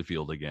against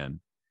Holyfield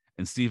again.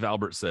 And Steve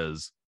Albert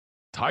says,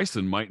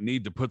 Tyson might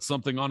need to put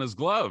something on his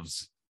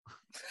gloves.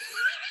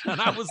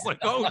 And I was like,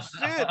 oh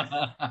shit.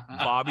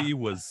 Bobby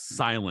was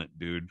silent,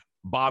 dude.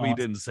 Bobby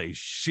didn't say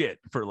shit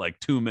for like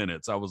 2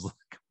 minutes. I was like,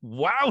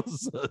 wow,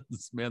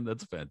 man,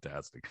 that's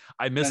fantastic.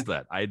 I missed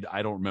that. I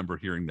don't remember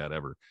hearing that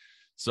ever.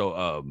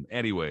 So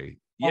anyway,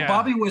 yeah.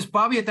 Well,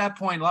 Bobby at that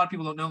point, a lot of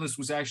people don't know this,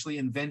 was actually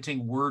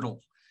inventing Wordle.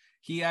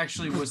 He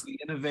actually was the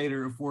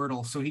innovator of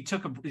Wordle. So he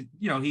took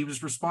he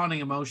was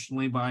responding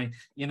emotionally by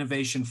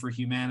innovation for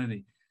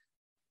humanity.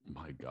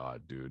 My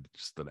God, dude,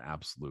 just an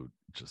absolute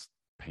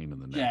pain in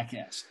the neck.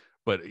 Jackass.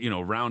 But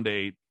round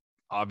 8,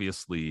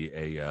 obviously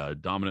a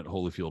dominant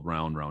Holyfield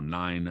round. Round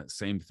 9,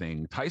 same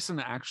thing. Tyson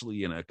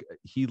actually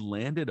he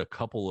landed a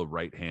couple of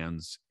right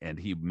hands and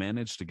he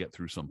managed to get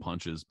through some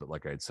punches. But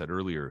like I had said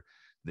earlier,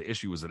 the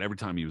issue was that every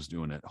time he was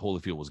doing it,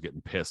 Holyfield was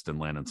getting pissed and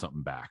landing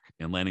something back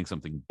and landing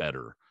something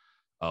better.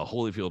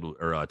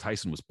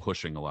 Tyson was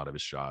pushing a lot of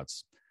his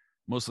shots.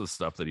 Most of the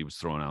stuff that he was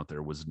throwing out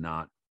there was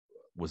not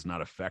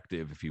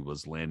effective if he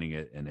was landing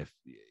it, and if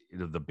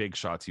the big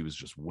shots he was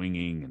just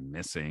winging and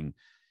missing.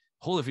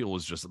 Holyfield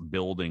was just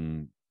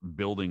building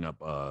up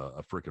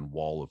a freaking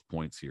wall of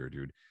points here,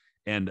 dude.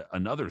 And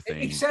another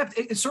thing, except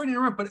sorry to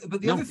interrupt,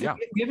 but the other thing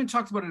we haven't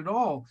talked about it at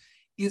all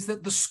is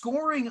that the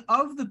scoring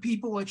of the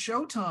people at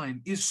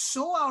Showtime is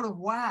so out of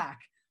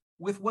whack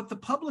with what the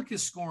public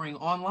is scoring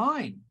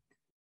online,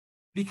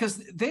 because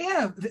they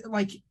have,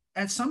 like,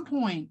 at some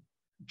point,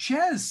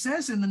 Ches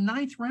says in the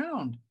 9th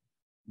round,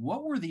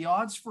 what were the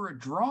odds for a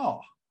draw?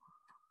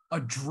 A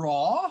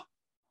draw?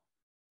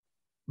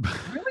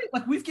 Really?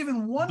 Like, we've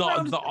given one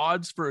round. The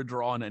odds for a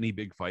draw in any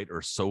big fight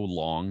are so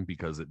long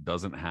because it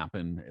doesn't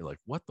happen. Like,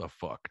 what the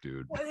fuck,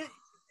 dude?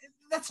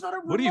 That's not a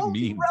what do you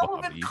mean,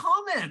 relevant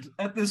comment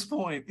at this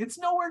point. It's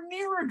nowhere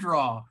near a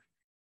draw.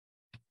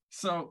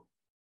 So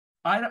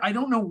I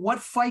don't know what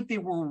fight they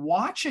were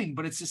watching,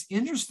 but it's just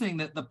interesting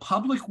that the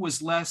public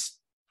was less,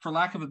 for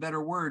lack of a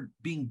better word,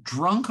 being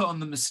drunk on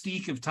the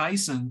mystique of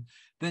Tyson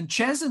than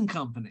Ches and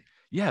company.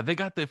 Yeah, they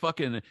got the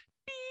fucking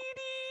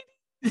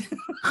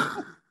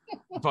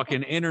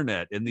fucking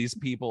internet, and these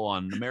people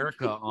on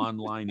America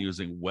Online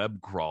using web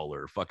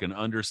crawler fucking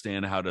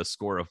understand how to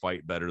score a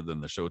fight better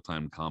than the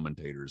Showtime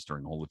commentators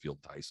during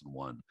Holyfield Tyson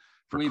 1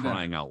 for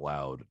crying out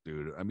loud,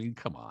 dude. I mean,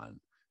 come on.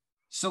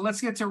 So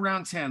let's get to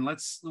round 10.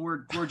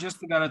 We're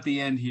just about at the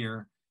end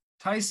here.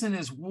 Tyson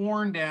is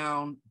worn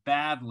down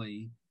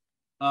badly,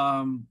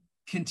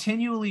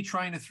 continually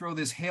trying to throw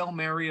this Hail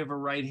Mary of a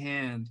right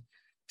hand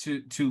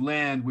to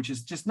land, which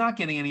is just not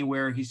getting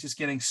anywhere. He's just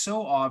getting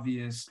so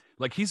obvious.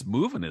 Like, he's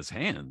moving his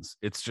hands.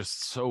 It's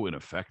just so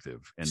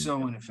ineffective and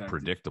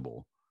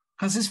predictable.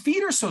 Because his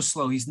feet are so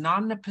slow. He's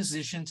not in a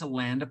position to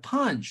land a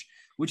punch,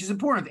 which is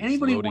important. If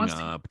anybody wants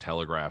up,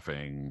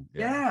 telegraphing.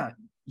 Yeah.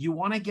 You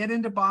want to get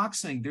into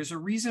boxing. There's a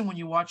reason when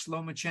you watch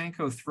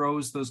Lomachenko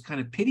throws those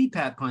kind of pity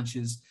pat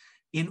punches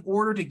in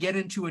order to get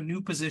into a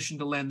new position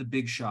to land the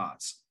big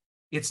shots.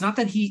 It's not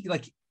that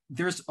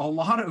there's a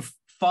lot of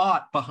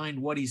thought behind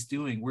what he's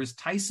doing, whereas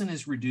Tyson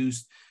is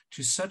reduced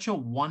to such a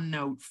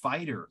one-note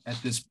fighter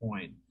at this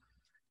point.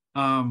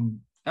 I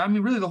mean,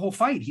 really the whole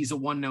fight, he's a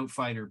one-note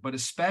fighter, but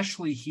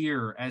especially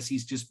here as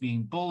he's just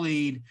being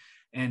bullied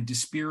and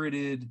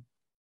dispirited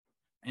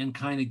and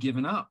kind of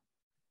given up.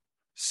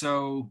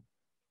 So,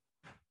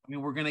 I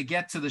mean, we're going to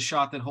get to the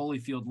shot that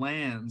Holyfield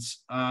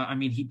lands. I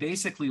mean, he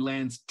basically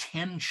lands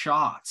 10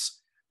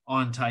 shots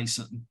on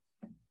Tyson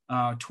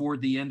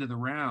toward the end of the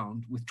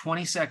round with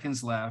 20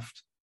 seconds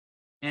left.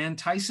 And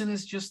Tyson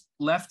is just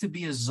left to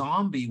be a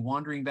zombie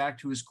wandering back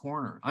to his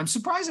corner. I'm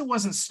surprised it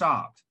wasn't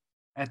stopped.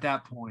 at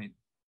that point.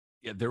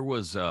 Yeah, there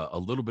was a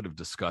little bit of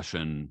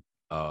discussion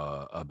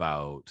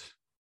about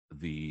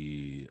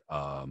the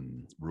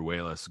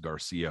Ruelas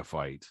Garcia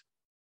fight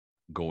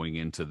going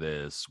into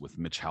this with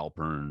Mitch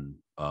Halpern.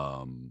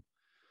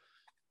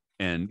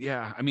 And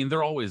yeah, I mean,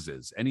 there always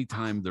is.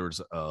 Anytime there's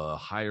a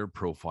higher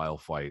profile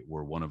fight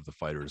where one of the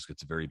fighters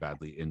gets very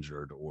badly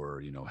injured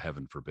or,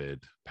 heaven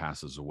forbid,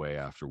 passes away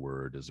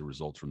afterward as a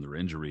result from their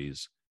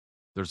injuries,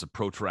 there's a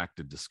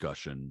protracted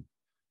discussion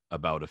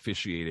about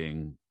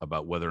officiating,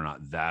 about whether or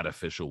not that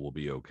official will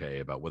be okay,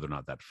 about whether or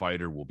not that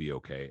fighter will be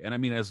okay. And I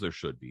mean, as there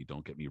should be,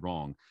 don't get me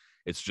wrong.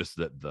 It's just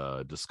that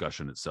the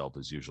discussion itself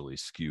is usually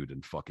skewed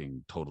and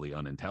fucking totally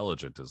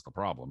unintelligent is the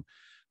problem.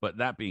 But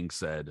that being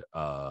said,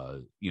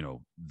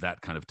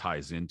 that kind of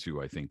ties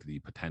into, I think, the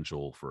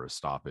potential for a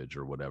stoppage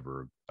or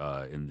whatever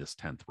in this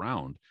 10th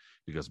round,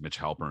 because Mitch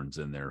Halpern's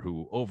in there,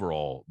 who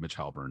overall, Mitch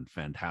Halpern,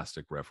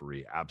 fantastic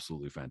referee,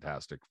 absolutely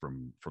fantastic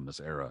from this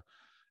era,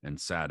 and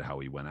sad how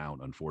he went out,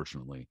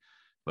 unfortunately.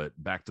 But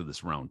back to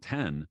this round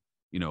 10,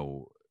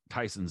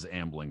 Tyson's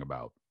ambling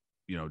about,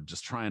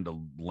 just trying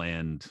to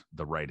land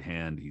the right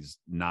hand. He's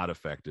not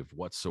effective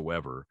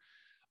whatsoever.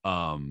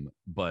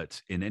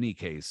 But in any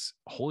case,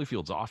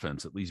 Holyfield's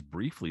offense, at least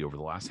briefly over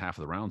the last half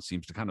of the round,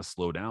 seems to kind of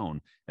slow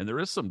down. And there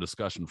is some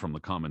discussion from the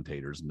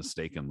commentators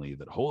mistakenly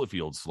that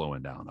Holyfield's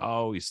slowing down.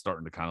 Oh, he's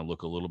starting to kind of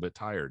look a little bit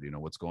tired.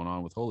 What's going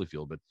on with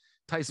Holyfield? But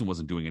Tyson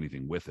wasn't doing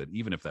anything with it.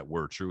 Even if that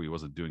were true, he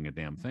wasn't doing a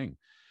damn thing.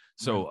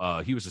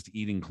 So he was just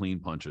eating clean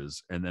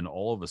punches. And then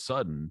all of a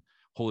sudden,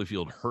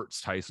 Holyfield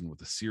hurts Tyson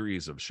with a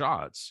series of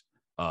shots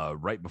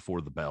right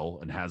before the bell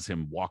and has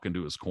him walk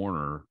into his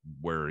corner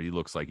where he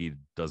looks like he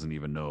doesn't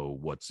even know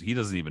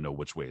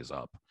which way is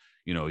up.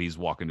 He's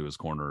walking to his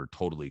corner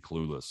totally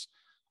clueless.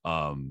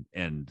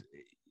 And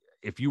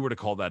if you were to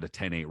call that a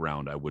 10-8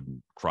 round, I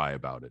wouldn't cry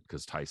about it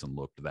because Tyson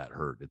looked that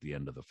hurt at the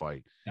end of the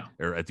fight,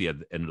 or at the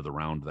end of the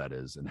round, that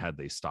is. And had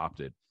they stopped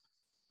it,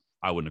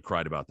 I wouldn't have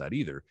cried about that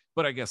either.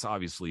 But I guess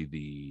obviously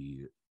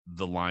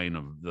the line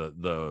of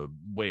the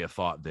way of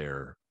thought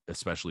there,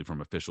 especially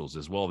from officials,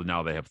 is, well,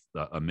 now they have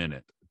a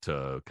minute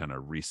to kind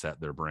of reset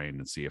their brain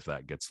and see if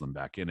that gets them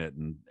back in it.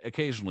 And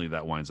occasionally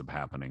that winds up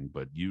happening,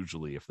 but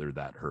usually if they're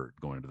that hurt,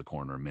 going to the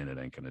corner a minute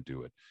ain't going to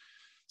do it.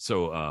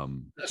 So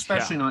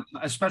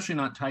especially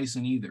not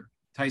Tyson either.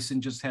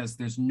 Tyson just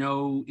there's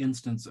no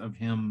instance of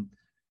him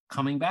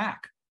coming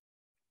back.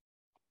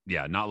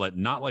 Yeah, not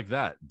like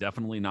that.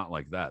 Definitely not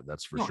like that.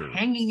 That's for sure.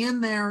 Hanging in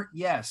there,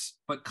 yes,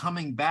 but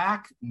coming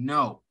back,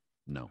 no,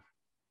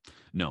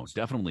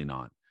 definitely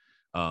not.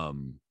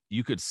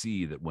 You could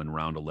see that when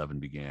round 11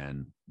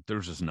 began,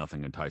 there's just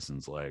nothing in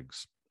Tyson's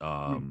legs.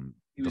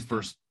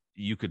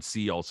 You could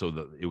see also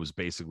that it was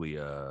basically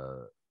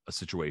a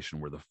situation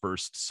where the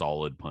first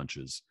solid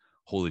punches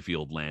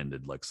Holyfield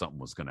landed like something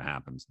was going to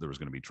happen. There was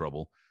going to be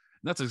trouble.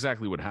 And that's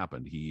exactly what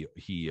happened. He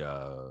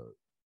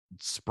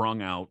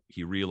sprung out.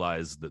 He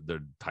realized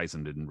that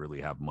Tyson didn't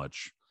really have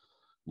much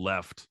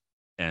left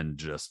and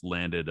just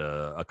landed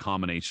a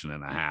combination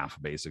and a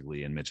half,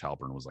 basically. And Mitch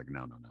Halpern was like,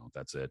 no,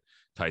 that's it.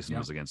 Tyson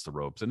was against the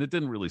ropes. And it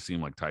didn't really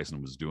seem like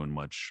Tyson was doing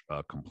much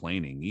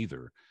complaining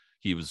either.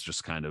 He was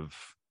just kind of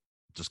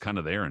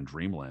there in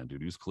dreamland,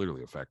 dude. He was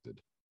clearly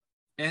affected.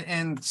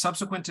 And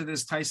subsequent to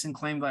this, Tyson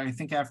claimed that I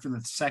think after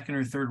the second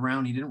or third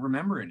round, he didn't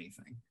remember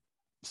anything.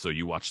 So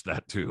you watched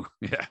that too.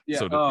 Yeah.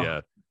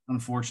 Yeah.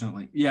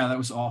 Unfortunately. Yeah, that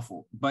was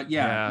awful. But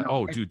yeah.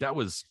 Dude, that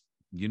was,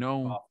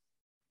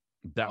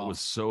 that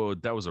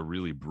was a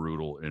really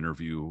brutal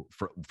interview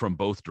from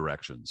both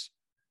directions.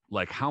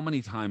 Like, how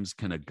many times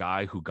can a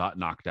guy who got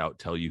knocked out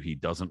tell you he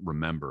doesn't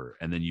remember,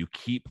 and then you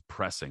keep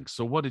pressing?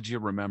 So what did you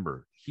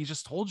remember? He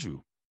just told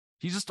you.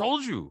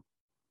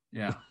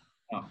 Yeah.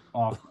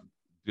 Awful.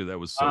 Dude, that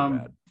was so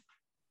bad.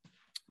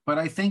 But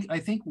I think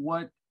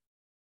what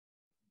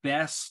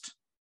best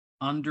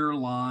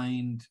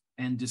underlined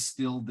and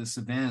distilled this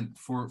event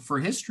for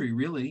history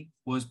really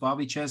was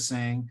Bobby Ches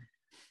saying,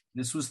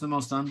 "This was the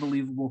most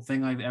unbelievable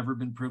thing I've ever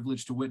been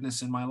privileged to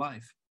witness in my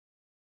life."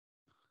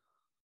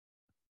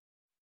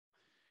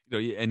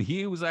 And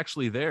he was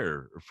actually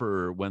there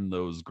for when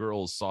those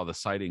girls saw the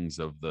sightings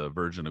of the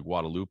Virgin of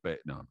Guadalupe.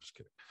 No, I'm just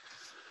kidding.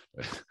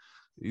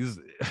 He's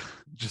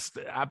just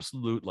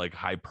absolute like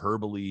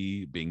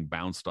hyperbole being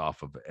bounced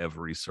off of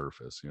every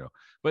surface,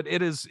 But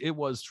it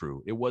was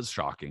true. It was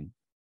shocking.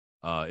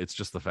 It's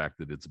just the fact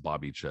that it's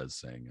Bobby Ches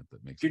saying it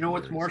that makes. Do you know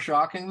what's more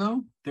shocking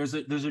though? There's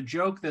a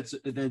joke that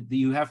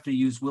you have to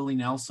use Willie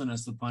Nelson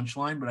as the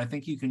punchline, but I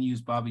think you can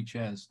use Bobby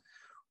Ches.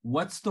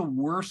 What's the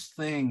worst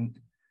thing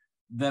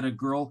that a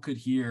girl could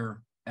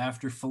hear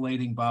after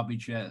filleting Bobby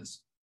Ches?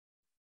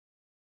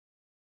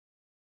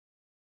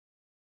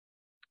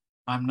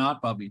 I'm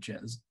not Bobby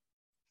Ches.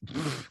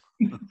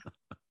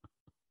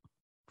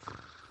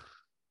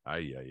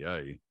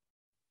 Ay.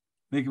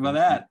 Think about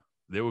that.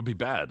 That would be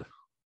bad.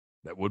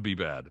 That would be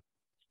bad.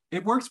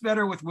 It works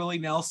better with Willie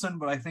Nelson,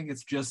 but I think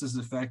it's just as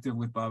effective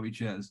with Bobby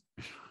Ches.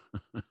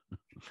 I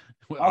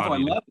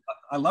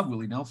love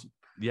Willie Nelson.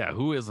 Yeah,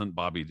 who is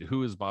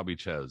Bobby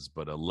Ches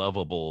but a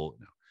lovable,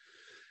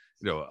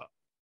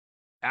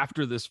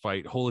 after this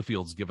fight,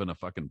 Holyfield's given a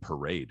fucking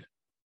parade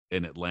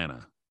in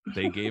Atlanta.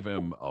 They gave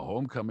him a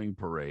homecoming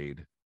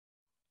parade.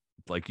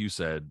 Like you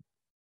said,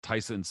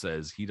 Tyson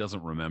says he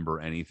doesn't remember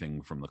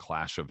anything from the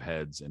clash of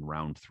heads in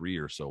round 3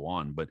 or so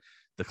on, but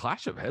the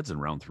clash of heads in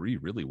round 3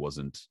 really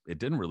wasn't, it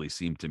didn't really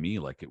seem to me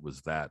like it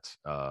was that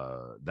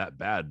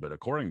bad, but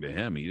according to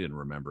him, he didn't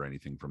remember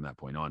anything from that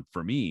point on.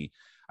 For me,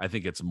 I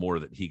think it's more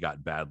that he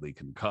got badly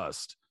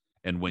concussed.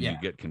 And when you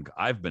get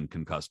I've been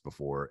concussed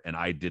before, and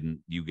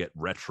you get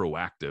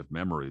retroactive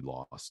memory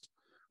lost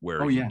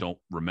where you don't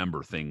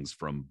remember things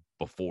from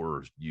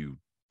before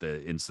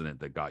the incident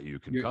that got you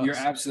concussed. You're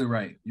absolutely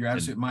right. You're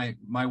absolutely.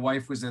 My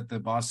wife was at the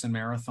Boston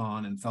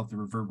Marathon and felt the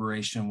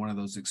reverberation of one of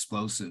those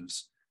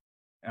explosives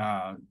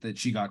that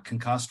she got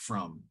concussed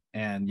from,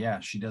 and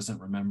she doesn't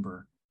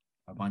remember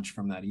a bunch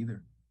from that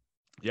either.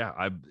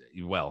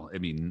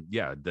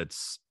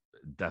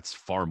 That's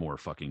far more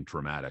fucking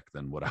traumatic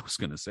than what I was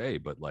going to say.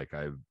 But like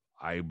I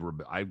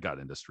got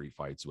into street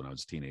fights when I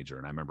was a teenager,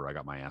 and I remember I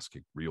got my ass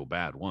kicked real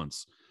bad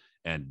once,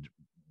 and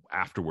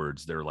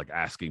afterwards they're like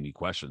asking me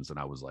questions, and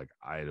I was like,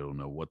 I don't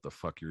know what the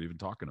fuck you're even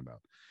talking about.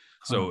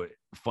 So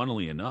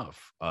funnily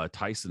enough,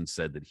 Tyson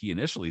said that he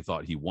initially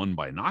thought he won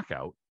by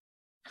knockout,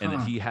 and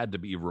that he had to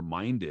be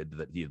reminded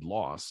that he had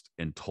lost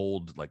and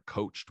told, like,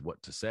 coached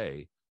what to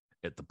say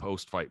at the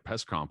post-fight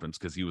press conference,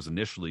 because he was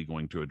initially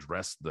going to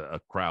address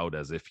a crowd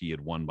as if he had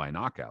won by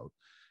knockout,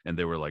 and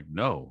they were like,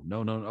 no,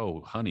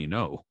 honey,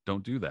 no,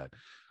 don't do that.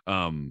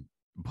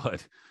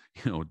 But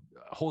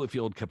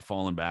Holyfield kept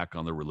falling back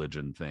on the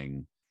religion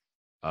thing,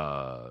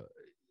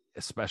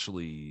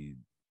 especially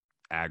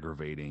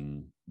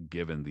aggravating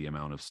given the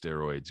amount of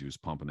steroids he was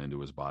pumping into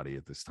his body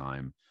at this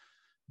time.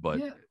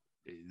 But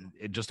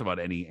it just about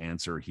any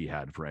answer he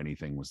had for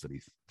anything was that he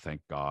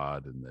thanked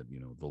God and that,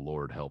 the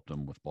Lord helped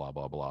him with blah,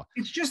 blah, blah.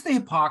 It's just the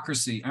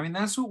hypocrisy. I mean,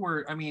 that's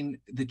what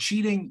the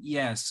cheating,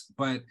 yes,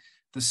 but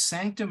the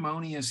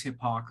sanctimonious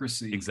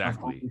hypocrisy.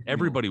 Exactly.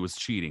 Everybody was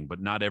cheating, but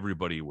not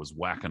everybody was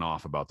whacking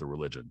off about the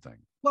religion thing.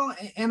 Well,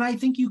 and I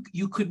think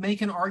you could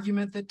make an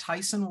argument that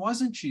Tyson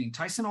wasn't cheating.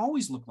 Tyson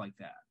always looked like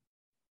that.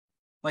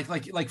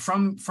 Like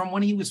from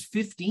when he was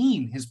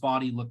 15, his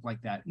body looked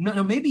like that.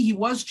 No, maybe he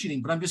was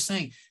cheating, but I'm just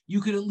saying you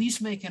could at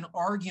least make an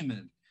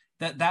argument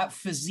that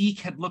physique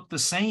had looked the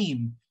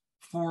same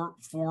for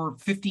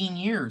 15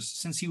 years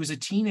since he was a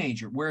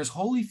teenager. Whereas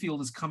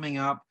Holyfield is coming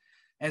up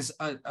as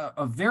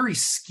a very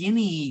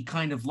skinny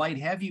kind of light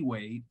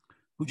heavyweight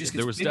who just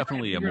gets there was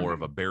definitely more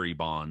of a Barry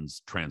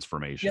Bonds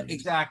transformation. Yeah,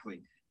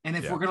 exactly. And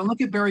if we're going to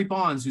look at Barry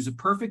Bonds, who's a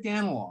perfect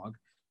analog,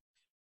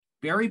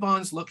 Barry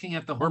Bonds looking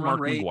at the home run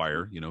rate,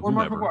 McGuire, or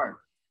Mark McGuire.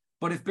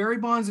 But if Barry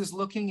Bonds is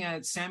looking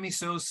at Sammy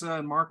Sosa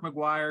and Mark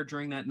McGuire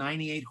during that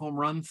 98 home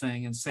run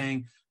thing and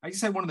saying, I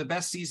just had one of the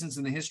best seasons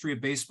in the history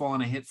of baseball,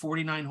 and I hit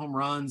 49 home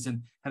runs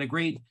and had a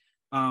great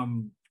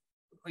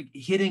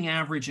hitting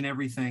average and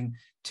everything,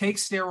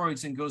 takes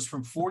steroids and goes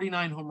from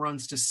 49 home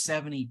runs to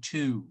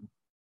 72.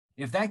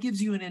 If that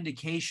gives you an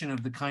indication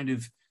of the kind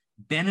of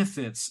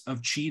benefits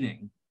of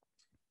cheating,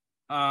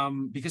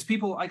 because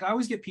people, like, I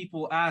always get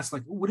people ask,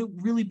 like, would it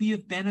really be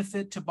of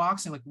benefit to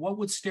boxing? Like, what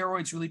would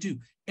steroids really do?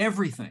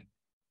 Everything,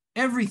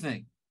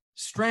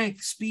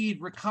 strength, speed,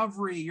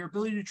 recovery, your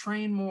ability to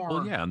train more.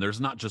 Well, yeah. And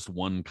there's not just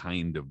one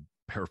kind of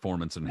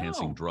performance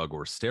enhancing drug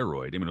or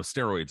steroid. I mean,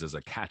 steroids is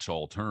a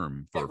catch-all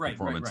term for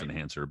performance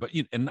enhancer, but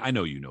and I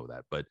know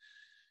that, but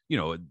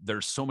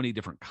there's so many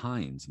different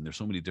kinds and there's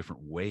so many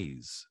different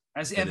ways.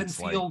 As Evan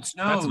Fields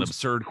knows, that's an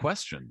absurd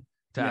question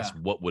to ask.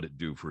 What would it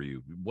do for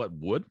you? What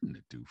wouldn't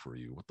it do for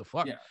you? What the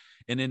fuck? Yeah.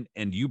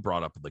 And you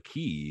brought up the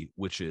key,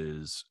 which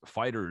is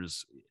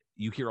fighters.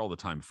 You hear all the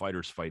time,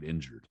 fighters fight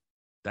injured.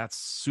 That's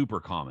super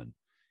common.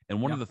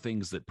 And one of the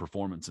things that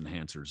performance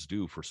enhancers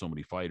do for so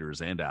many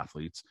fighters and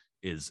athletes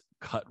is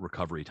cut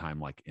recovery time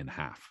like in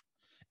half.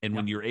 And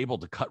when you're able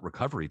to cut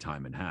recovery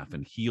time in half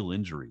and heal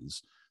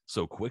injuries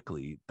so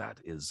quickly, that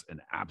is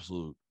an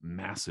absolute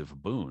massive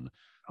boon.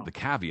 The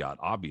caveat,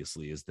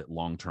 obviously, is that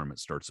long-term it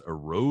starts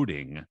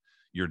eroding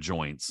your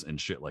joints and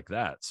shit like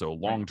that. So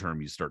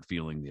long-term you start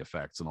feeling the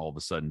effects, and all of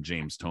a sudden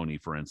James Toney,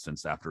 for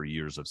instance, after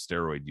years of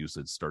steroid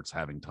usage, starts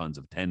having tons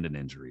of tendon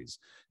injuries,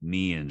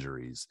 knee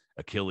injuries,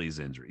 Achilles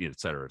injury, et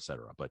cetera, et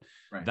cetera. But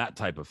that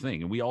type of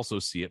thing. And we also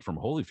see it from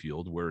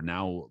Holyfield, where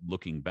now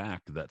looking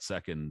back to that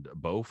second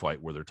Bow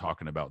fight where they're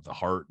talking about the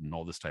heart and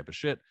all this type of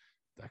shit,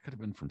 that could have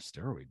been from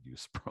steroid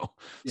use, bro.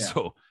 Yeah.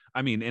 So,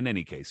 I mean, in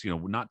any case,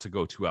 not to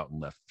go too out in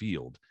left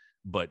field,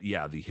 but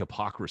yeah, the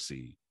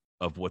hypocrisy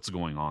of what's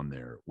going on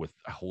there with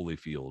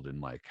Holyfield and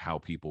like how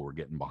people were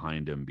getting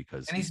behind him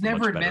because he's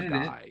never admitted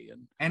it.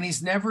 And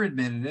he's never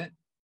admitted it.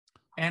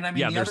 And I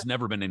mean, there's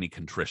never been any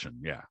contrition.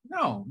 Yeah.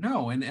 No.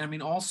 And I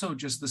mean, also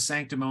just the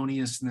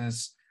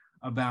sanctimoniousness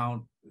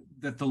about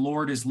that the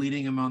Lord is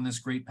leading him on this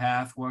great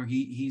path where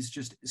he's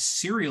just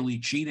serially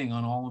cheating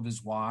on all of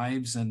his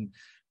wives and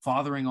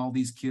fathering all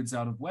these kids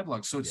out of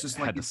wedlock. So it's just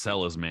like had to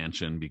sell his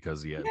mansion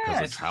because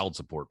of child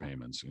support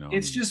payments.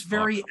 It's just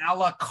very a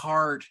la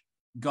carte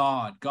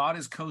God. God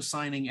is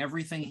co-signing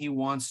everything he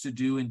wants to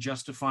do and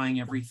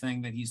justifying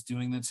everything that he's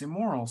doing that's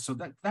immoral. So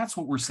that's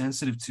what we're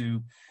sensitive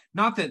to.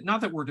 Not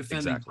that we're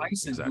defending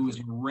Tyson, who is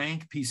a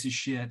rank piece of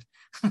shit,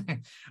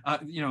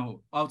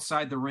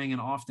 outside the ring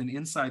and often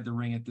inside the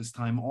ring at this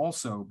time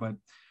also. But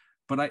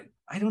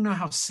I don't know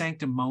how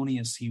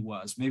sanctimonious he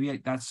was.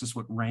 Maybe that's just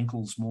what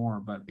rankles more.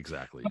 But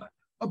exactly.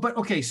 But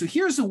okay, so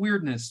here's the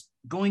weirdness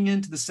going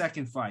into the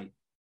second fight.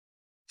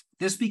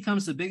 This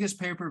becomes the biggest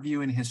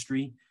pay-per-view in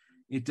history.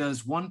 It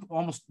does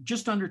almost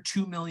just under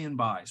 2 million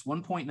buys,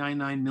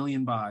 1.99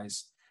 million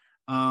buys.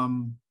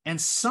 And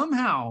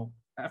somehow,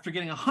 after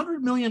getting $100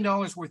 million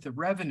worth of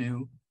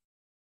revenue,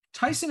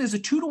 Tyson is a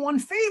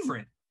 2-1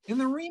 favorite in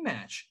the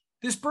rematch.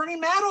 This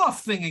Bernie Madoff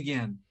thing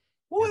again.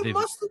 Well, it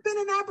must have been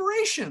an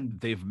aberration.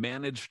 They've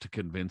managed to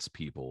convince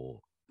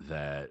people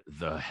that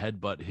the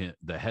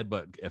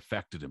headbutt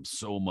affected him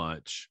so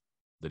much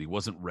that he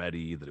wasn't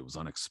ready, that it was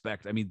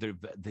unexpected. I mean,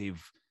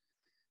 they've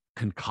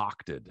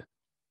concocted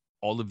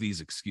all of these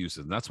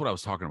excuses. And that's what I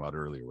was talking about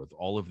earlier, with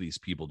all of these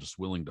people just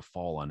willing to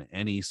fall on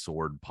any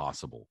sword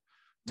possible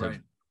to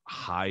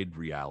hide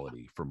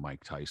reality from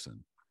Mike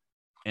Tyson.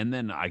 And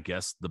then I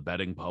guess the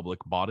betting public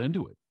bought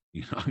into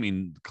it. I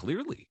mean,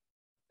 clearly,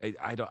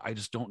 I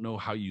just don't know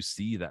how you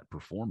see that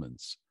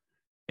performance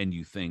and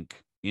you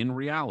think in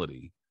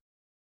reality,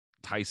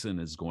 Tyson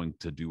is going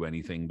to do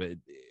anything, but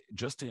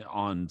just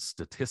on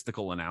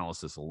statistical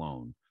analysis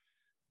alone,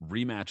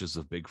 rematches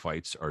of big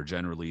fights are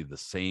generally the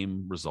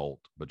same result,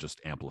 but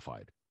just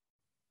amplified.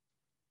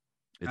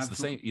 It's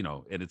Absolutely. The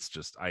same, and it's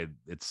just,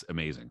 it's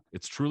amazing.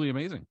 It's truly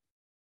amazing.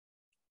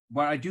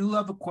 But I do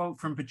love a quote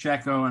from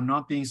Pacheco. I'm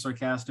not being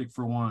sarcastic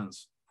for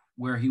once,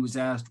 where he was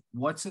asked,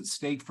 what's at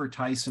stake for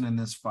Tyson in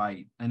this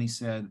fight? And he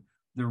said,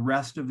 the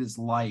rest of his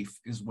life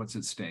is what's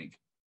at stake.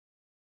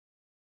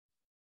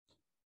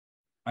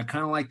 I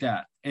kind of like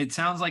that. It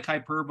sounds like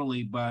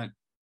hyperbole, but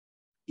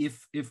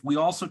if we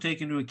also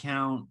take into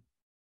account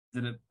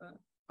that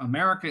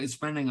America is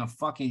spending a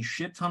fucking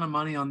shit ton of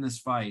money on this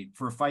fight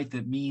for a fight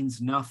that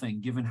means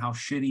nothing, given how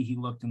shitty he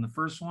looked in the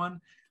first one.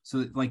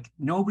 So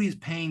nobody's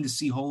paying to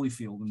see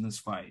Holyfield in this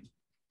fight.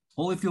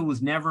 Holyfield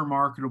was never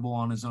marketable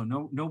on his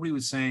own. Nobody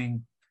was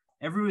saying,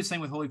 everybody was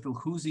saying with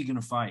Holyfield, who's he going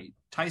to fight?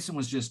 Tyson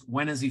was just,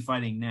 when is he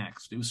fighting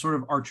next? It was sort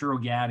of Arturo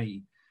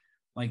Gatti,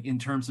 in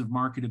terms of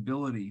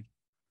marketability.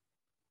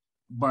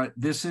 But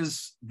this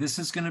is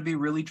going to be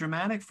really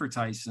dramatic for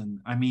Tyson.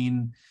 I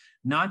mean,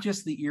 not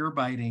just the ear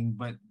biting,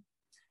 but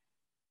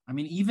I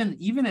mean,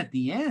 even at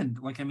the end,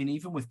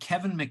 even with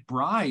Kevin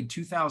McBride,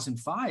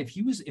 2005,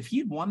 if he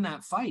had won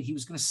that fight, he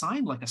was going to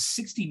sign a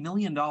 $60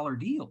 million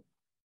deal.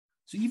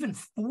 So even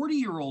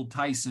 40-year-old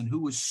Tyson, who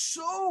was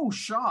so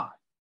shot,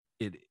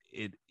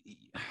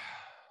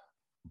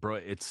 bro,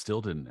 it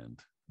still didn't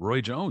end. The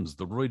Roy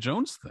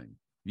Jones thing.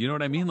 You know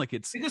what I mean?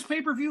 It's biggest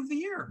pay-per-view of the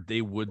year.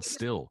 They would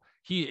still.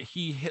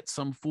 He hit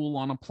some fool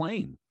on a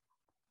plane.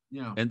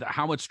 Yeah. And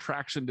how much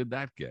traction did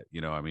that get?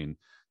 I mean,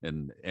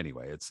 and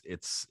anyway, it's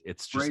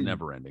just crazy.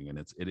 Never ending, and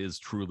it is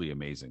truly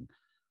amazing.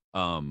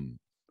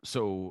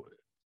 So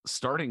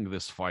starting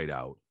this fight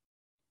out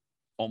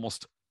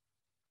almost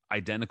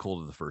identical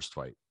to the first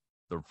fight.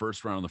 The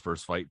first round of the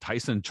first fight,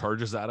 Tyson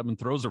charges at him and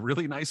throws a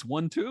really nice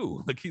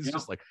 1-2. He's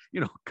just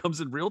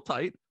comes in real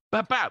tight,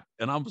 bap bap,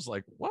 and I'm just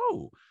like,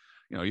 whoa.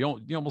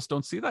 You almost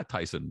don't see that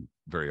Tyson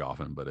very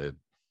often, but it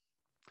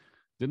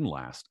didn't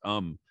last.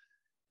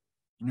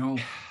 No,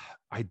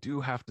 I do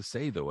have to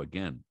say though,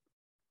 again,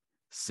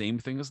 same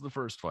thing as the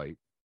first fight.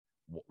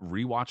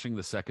 Rewatching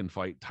the second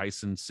fight,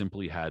 Tyson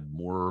simply had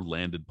more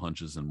landed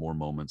punches and more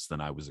moments than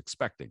I was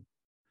expecting.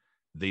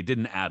 They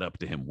didn't add up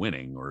to him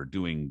winning or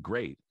doing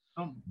great,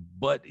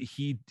 but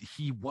he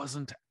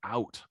wasn't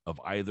out of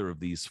either of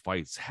these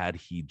fights had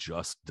he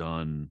just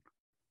done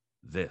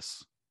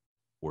this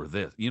or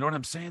this. You know what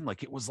I'm saying?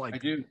 It was I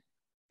do.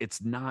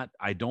 It's not,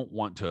 I don't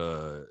want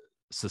to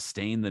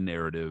sustain the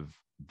narrative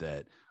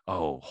that,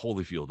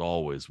 Holyfield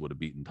always would have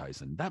beaten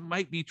Tyson. That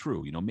might be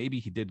true. Maybe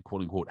he did,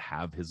 quote unquote,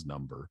 have his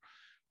number.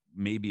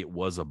 Maybe it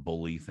was a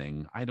bully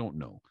thing. I don't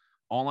know.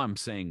 All I'm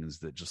saying is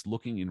that just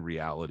looking in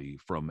reality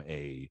from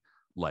a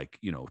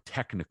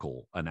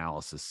technical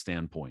analysis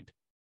standpoint,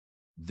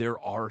 there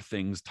are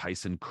things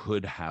Tyson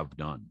could have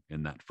done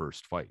in that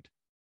first fight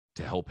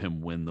to help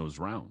him win those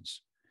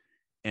rounds.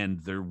 And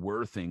there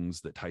were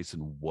things that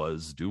Tyson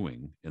was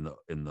doing in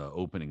the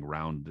opening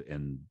round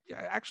and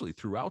actually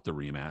throughout the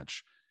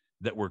rematch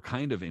that were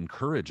kind of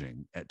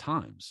encouraging at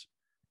times.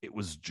 It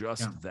was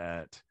just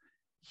that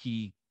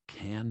he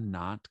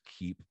cannot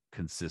keep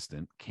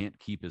consistent, can't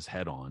keep his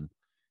head on.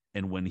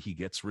 And when he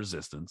gets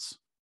resistance,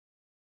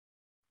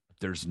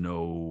 there's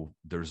no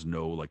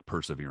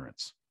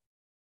perseverance.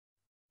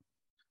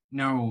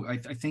 No,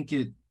 I think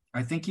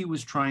he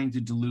was trying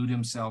to delude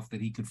himself that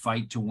he could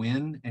fight to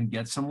win and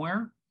get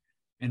somewhere.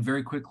 And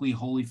very quickly,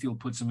 Holyfield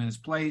puts him in his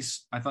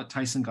place. I thought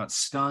Tyson got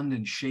stunned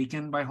and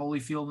shaken by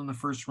Holyfield in the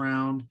first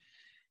round.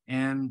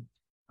 And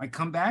I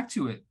come back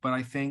to it, but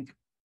I think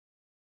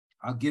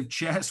I'll give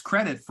Ches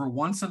credit for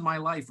once in my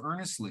life,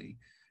 earnestly,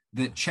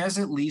 that Ches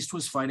at least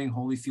was fighting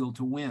Holyfield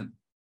to win.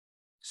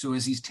 So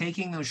as he's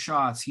taking those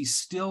shots, he's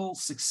still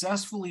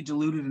successfully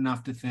deluded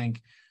enough to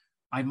think,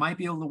 I might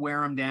be able to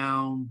wear him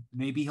down.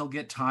 Maybe he'll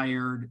get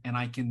tired and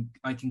I can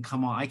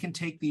come on. I can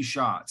take these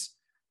shots.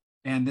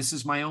 And this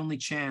is my only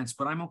chance,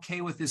 but I'm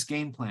okay with this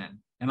game plan.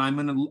 And I'm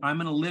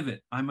gonna live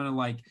it. I'm gonna,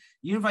 like,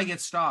 even if I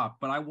get stopped,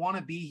 but I want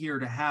to be here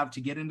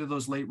to get into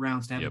those late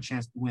rounds to have a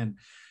chance to win.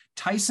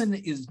 Tyson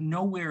is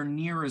nowhere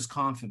near as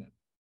confident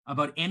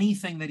about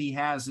anything that he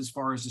has as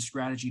far as the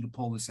strategy to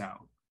pull this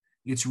out.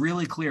 It's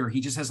really clear.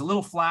 He just has a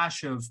little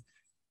flash of,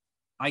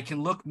 I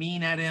can look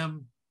mean at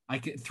him. I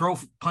can throw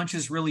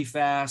punches really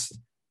fast,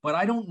 but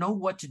I don't know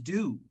what to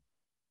do.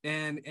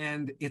 And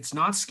it's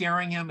not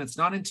scaring him. It's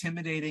not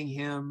intimidating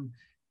him.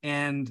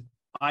 And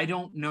I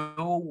don't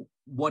know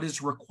what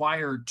is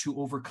required to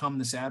overcome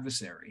this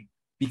adversary,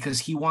 because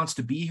he wants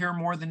to be here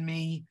more than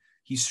me.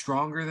 He's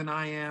stronger than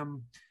I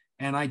am.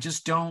 And I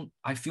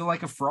feel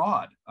like a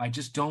fraud. I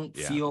just don't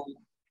feel,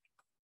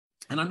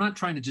 and I'm not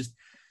trying to just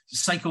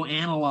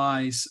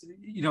psychoanalyze,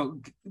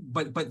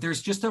 but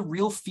there's just a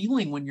real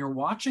feeling when you're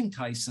watching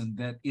Tyson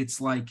that it's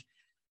like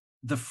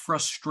the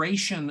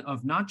frustration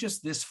of not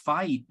just this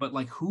fight, but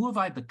like, who have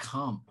I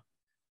become?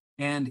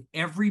 And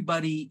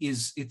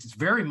it's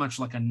very much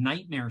like a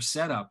nightmare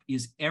setup,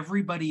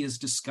 everybody is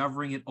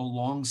discovering it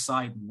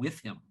alongside with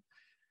him,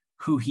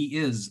 who he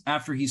is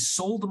after he's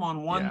sold them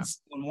on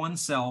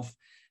oneself.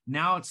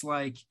 Now it's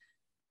like,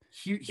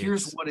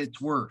 here's what it's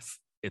worth.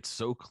 It's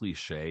so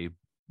cliche,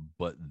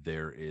 but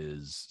there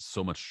is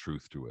so much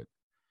truth to it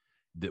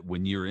that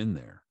when you're in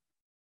there,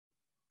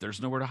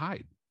 there's nowhere to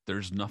hide.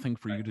 There's nothing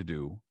for you to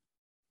do.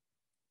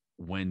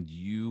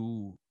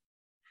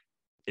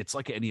 It's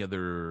like any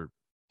other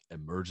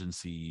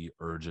emergency,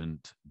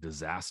 urgent,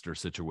 disaster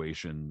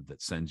situation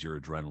that sends your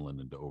adrenaline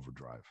into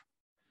overdrive.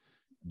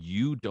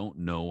 You don't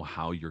know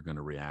how you're going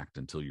to react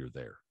until you're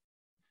there.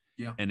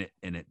 Yeah. And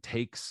it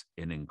takes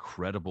an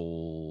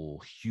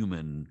incredible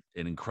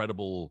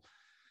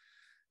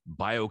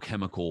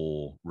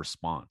biochemical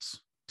response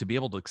to be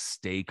able to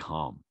stay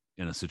calm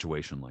in a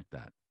situation like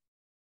that.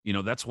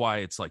 That's why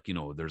it's like,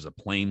 there's a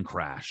plane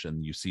crash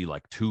and you see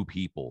like two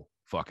people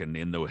fucking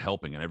in there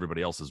helping and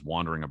everybody else is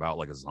wandering about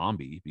like a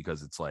zombie,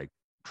 because it's like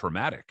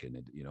traumatic.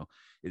 And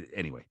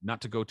anyway,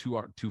 not to go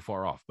too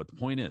far off, but the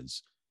point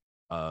is,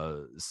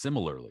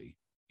 similarly,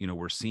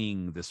 we're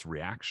seeing this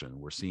reaction,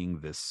 we're seeing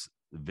this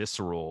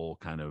visceral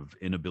kind of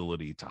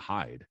inability to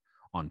hide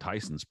on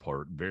Tyson's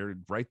part,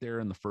 right there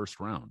in the first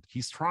round.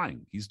 He's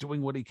trying, he's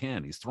doing what he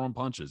can, he's throwing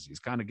punches, he's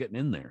kind of getting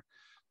in there.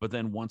 But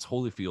then once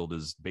Holyfield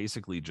is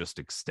basically just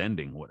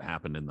extending what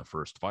happened in the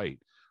first fight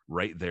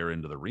right there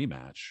into the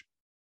rematch,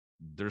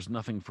 there's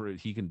nothing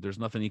he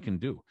can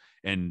do.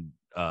 And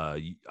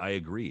I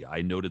agree.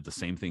 I noted the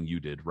same thing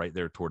you did right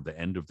there toward the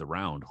end of the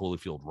round.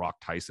 Holyfield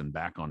rocked Tyson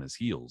back on his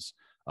heels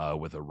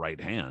with a right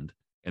hand.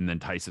 And then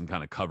Tyson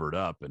kind of covered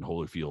up and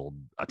Holyfield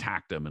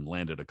attacked him and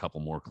landed a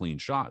couple more clean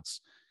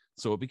shots.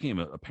 So it became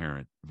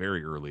apparent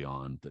very early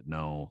on that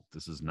no,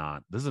 this is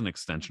an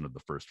extension of the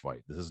first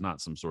fight. This is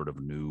not some sort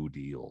of new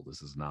deal.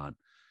 This is not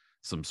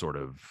some sort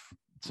of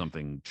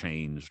something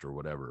changed or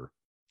whatever.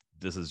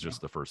 This is just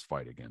the first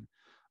fight again.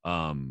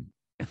 And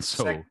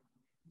so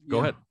go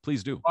ahead,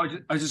 please do. I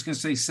was just going to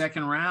say,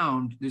 second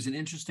round, there's an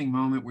interesting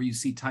moment where you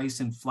see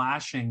Tyson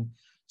flashing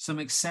some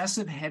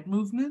excessive head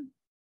movement.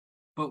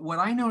 But what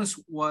I noticed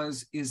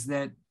is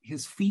that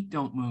his feet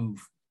don't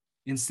move.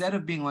 Instead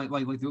of being like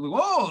they're like,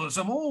 oh,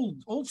 some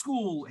old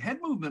school head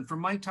movement from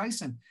Mike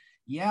Tyson.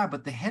 Yeah,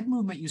 but the head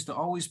movement used to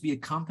always be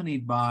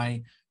accompanied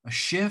by a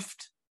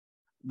shift,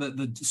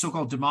 the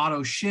so-called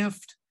D'Amato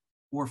shift,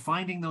 or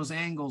finding those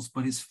angles.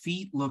 But his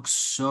feet look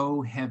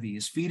so heavy.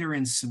 His feet are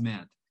in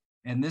cement.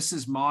 And this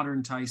is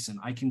modern Tyson.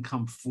 I can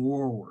come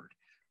forward.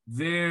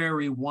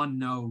 Very one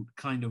note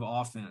kind of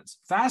offense.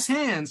 Fast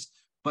hands,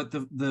 but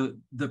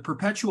the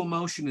perpetual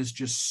motion is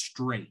just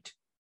straight.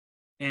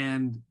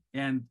 And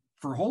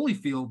for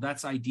Holyfield,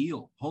 that's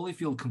ideal.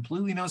 Holyfield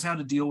completely knows how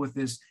to deal with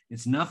this.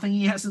 It's nothing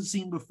he hasn't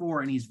seen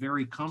before, and he's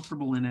very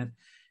comfortable in it.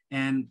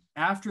 And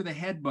after the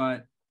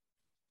headbutt,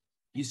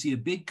 you see a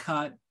big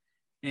cut,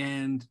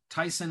 and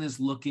Tyson is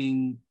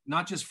looking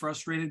not just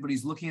frustrated, but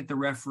he's looking at the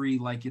referee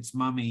like it's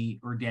mommy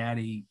or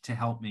daddy to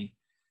help me.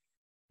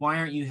 Why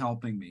aren't you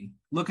helping me?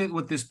 Look at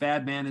what this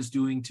bad man is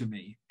doing to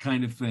me,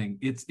 kind of thing.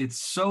 It's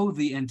so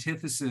the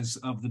antithesis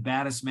of the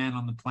baddest man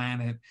on the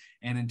planet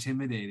and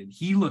intimidated.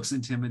 He looks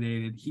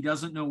intimidated. He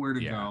doesn't know where to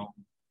go.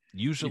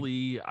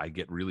 Usually I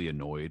get really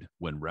annoyed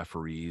when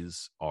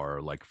referees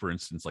are like, for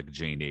instance, like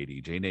Jane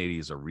 80. Jane 80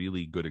 is a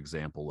really good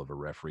example of a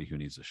referee who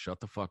needs to shut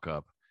the fuck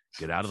up,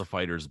 get out of the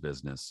fighter's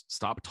business,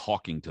 stop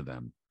talking to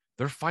them.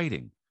 They're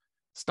fighting.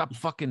 Stop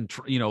fucking,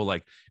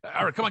 like,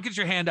 all right, come on, get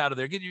your hand out of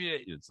there.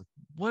 It's like,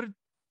 what?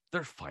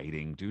 They're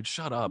fighting, dude.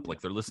 Shut up.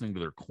 Like, they're listening to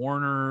their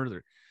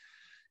corner.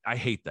 I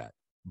hate that.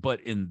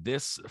 But in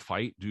this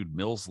fight, dude,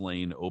 Mills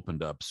Lane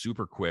opened up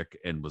super quick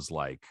and was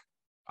like,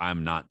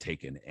 I'm not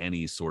taking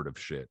any sort of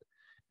shit.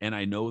 And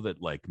I know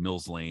that like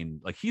Mills Lane,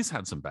 like he's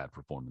had some bad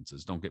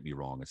performances. Don't get me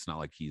wrong. It's not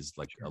like he's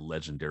like a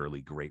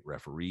legendarily great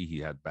referee. He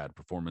had bad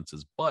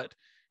performances, but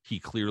he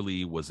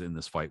clearly was in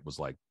this fight, was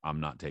like, I'm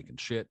not taking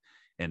shit.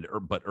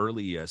 But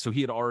early, so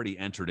he had already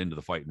entered into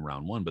the fight in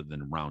round 1, but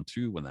then in round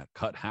 2, when that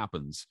cut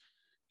happens,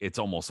 it's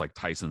almost like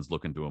Tyson's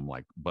looking to him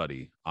like,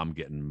 buddy, I'm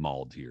getting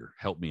mauled here.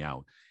 Help me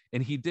out.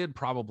 And he did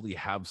probably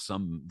have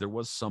there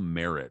was some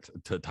merit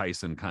to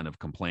Tyson kind of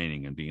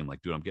complaining and being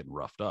like, dude, I'm getting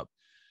roughed up.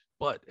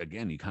 But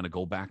again, you kind of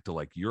go back to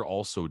like, you're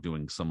also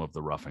doing some of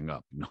the roughing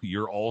up.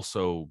 You're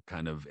also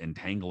kind of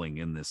entangling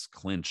in this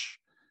clinch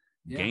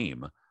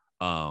game.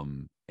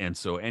 And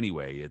so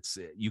anyway,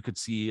 you could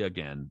see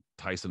again,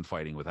 Tyson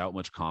fighting without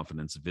much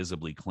confidence,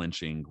 visibly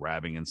clinching,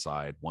 grabbing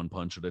inside, one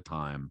punch at a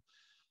time.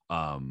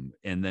 And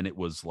then it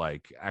was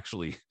like,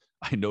 actually,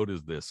 I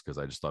noticed this because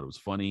I just thought it was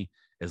funny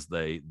as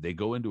they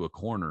go into a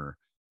corner.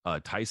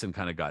 Tyson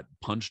kind of got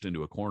punched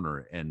into a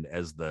corner, and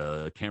as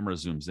the camera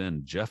zooms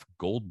in, Jeff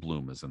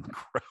Goldblum is in the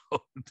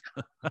crowd.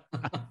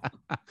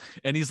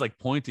 And he's like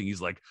pointing,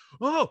 he's like,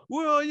 oh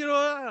well,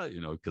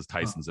 because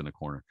Tyson's in a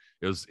corner.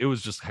 It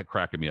was just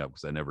cracking me up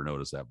because I never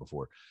noticed that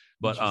before.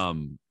 But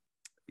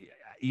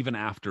even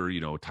after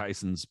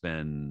Tyson's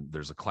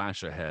there's a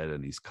clash ahead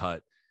and he's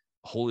cut,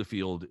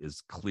 Holyfield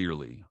is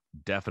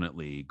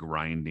definitely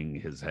grinding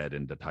his head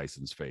into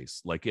Tyson's face,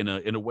 like in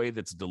a way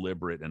that's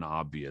deliberate and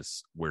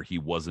obvious, where he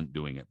wasn't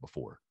doing it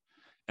before.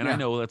 And I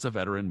know that's a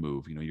veteran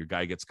move. Your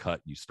guy gets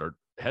cut, you start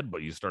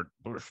headbutt, you start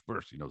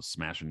burst,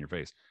 smashing your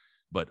face.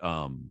 But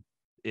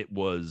it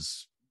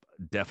was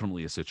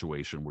definitely a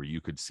situation where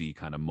you could see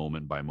kind of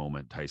moment by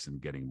moment Tyson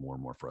getting more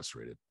and more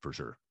frustrated, for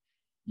sure.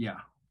 Yeah,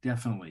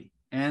 definitely.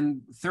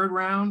 And third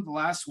round, the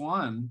last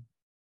one,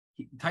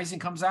 Tyson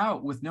comes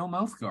out with no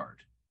mouth guard,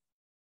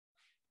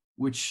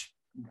 which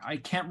I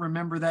can't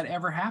remember that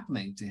ever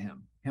happening to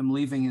him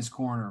leaving his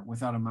corner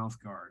without a mouth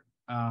guard.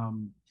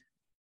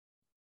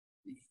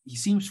 He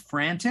seems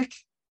frantic,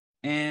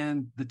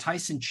 and the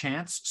Tyson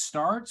chants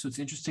start. So it's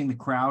interesting. The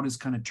crowd is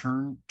kind of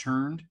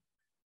turned,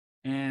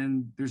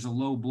 and there's a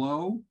low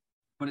blow,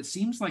 but it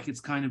seems like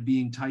it's kind of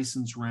being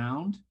Tyson's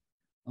round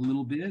a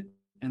little bit.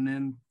 And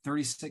then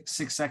 36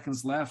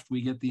 seconds left,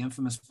 we get the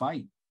infamous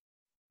bite.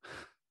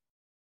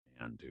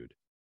 Dude,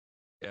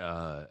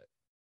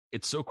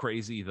 it's so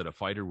crazy that a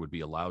fighter would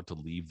be allowed to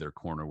leave their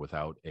corner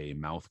without a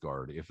mouth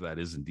guard, if that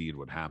is indeed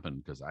what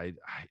happened, because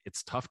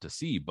it's tough to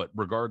see. But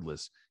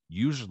regardless,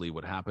 usually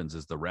what happens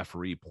is the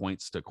referee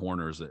points to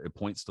corners, it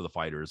points to the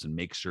fighters and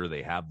makes sure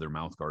they have their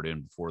mouth guard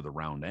in before the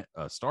round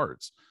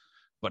starts.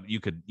 But you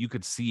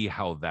could see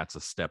how that's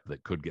a step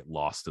that could get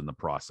lost in the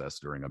process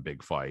during a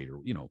big fight,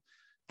 or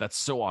that's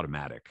so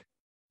automatic.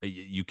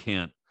 You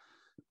can't.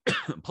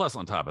 Plus,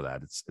 on top of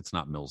that, it's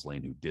not Mills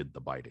Lane who did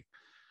the biting,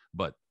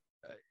 but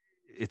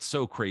it's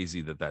so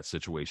crazy that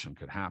situation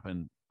could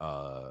happen.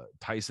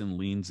 Tyson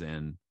leans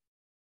in,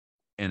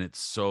 and it's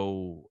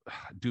so,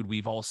 dude,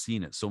 we've all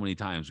seen it so many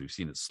times. We've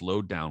seen it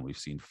slowed down. We've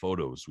seen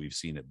photos. We've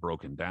seen it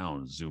broken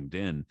down, zoomed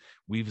in.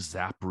 We've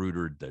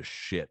Zaprudered the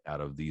shit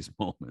out of these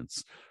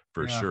moments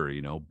for sure.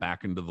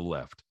 Back into the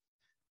left,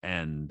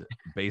 and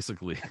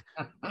basically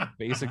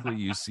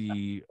you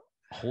see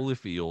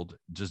Holyfield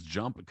just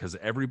jump, because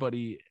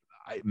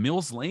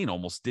Mills Lane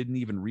almost didn't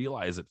even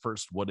realize at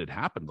first what had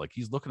happened. Like,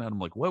 he's looking at him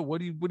like,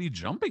 what are you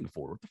jumping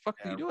for? What the fuck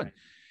are you doing? Right.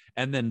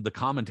 And then the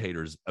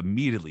commentators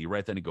immediately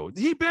right then go,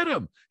 he bit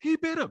him.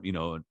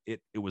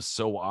 It was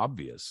so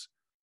obvious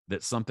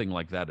that something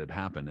like that had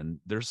happened. And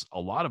there's a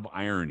lot of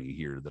irony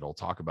here that I'll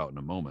talk about in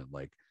a moment.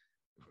 Like,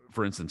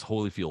 for instance,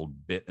 Holyfield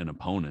bit an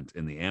opponent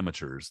in the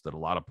amateurs that a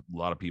lot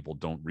of people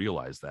don't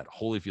realize that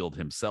Holyfield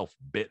himself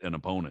bit an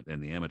opponent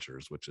in the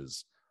amateurs, which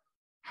is,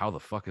 how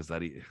the fuck is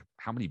that?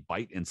 How many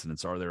bite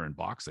incidents are there in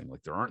boxing?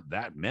 Like, there aren't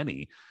that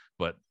many,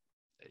 but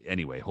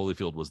anyway,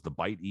 Holyfield was the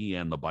bitee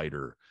and the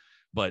biter.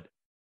 But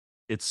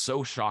it's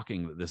so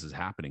shocking that this is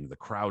happening. The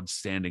crowd's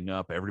standing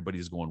up.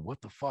 Everybody's going, what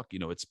the fuck?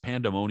 It's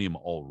pandemonium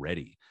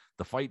already.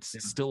 The fight's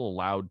still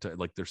allowed to,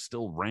 like, they're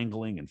still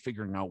wrangling and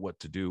figuring out what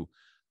to do.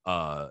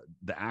 The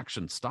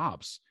action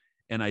stops.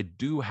 And I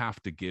do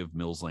have to give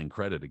Mills Lane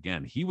credit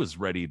again. He was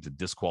ready to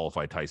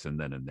disqualify Tyson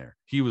then and there.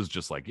 He was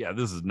just like, yeah,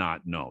 this is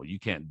not, no, you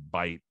can't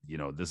bite.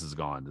 This is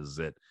gone. This is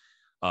it.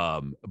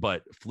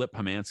 But Flip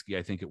Hamansky,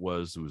 I think it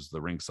was, who was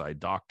the ringside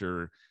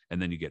doctor.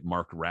 And then you get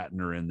Mark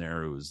Ratner in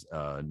there, who was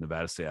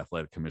Nevada State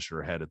Athletic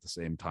Commissioner head at the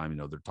same time.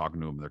 They're talking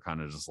to him. They're kind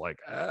of just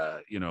like,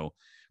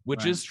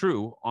 which is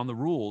true on the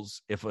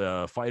rules. If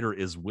a fighter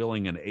is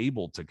willing and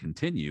able to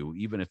continue,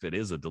 even if it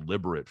is a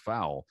deliberate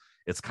foul,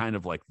 it's kind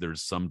of like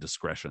there's some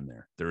discretion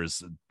there.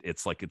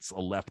 It's like it's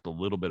left a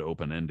little bit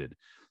open-ended.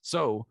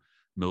 So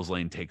Mills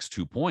Lane takes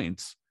 2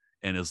 points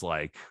and is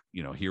like,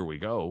 here we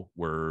go.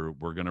 We're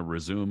going to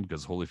resume,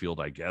 because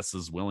Holyfield, I guess,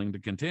 is willing to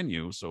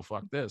continue. So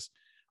fuck this.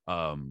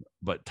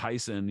 But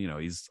Tyson,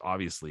 he's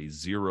obviously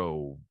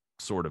zero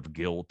sort of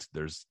guilt.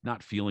 There's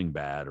not feeling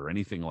bad or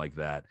anything like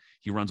that.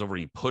 He runs over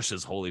and he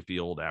pushes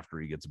Holyfield after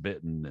he gets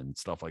bitten and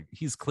stuff. Like,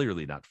 he's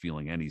clearly not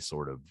feeling any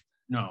sort of.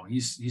 No,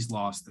 he's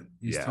lost it.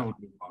 He's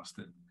totally lost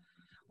it.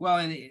 Well,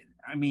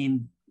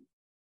 and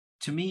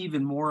to me,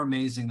 even more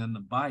amazing than the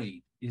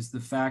bite is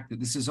the fact that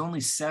this is only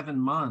 7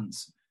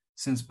 months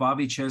since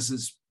Bobby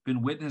Ches's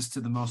been witness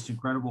to the most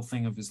incredible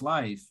thing of his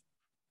life.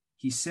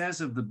 He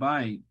says of the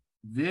bite,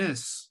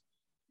 this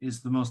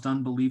is the most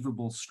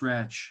unbelievable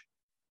stretch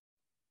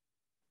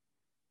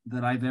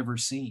that I've ever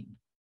seen.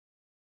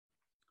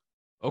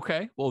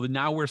 Okay. Well,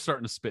 now we're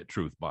starting to spit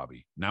truth,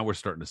 Bobby. Now we're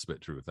starting to spit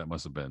truth. That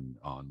must have been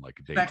on like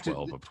day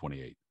 12 of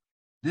 28.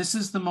 This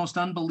is the most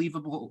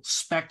unbelievable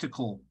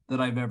spectacle that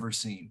I've ever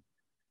seen.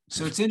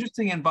 So it's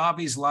interesting in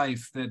Bobby's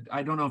life that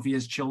I don't know if he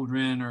has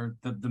children or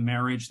the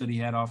marriage that he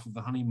had off of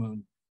the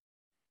honeymoon.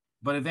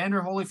 But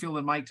Evander Holyfield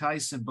and Mike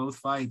Tyson, both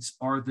fights,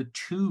 are the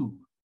two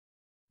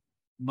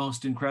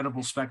most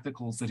incredible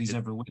spectacles that he's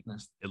ever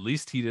witnessed. At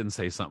least he didn't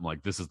say something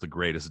like, "This is the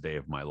greatest day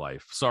of my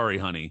life. Sorry,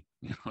 honey."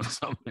 You know,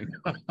 something.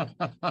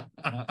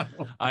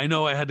 I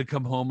know I had to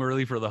come home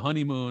early for the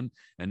honeymoon,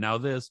 and now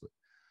this.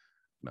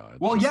 No.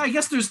 Well, yeah, I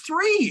guess there's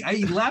three.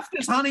 He left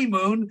his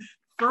honeymoon,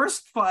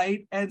 first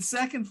fight, and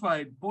second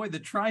fight. Boy, the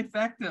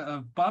trifecta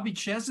of Bobby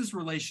Chez's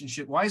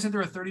relationship. Why isn't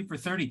there a 30 for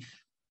 30?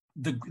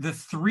 The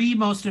three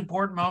most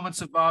important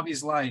moments of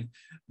Bobby's life: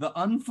 the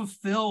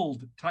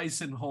unfulfilled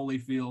Tyson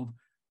Holyfield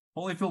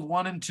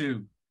 1 and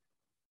 2.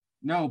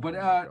 No, but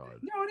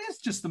it is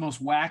just the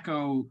most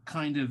wacko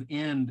kind of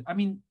end. I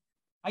mean,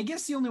 I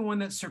guess the only one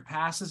that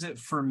surpasses it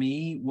for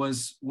me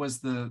was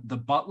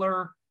the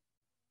Butler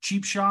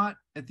cheap shot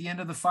at the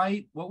end of the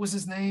fight. What was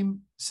his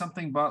name?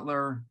 Something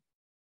Butler.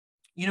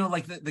 You know,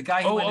 like the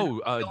guy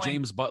who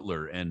James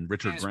Butler and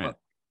Richard Grant.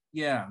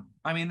 Yeah.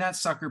 I mean, that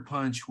sucker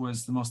punch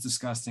was the most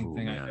disgusting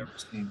thing I've ever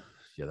seen.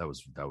 Yeah, that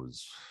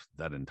was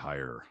that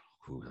entire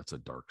that's a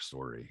dark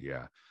story.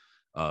 Yeah.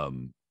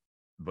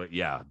 But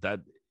yeah,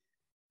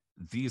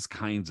 these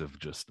kinds of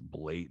just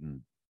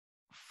blatant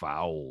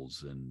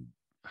fouls and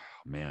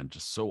man,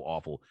 just so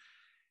awful.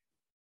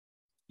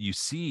 You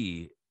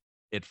see,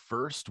 at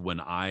first when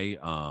I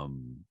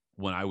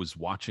was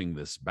watching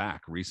this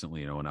back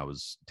recently, you know, when I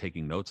was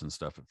taking notes and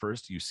stuff, at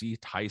first you see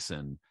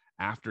Tyson,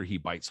 after he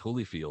bites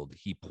Holyfield,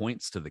 he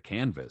points to the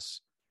canvas.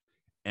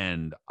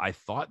 And I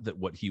thought that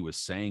what he was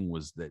saying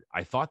was that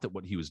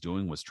what he was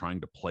doing was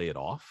trying to play it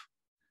off.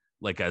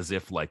 Like as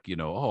if like, you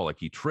know, like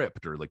he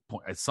tripped or like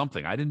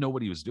something. I didn't know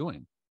what he was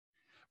doing.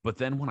 But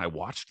then when I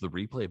watched the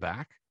replay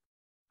back,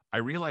 I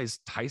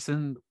realized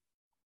Tyson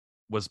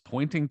was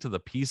pointing to the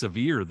piece of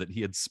ear that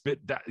he had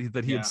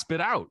had spit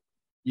out.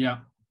 Yeah.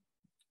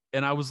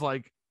 And I was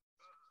like,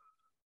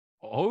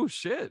 oh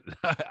shit.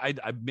 I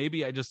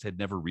maybe I just had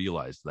never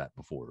realized that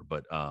before,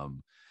 but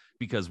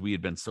because we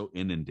had been so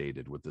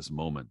inundated with this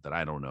moment that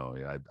I don't know.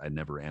 I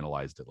never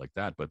analyzed it like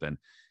that. But then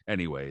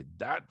anyway,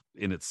 that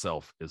in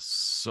itself is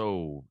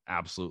so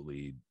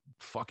absolutely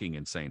fucking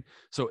insane.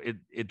 So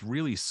it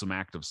really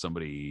smacked of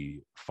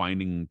somebody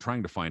trying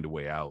to find a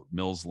way out.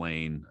 Mills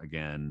Lane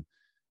again,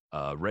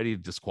 ready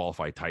to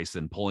disqualify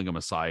Tyson, pulling him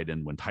aside.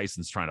 And when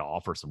Tyson's trying to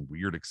offer some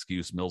weird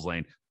excuse, Mills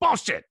Lane,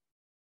 bullshit.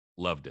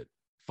 Loved it.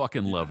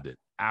 Fucking loved it.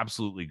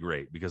 Absolutely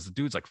great, because the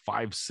dude's like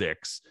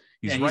 5'6".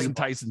 He's right in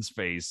Tyson's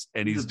face,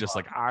 and he's just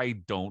like, I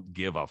don't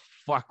give a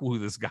fuck who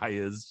this guy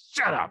is.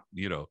 Shut up.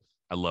 You know,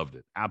 I loved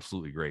it.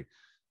 Absolutely great.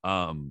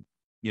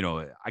 You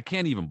know, I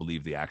can't even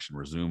believe the action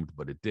resumed,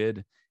 but it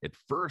did. At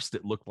first,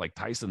 it looked like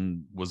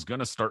Tyson was going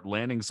to start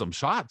landing some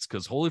shots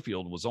because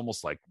Holyfield was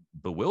almost like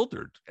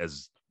bewildered,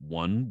 as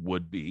one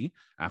would be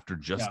after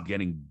just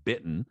getting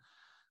bitten.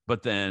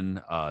 But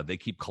then they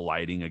keep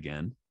colliding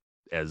again,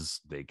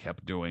 as they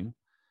kept doing.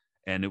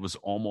 And it was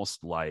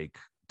almost like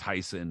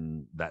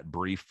Tyson, that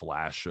brief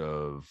flash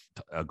of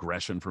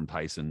aggression from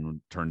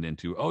Tyson turned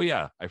into, oh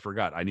yeah, I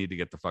forgot, I need to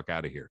get the fuck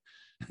out of here.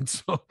 And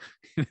so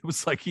it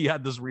was like he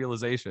had this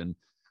realization,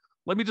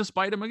 let me just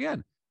bite him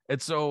again.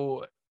 And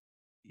so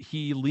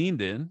he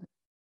leaned in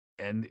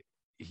and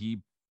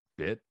he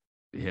bit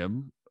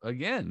him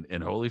again.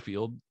 And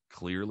Holyfield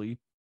clearly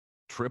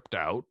tripped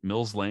out.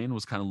 Mills Lane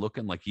was kind of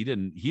looking like he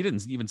didn't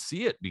even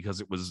see it,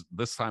 because it was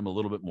this time a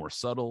little bit more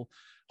subtle.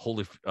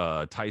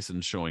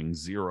 Tyson showing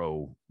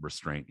zero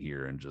restraint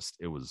here, and just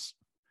it was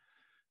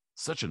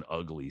such an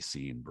ugly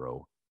scene,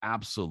 bro.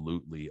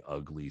 Absolutely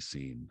ugly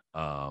scene.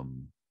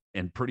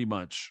 And pretty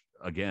much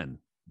again,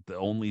 the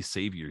only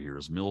savior here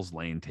is Mills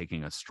Lane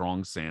taking a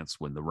strong stance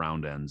when the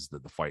round ends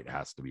that the fight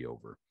has to be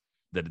over.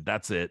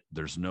 That's it.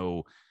 There's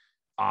no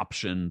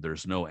option.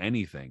 There's no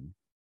anything.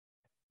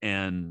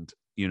 And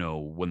you know,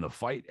 when the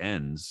fight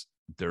ends,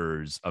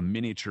 there's a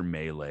miniature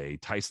melee.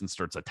 Tyson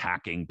starts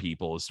attacking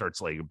people,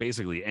 starts like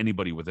basically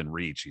anybody within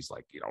reach. He's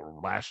like, you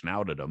know, lashing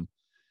out at him.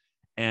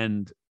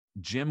 And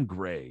Jim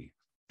Gray,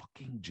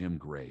 fucking Jim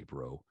Gray,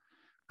 bro,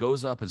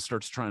 goes up and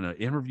starts trying to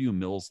interview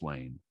Mills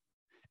Lane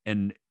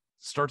and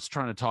starts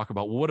trying to talk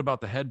about, well, what about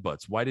the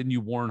headbutts? Why didn't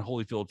you warn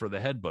Holyfield for the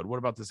headbutt? What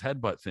about this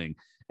headbutt thing?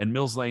 And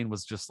Mills Lane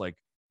was just like,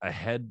 a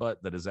headbutt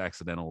that is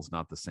accidental is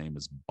not the same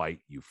as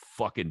bite, you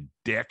fucking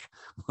dick.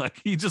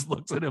 Like he just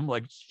looks at him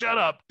like, shut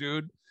up,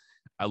 dude.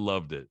 I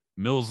loved it.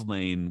 Mills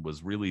Lane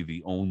was really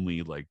the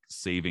only like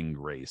saving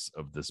grace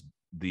of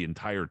the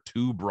entire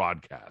 2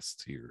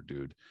 broadcasts here,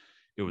 dude.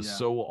 It was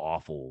so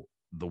awful.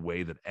 the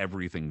way that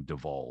everything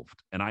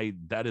devolved. And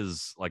that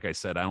is, like I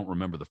said, I don't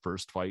remember the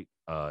first fight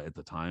at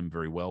the time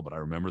very well, but I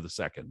remember the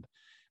second.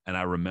 And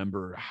I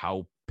remember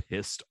how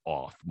pissed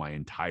off my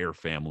entire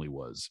family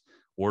was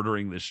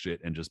ordering this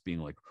shit and just being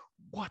like,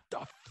 what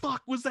the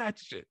fuck was that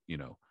shit?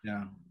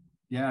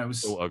 Yeah, it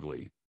was so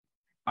ugly.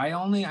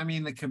 I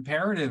mean, the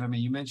comparative, I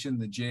mean, you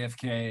mentioned the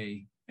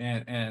JFK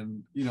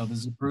and the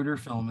Zapruder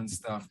film and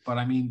stuff, but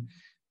I mean,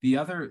 the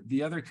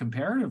other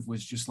comparative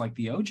was just like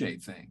the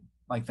OJ thing.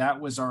 Like that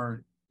was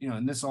our,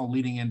 and this all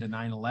leading into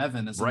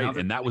 9/11 as right.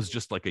 And that was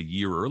just like a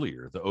year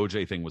earlier. The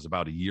OJ thing was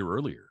about a year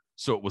earlier.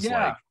 So it was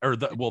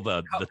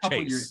the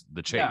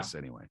chase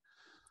anyway.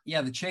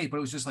 Yeah, the chase, but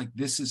it was just like,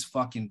 this is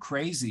fucking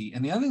crazy.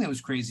 And the other thing that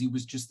was crazy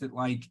was just that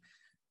like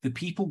the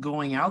people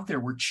going out there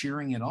were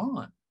cheering it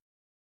on.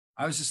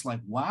 I was just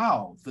like,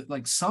 wow,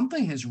 like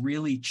something has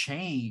really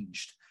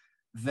changed,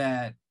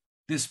 that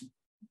this,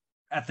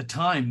 at the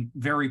time,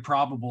 very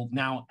probable,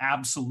 now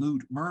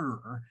absolute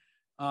murderer,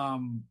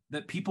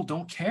 that people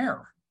don't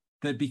care.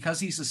 That because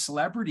he's a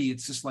celebrity,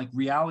 it's just like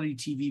reality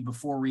TV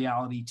before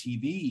reality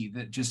TV,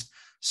 that just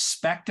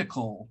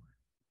spectacle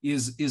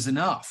is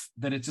enough,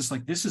 that it's just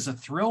like, this is a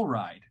thrill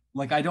ride.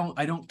 Like, I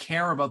don't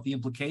care about the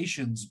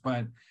implications,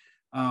 but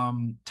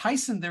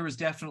Tyson, there was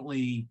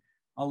definitely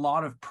a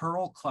lot of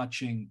pearl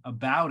clutching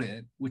about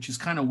it, which is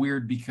kind of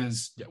weird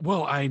because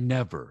I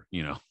never,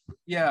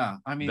 yeah,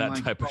 I mean,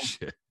 that type of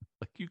shit.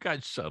 Like, you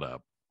guys shut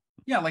up.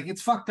 Yeah, like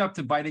it's fucked up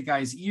to bite a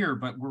guy's ear,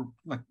 but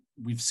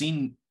we've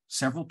seen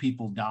several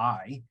people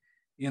die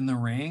in the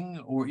ring,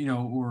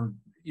 or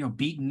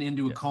beaten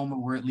into a coma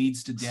where it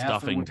leads to death,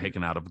 stuffing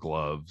taken out of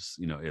gloves,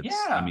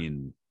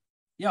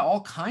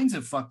 all kinds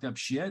of fucked up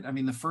shit. I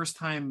mean, the first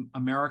time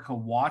America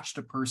watched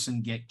a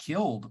person get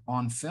killed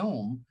on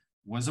film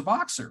was a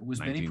boxer, was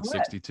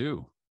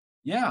 1962.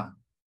 Yeah.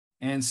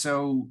 And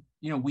so,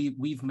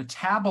 we've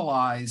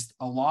metabolized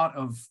a lot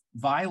of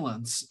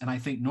violence, and I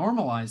think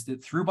normalized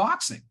it through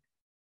boxing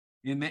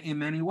in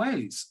many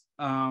ways.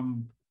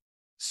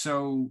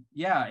 So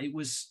yeah, it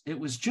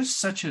was just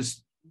such a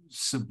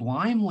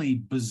sublimely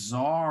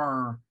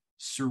bizarre,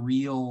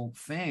 surreal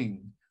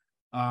thing.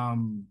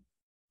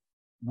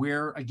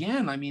 Where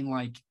again, I mean,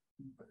 like,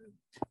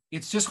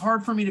 it's just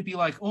hard for me to be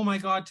like, oh my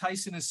God,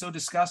 Tyson is so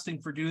disgusting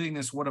for doing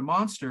this. What a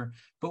monster.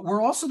 But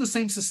we're also the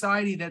same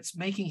society that's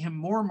making him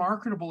more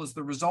marketable as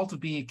the result of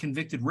being a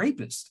convicted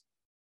rapist.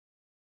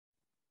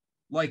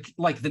 Like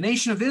the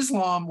Nation of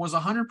Islam was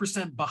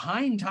 100%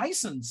 behind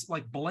Tyson's,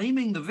 like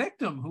blaming the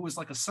victim, who was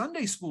like a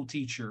Sunday school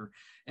teacher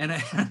and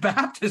a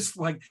Baptist.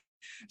 Like,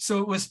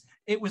 so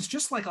it was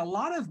just like a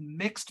lot of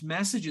mixed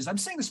messages. I'm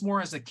saying this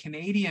more as a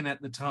Canadian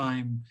at the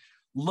time,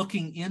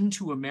 looking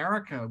into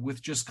America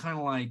with just kind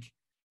of like,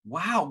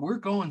 wow, we're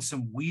going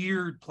some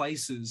weird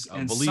places.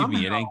 And believe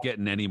me, it ain't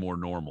getting any more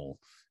normal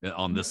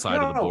on this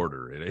side of the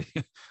border.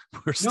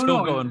 We're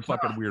still going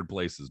fucking weird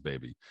places,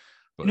 baby.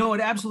 But, no,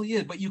 it absolutely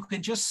is. But you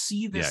can just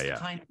see this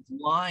kind of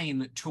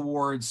line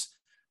towards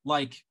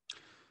like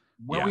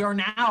where we are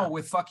now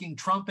with fucking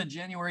Trump and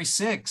January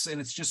 6th.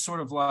 And it's just sort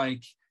of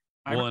like,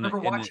 I remember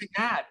watching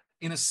that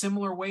in a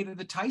similar way to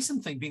the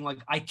Tyson thing, being like,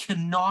 I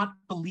cannot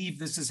believe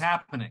this is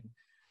happening.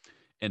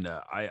 And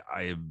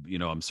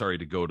I'm sorry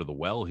to go to the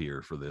well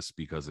here for this,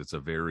 because it's a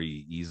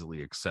very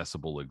easily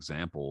accessible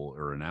example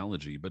or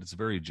analogy, but it's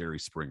very Jerry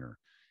Springer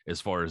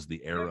as far as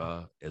the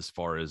era, as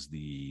far as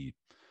the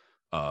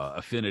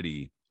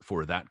affinity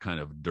for that kind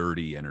of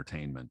dirty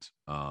entertainment.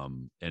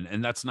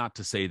 And that's not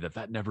to say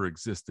that never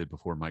existed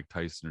before Mike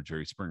Tyson or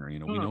Jerry Springer. We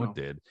know it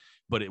did,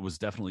 but it was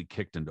definitely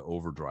kicked into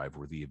overdrive,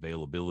 where the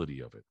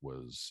availability of it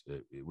was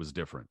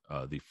different.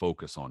 The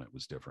focus on it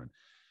was different.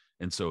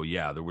 And so,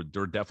 yeah,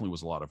 there definitely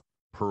was a lot of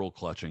pearl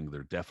clutching.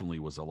 There definitely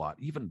was a lot,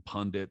 even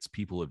pundits,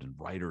 people who had been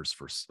writers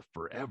for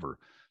forever.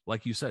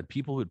 Like you said,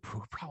 people who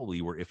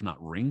probably were, if not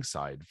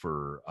ringside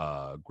for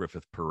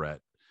Griffith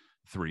Perrette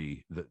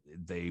 3, that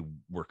they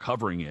were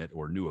covering it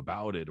or knew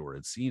about it or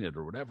had seen it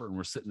or whatever, and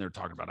we're sitting there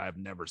talking about, I've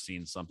never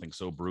seen something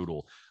so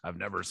brutal, I've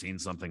never seen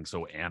something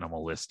so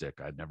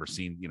animalistic, I've never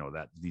seen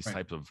these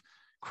types of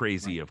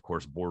crazy, of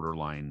course,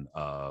 borderline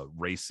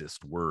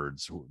racist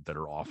words that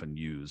are often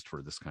used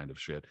for this kind of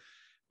shit.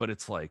 But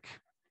it's like,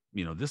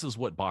 this is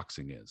what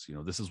boxing is.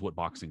 This is what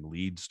boxing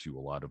leads to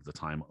a lot of the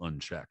time,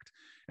 unchecked.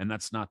 And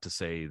that's not to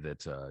say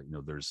that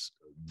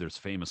there's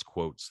famous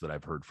quotes that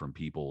I've heard from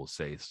people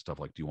say stuff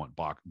like, do you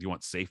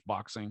want safe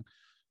boxing,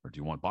 or do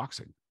you want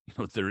boxing?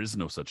 There is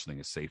no such thing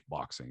as safe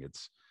boxing.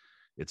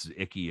 It's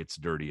icky, it's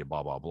dirty,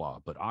 blah blah blah.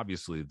 But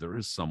obviously there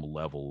is some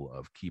level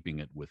of keeping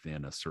it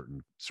within a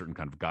certain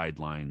kind of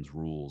guidelines,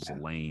 rules,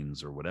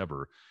 lanes, or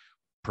whatever,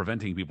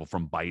 preventing people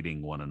from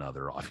biting one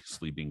another,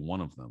 obviously being one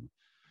of them.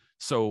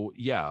 So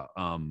yeah,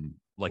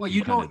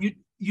 you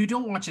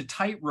don't watch a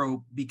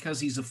tightrope because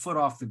he's a foot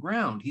off the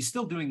ground. He's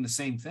still doing the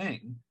same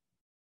thing.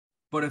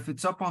 But if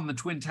it's up on the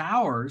Twin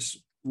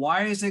Towers,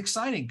 why is it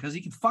exciting? Because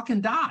he can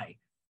fucking die.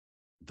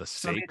 The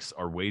stakes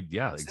are way,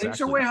 exactly.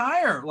 Stakes are way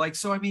higher. Like,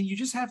 so I mean, you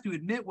just have to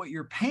admit what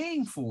you're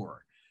paying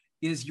for.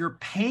 is you're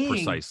paying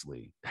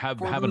precisely.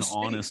 Have an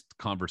honest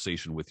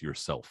conversation with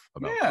yourself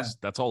about this.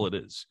 That's all it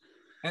is.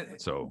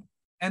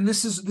 And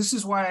this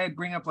is why I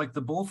bring up like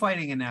the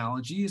bullfighting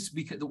analogy, is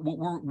because what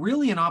we're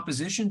really in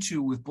opposition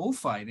to with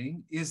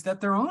bullfighting is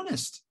that they're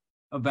honest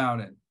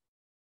about it.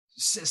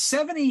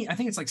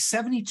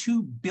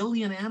 72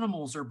 billion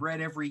animals are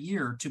bred every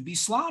year to be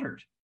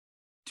slaughtered,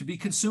 to be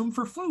consumed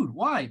for food.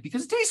 Why?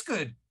 Because it tastes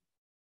good.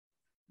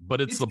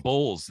 But it's the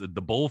bulls.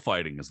 The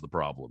bullfighting is the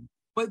problem.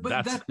 But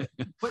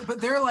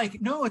they're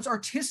like, no, it's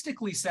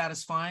artistically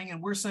satisfying,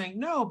 and we're saying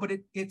no, but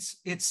it's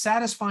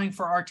satisfying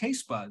for our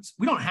taste buds.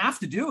 We don't have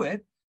to do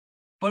it,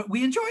 but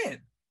we enjoy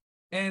it,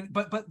 and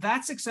but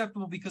that's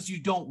acceptable because you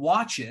don't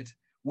watch it.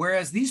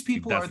 Whereas these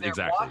people are there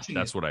watching.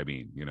 That's what I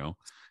mean.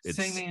 It's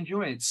saying they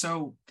enjoy it.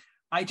 So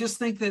I just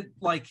think that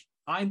like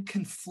I'm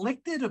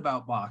conflicted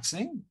about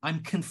boxing. I'm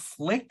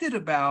conflicted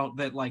about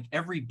that. Like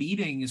every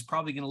beating is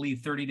probably going to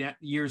lead 30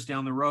 years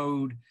down the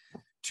road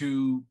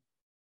to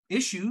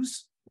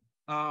issues.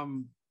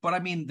 But I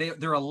mean,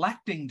 they're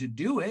electing to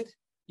do it,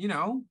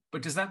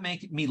 but does that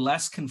make me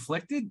less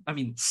conflicted? I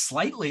mean,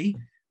 slightly,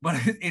 but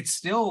it's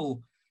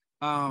still,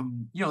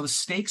 the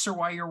stakes are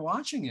why you're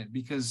watching it,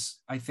 because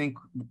I think,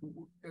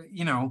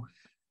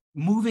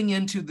 moving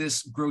into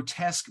this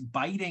grotesque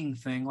biting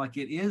thing, like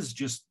it is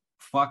just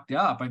fucked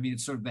up. I mean,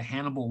 it's sort of the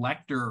Hannibal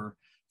Lecter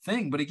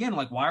thing. But again,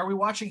 like, why are we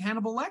watching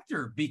Hannibal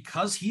Lecter?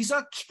 Because he's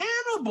a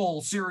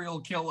cannibal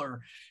serial killer.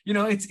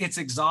 It's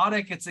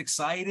exotic, it's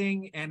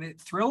exciting, and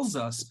it thrills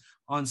us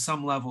on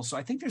some level. So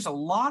I think there's a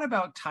lot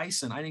about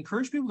Tyson. I'd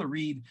encourage people to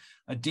read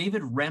a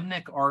David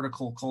Remnick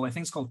article called, I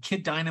think it's called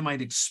Kid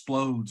Dynamite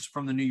Explodes,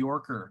 from the New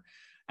Yorker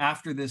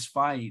after this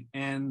fight.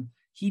 And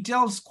he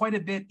delves quite a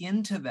bit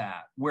into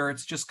that, where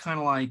it's just kind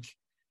of like,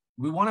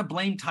 we want to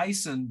blame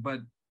Tyson, but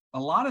a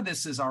lot of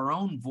this is our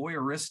own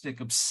voyeuristic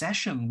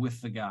obsession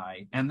with the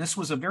guy. And this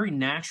was a very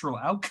natural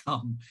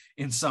outcome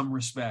in some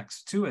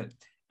respects to it.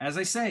 As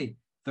I say,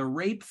 the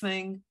rape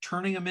thing,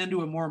 turning him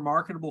into a more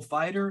marketable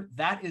fighter,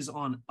 that is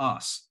on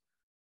us.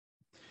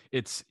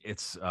 It's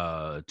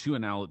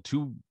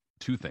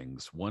two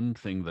things. One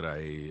thing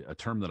a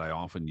term that I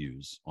often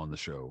use on the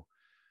show,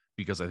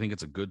 because I think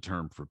it's a good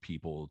term for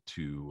people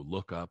to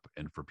look up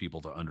and for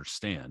people to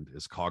understand,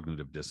 is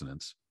cognitive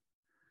dissonance.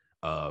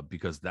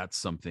 Because that's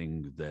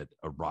something that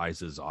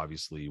arises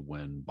obviously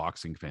when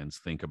boxing fans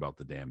think about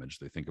the damage.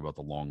 They think about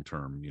the long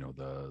term,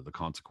 the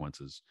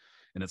consequences,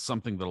 and it's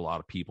something that a lot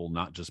of people,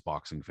 not just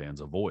boxing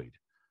fans, avoid,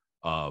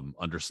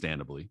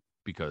 understandably,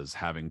 because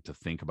having to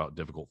think about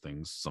difficult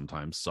things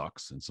sometimes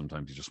sucks, and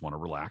sometimes you just want to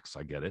relax.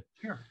 I get it.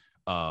 Sure.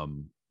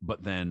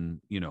 But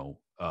then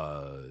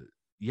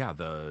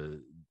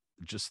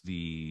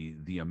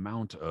the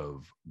amount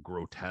of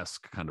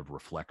grotesque kind of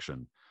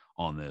reflection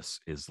on this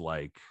is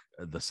like,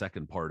 the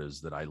second part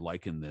is that I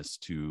liken this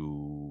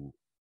to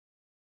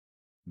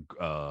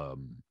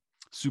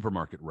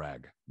supermarket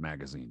rag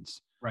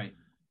magazines. Right.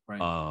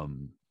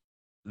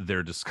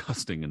 They're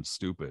disgusting and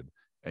stupid,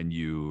 and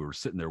you're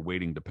sitting there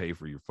waiting to pay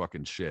for your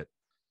fucking shit.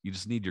 You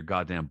just need your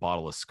goddamn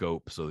bottle of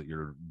Scope so that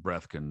your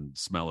breath can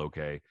smell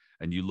okay.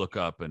 And you look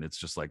up and it's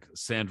just like,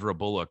 Sandra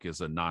Bullock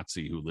is a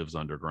Nazi who lives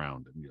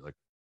underground, and you're like,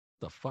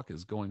 the fuck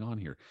is going on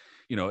here?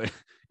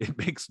 It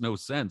makes no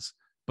sense.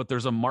 But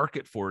there's a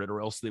market for it, or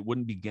else they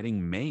wouldn't be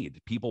getting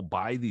made. People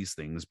buy these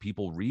things.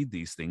 People read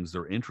these things.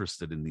 They're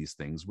interested in these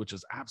things, which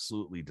is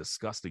absolutely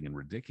disgusting and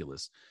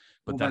ridiculous.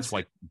 But that's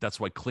why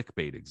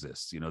clickbait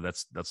exists.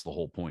 That's the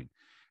whole point.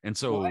 And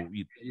so,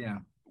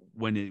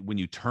 when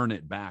you turn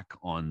it back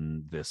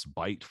on this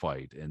bite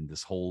fight and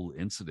this whole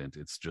incident,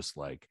 it's just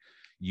like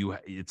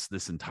it's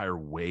this entire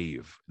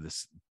wave.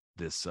 This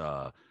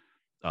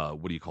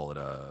what do you call it?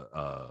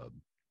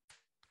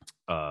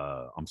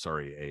 A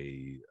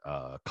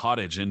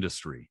cottage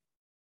industry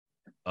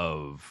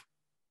of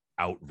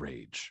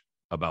outrage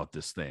about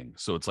this thing.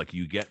 So it's like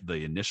you get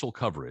the initial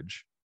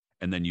coverage,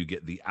 and then you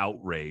get the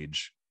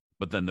outrage,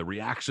 but then the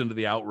reaction to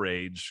the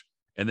outrage,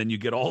 and then you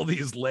get all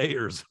these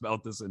layers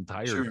about this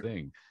entire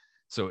thing.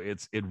 So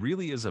it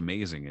really is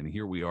amazing. And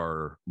here we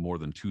are more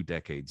than 2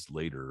 decades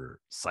later,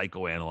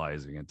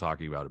 psychoanalyzing and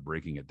talking about it,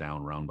 breaking it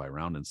down round by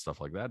round and stuff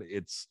like that.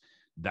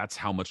 That's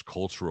how much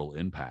cultural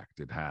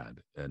impact it had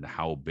and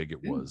how big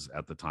it was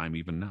at the time,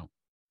 even now.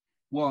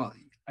 Well,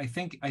 I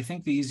think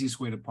the easiest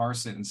way to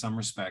parse it in some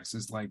respects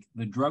is like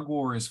the drug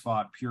war is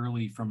fought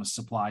purely from a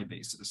supply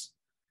basis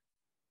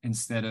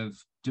instead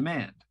of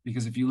demand.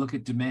 Because if you look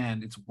at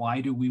demand, it's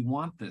why do we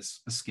want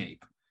this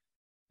escape?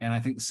 And I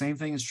think the same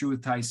thing is true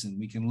with Tyson.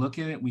 We can look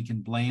at it, we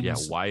can blame. Yeah,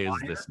 why is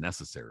this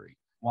necessary?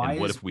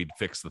 What if we'd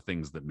fix the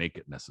things that make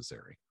it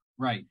necessary?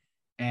 Right.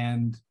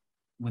 And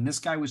when this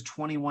guy was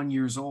 21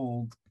 years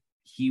old,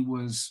 he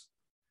was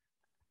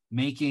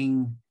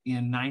making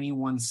in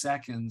 91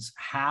 seconds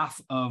half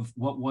of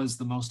what was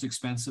the most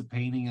expensive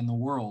painting in the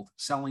world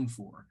selling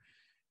for.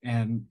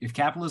 And if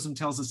capitalism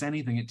tells us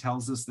anything, it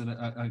tells us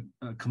that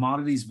a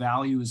commodity's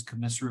value is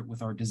commensurate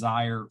with our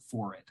desire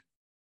for it.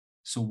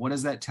 So what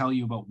does that tell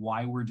you about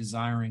why we're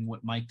desiring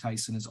what Mike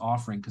Tyson is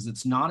offering? Because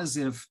it's not as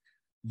if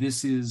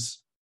this is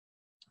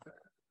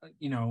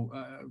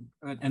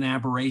an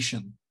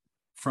aberration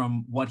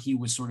from what he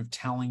was sort of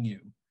telling you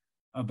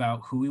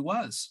about who he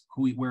was,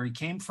 where he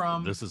came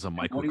from. This is a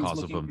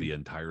microcosm of the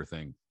entire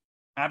thing.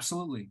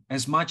 Absolutely.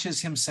 As much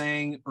as him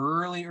saying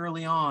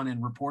early on,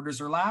 and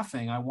reporters are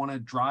laughing, I want to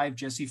drive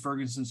Jesse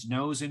Ferguson's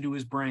nose into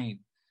his brain.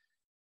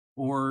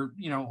 Or,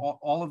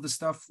 all of the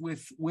stuff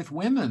with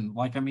women.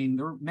 Like, I mean,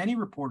 there were many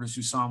reporters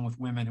who saw him with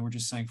women who were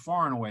just saying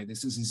far and away,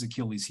 this is his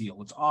Achilles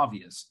heel. It's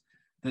obvious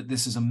that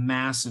this is a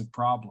massive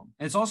problem.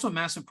 And it's also a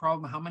massive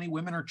problem how many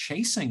women are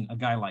chasing a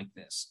guy like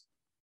this.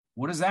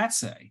 What does that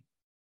say?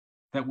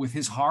 That with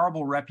his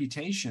horrible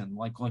reputation,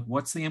 like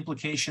what's the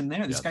implication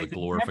there? This guy, the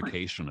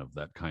glorification of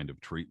that kind of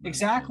treatment.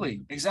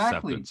 Exactly.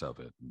 Acceptance of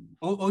it.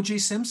 O.J.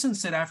 Simpson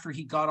said after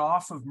he got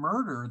off of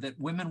murder that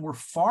women were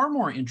far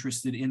more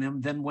interested in him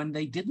than when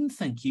they didn't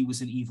think he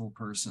was an evil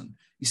person.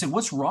 He said,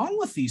 "What's wrong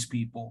with these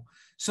people?"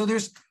 So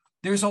there's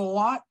a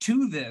lot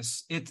to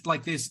this. It's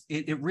like this.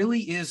 It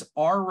really is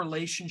our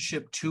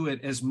relationship to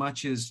it as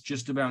much as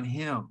just about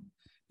him.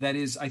 That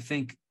is, I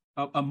think,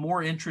 a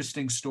more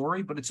interesting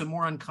story, but it's a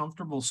more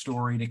uncomfortable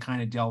story to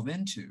kind of delve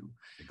into.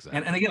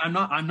 Exactly. And again,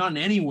 I'm not in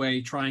any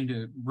way trying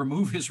to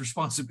remove his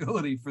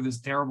responsibility for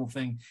this terrible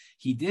thing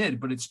he did,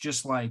 but it's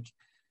just like,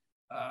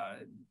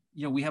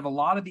 we have a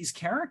lot of these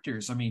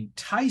characters. I mean,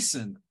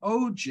 Tyson,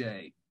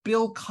 OJ,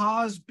 Bill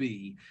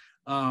Cosby,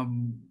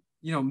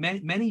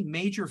 many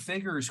major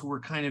figures who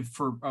were kind of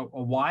for a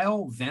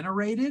while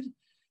venerated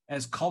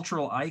as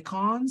cultural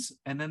icons.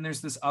 And then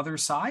there's this other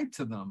side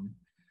to them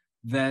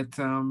that,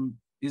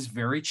 is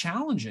very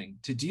challenging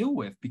to deal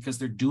with because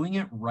they're doing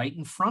it right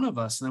in front of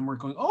us. And then we're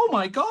going, oh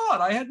my God,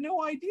 I had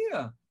no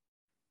idea.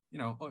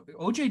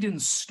 OJ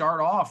didn't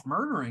start off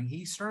murdering.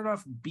 He started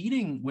off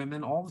beating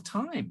women all the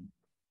time.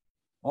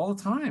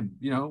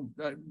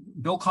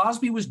 Bill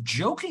Cosby was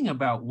joking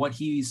about what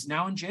he's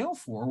now in jail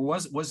for, or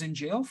was in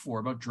jail for,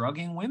 about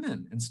drugging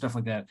women and stuff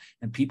like that.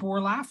 And people were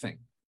laughing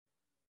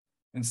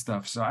and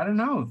stuff. So I don't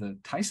know. The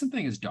Tyson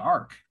thing is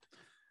dark.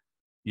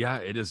 Yeah,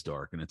 it is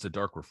dark, and it's a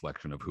dark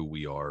reflection of who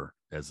we are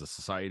as a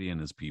society and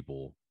as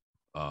people.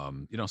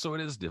 So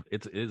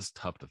it is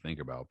tough to think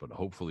about, but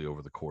hopefully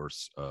over the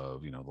course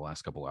of, the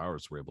last couple of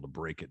hours, we're able to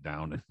break it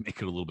down and make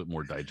it a little bit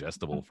more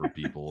digestible for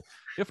people,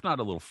 if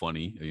not a little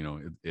funny,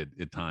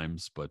 at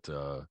times. But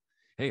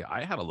hey,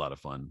 I had a lot of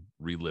fun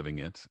reliving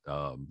it.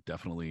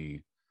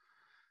 Definitely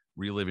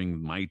reliving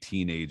my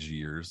teenage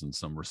years in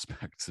some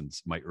respects and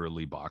my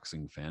early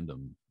boxing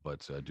fandom.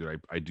 But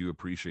dude, I do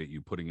appreciate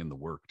you putting in the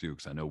work too,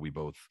 because I know we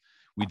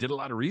did a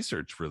lot of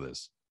research for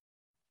this.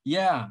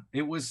 Yeah,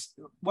 it was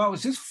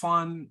just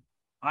fun.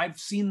 I've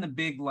seen the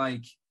big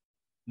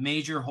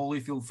major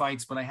Holyfield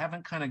fights, but I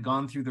haven't kind of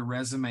gone through the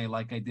resume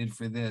like I did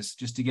for this,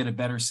 just to get a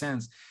better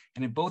sense.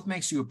 And it both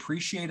makes you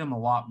appreciate him a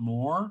lot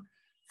more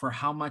for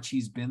how much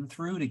he's been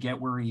through to get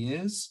where he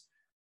is.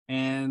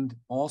 And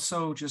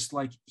also just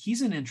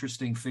he's an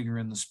interesting figure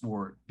in the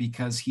sport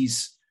because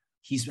he's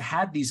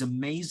had these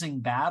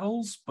amazing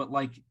battles, but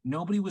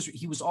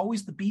he was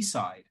always the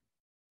B-side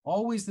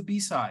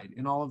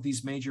in all of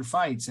these major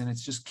fights. And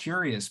it's just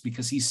curious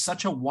because he's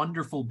such a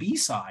wonderful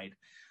B-side.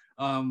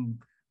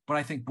 But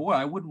I think, boy,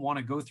 I wouldn't want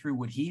to go through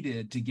what he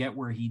did to get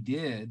where he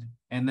did.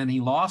 And then he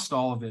lost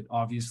all of it,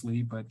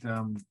 obviously, but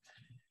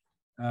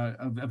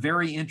a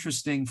very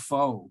interesting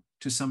foe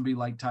to somebody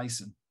like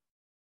Tyson.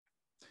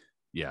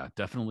 Yeah,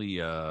 definitely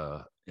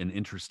an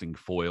interesting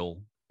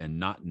foil, and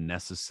not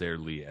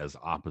necessarily as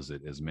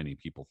opposite as many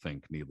people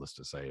think, needless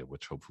to say,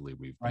 which hopefully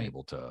we've been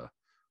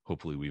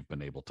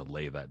able to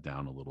lay that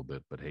down a little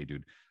bit. But hey,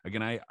 dude,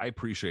 again, I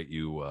appreciate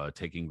you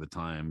taking the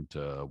time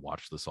to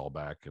watch this all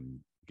back. And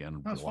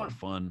again, a lot of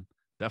fun,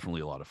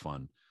 definitely a lot of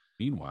fun.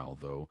 Meanwhile,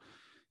 though,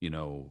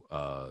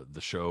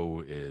 the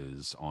show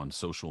is on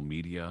social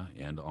media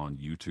and on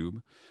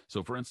YouTube.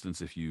 So for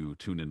instance, if you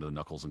tune into the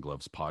Knuckles and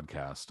Gloves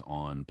podcast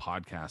on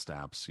podcast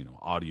apps,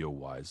 audio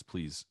wise,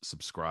 please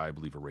subscribe,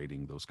 leave a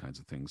rating, those kinds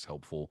of things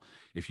helpful.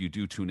 If you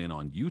do tune in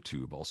on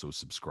YouTube, also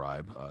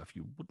subscribe. If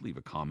you would leave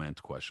a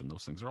comment, question,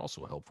 those things are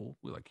also helpful.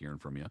 We like hearing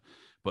from you.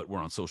 But we're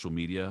on social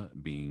media,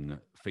 being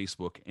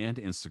Facebook and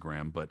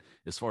Instagram. But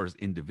as far as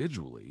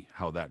individually,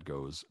 how that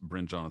goes,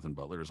 Bryn Jonathan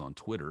Butler is on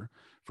Twitter,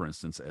 for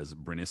instance, as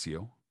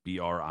Brinicio,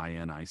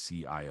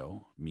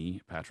 Brinicio.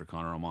 Me, Patrick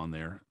Connor, I'm on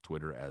there.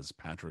 Twitter as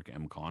Patrick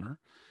M. Connor.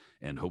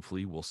 And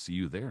hopefully we'll see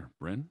you there.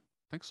 Bryn,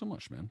 thanks so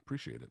much, man.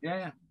 Appreciate it.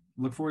 Yeah.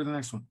 Look forward to the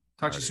next one.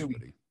 Talk to you soon.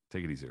 Everybody.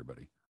 Take it easy,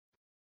 everybody.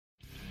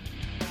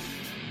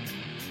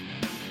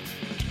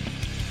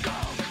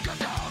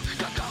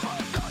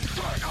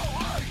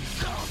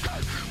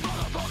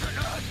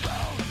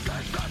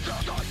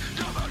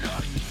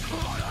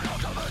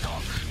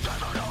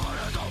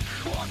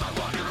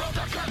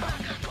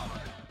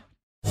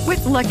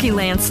 With Lucky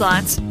Land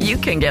Slots, you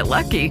can get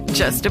lucky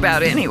just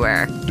about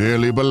anywhere.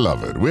 Dearly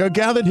beloved, we are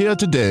gathered here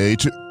today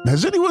to...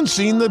 Has anyone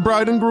seen the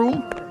bride and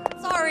groom?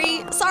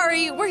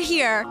 Sorry, we're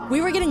here.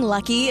 We were getting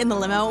lucky in the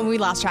limo and we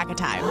lost track of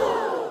time.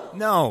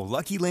 No,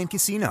 Lucky Land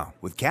Casino,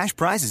 with cash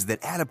prizes that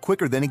add up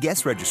quicker than a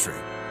guest registry.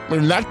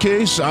 In that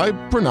case, I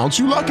pronounce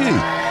you lucky.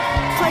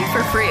 Play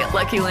for free at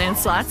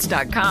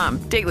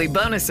LuckyLandSlots.com. Daily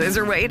bonuses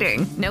are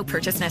waiting. No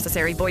purchase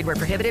necessary. Void where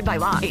prohibited by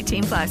law.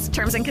 18+.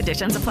 Terms and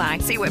conditions apply.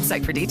 See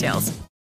website for details.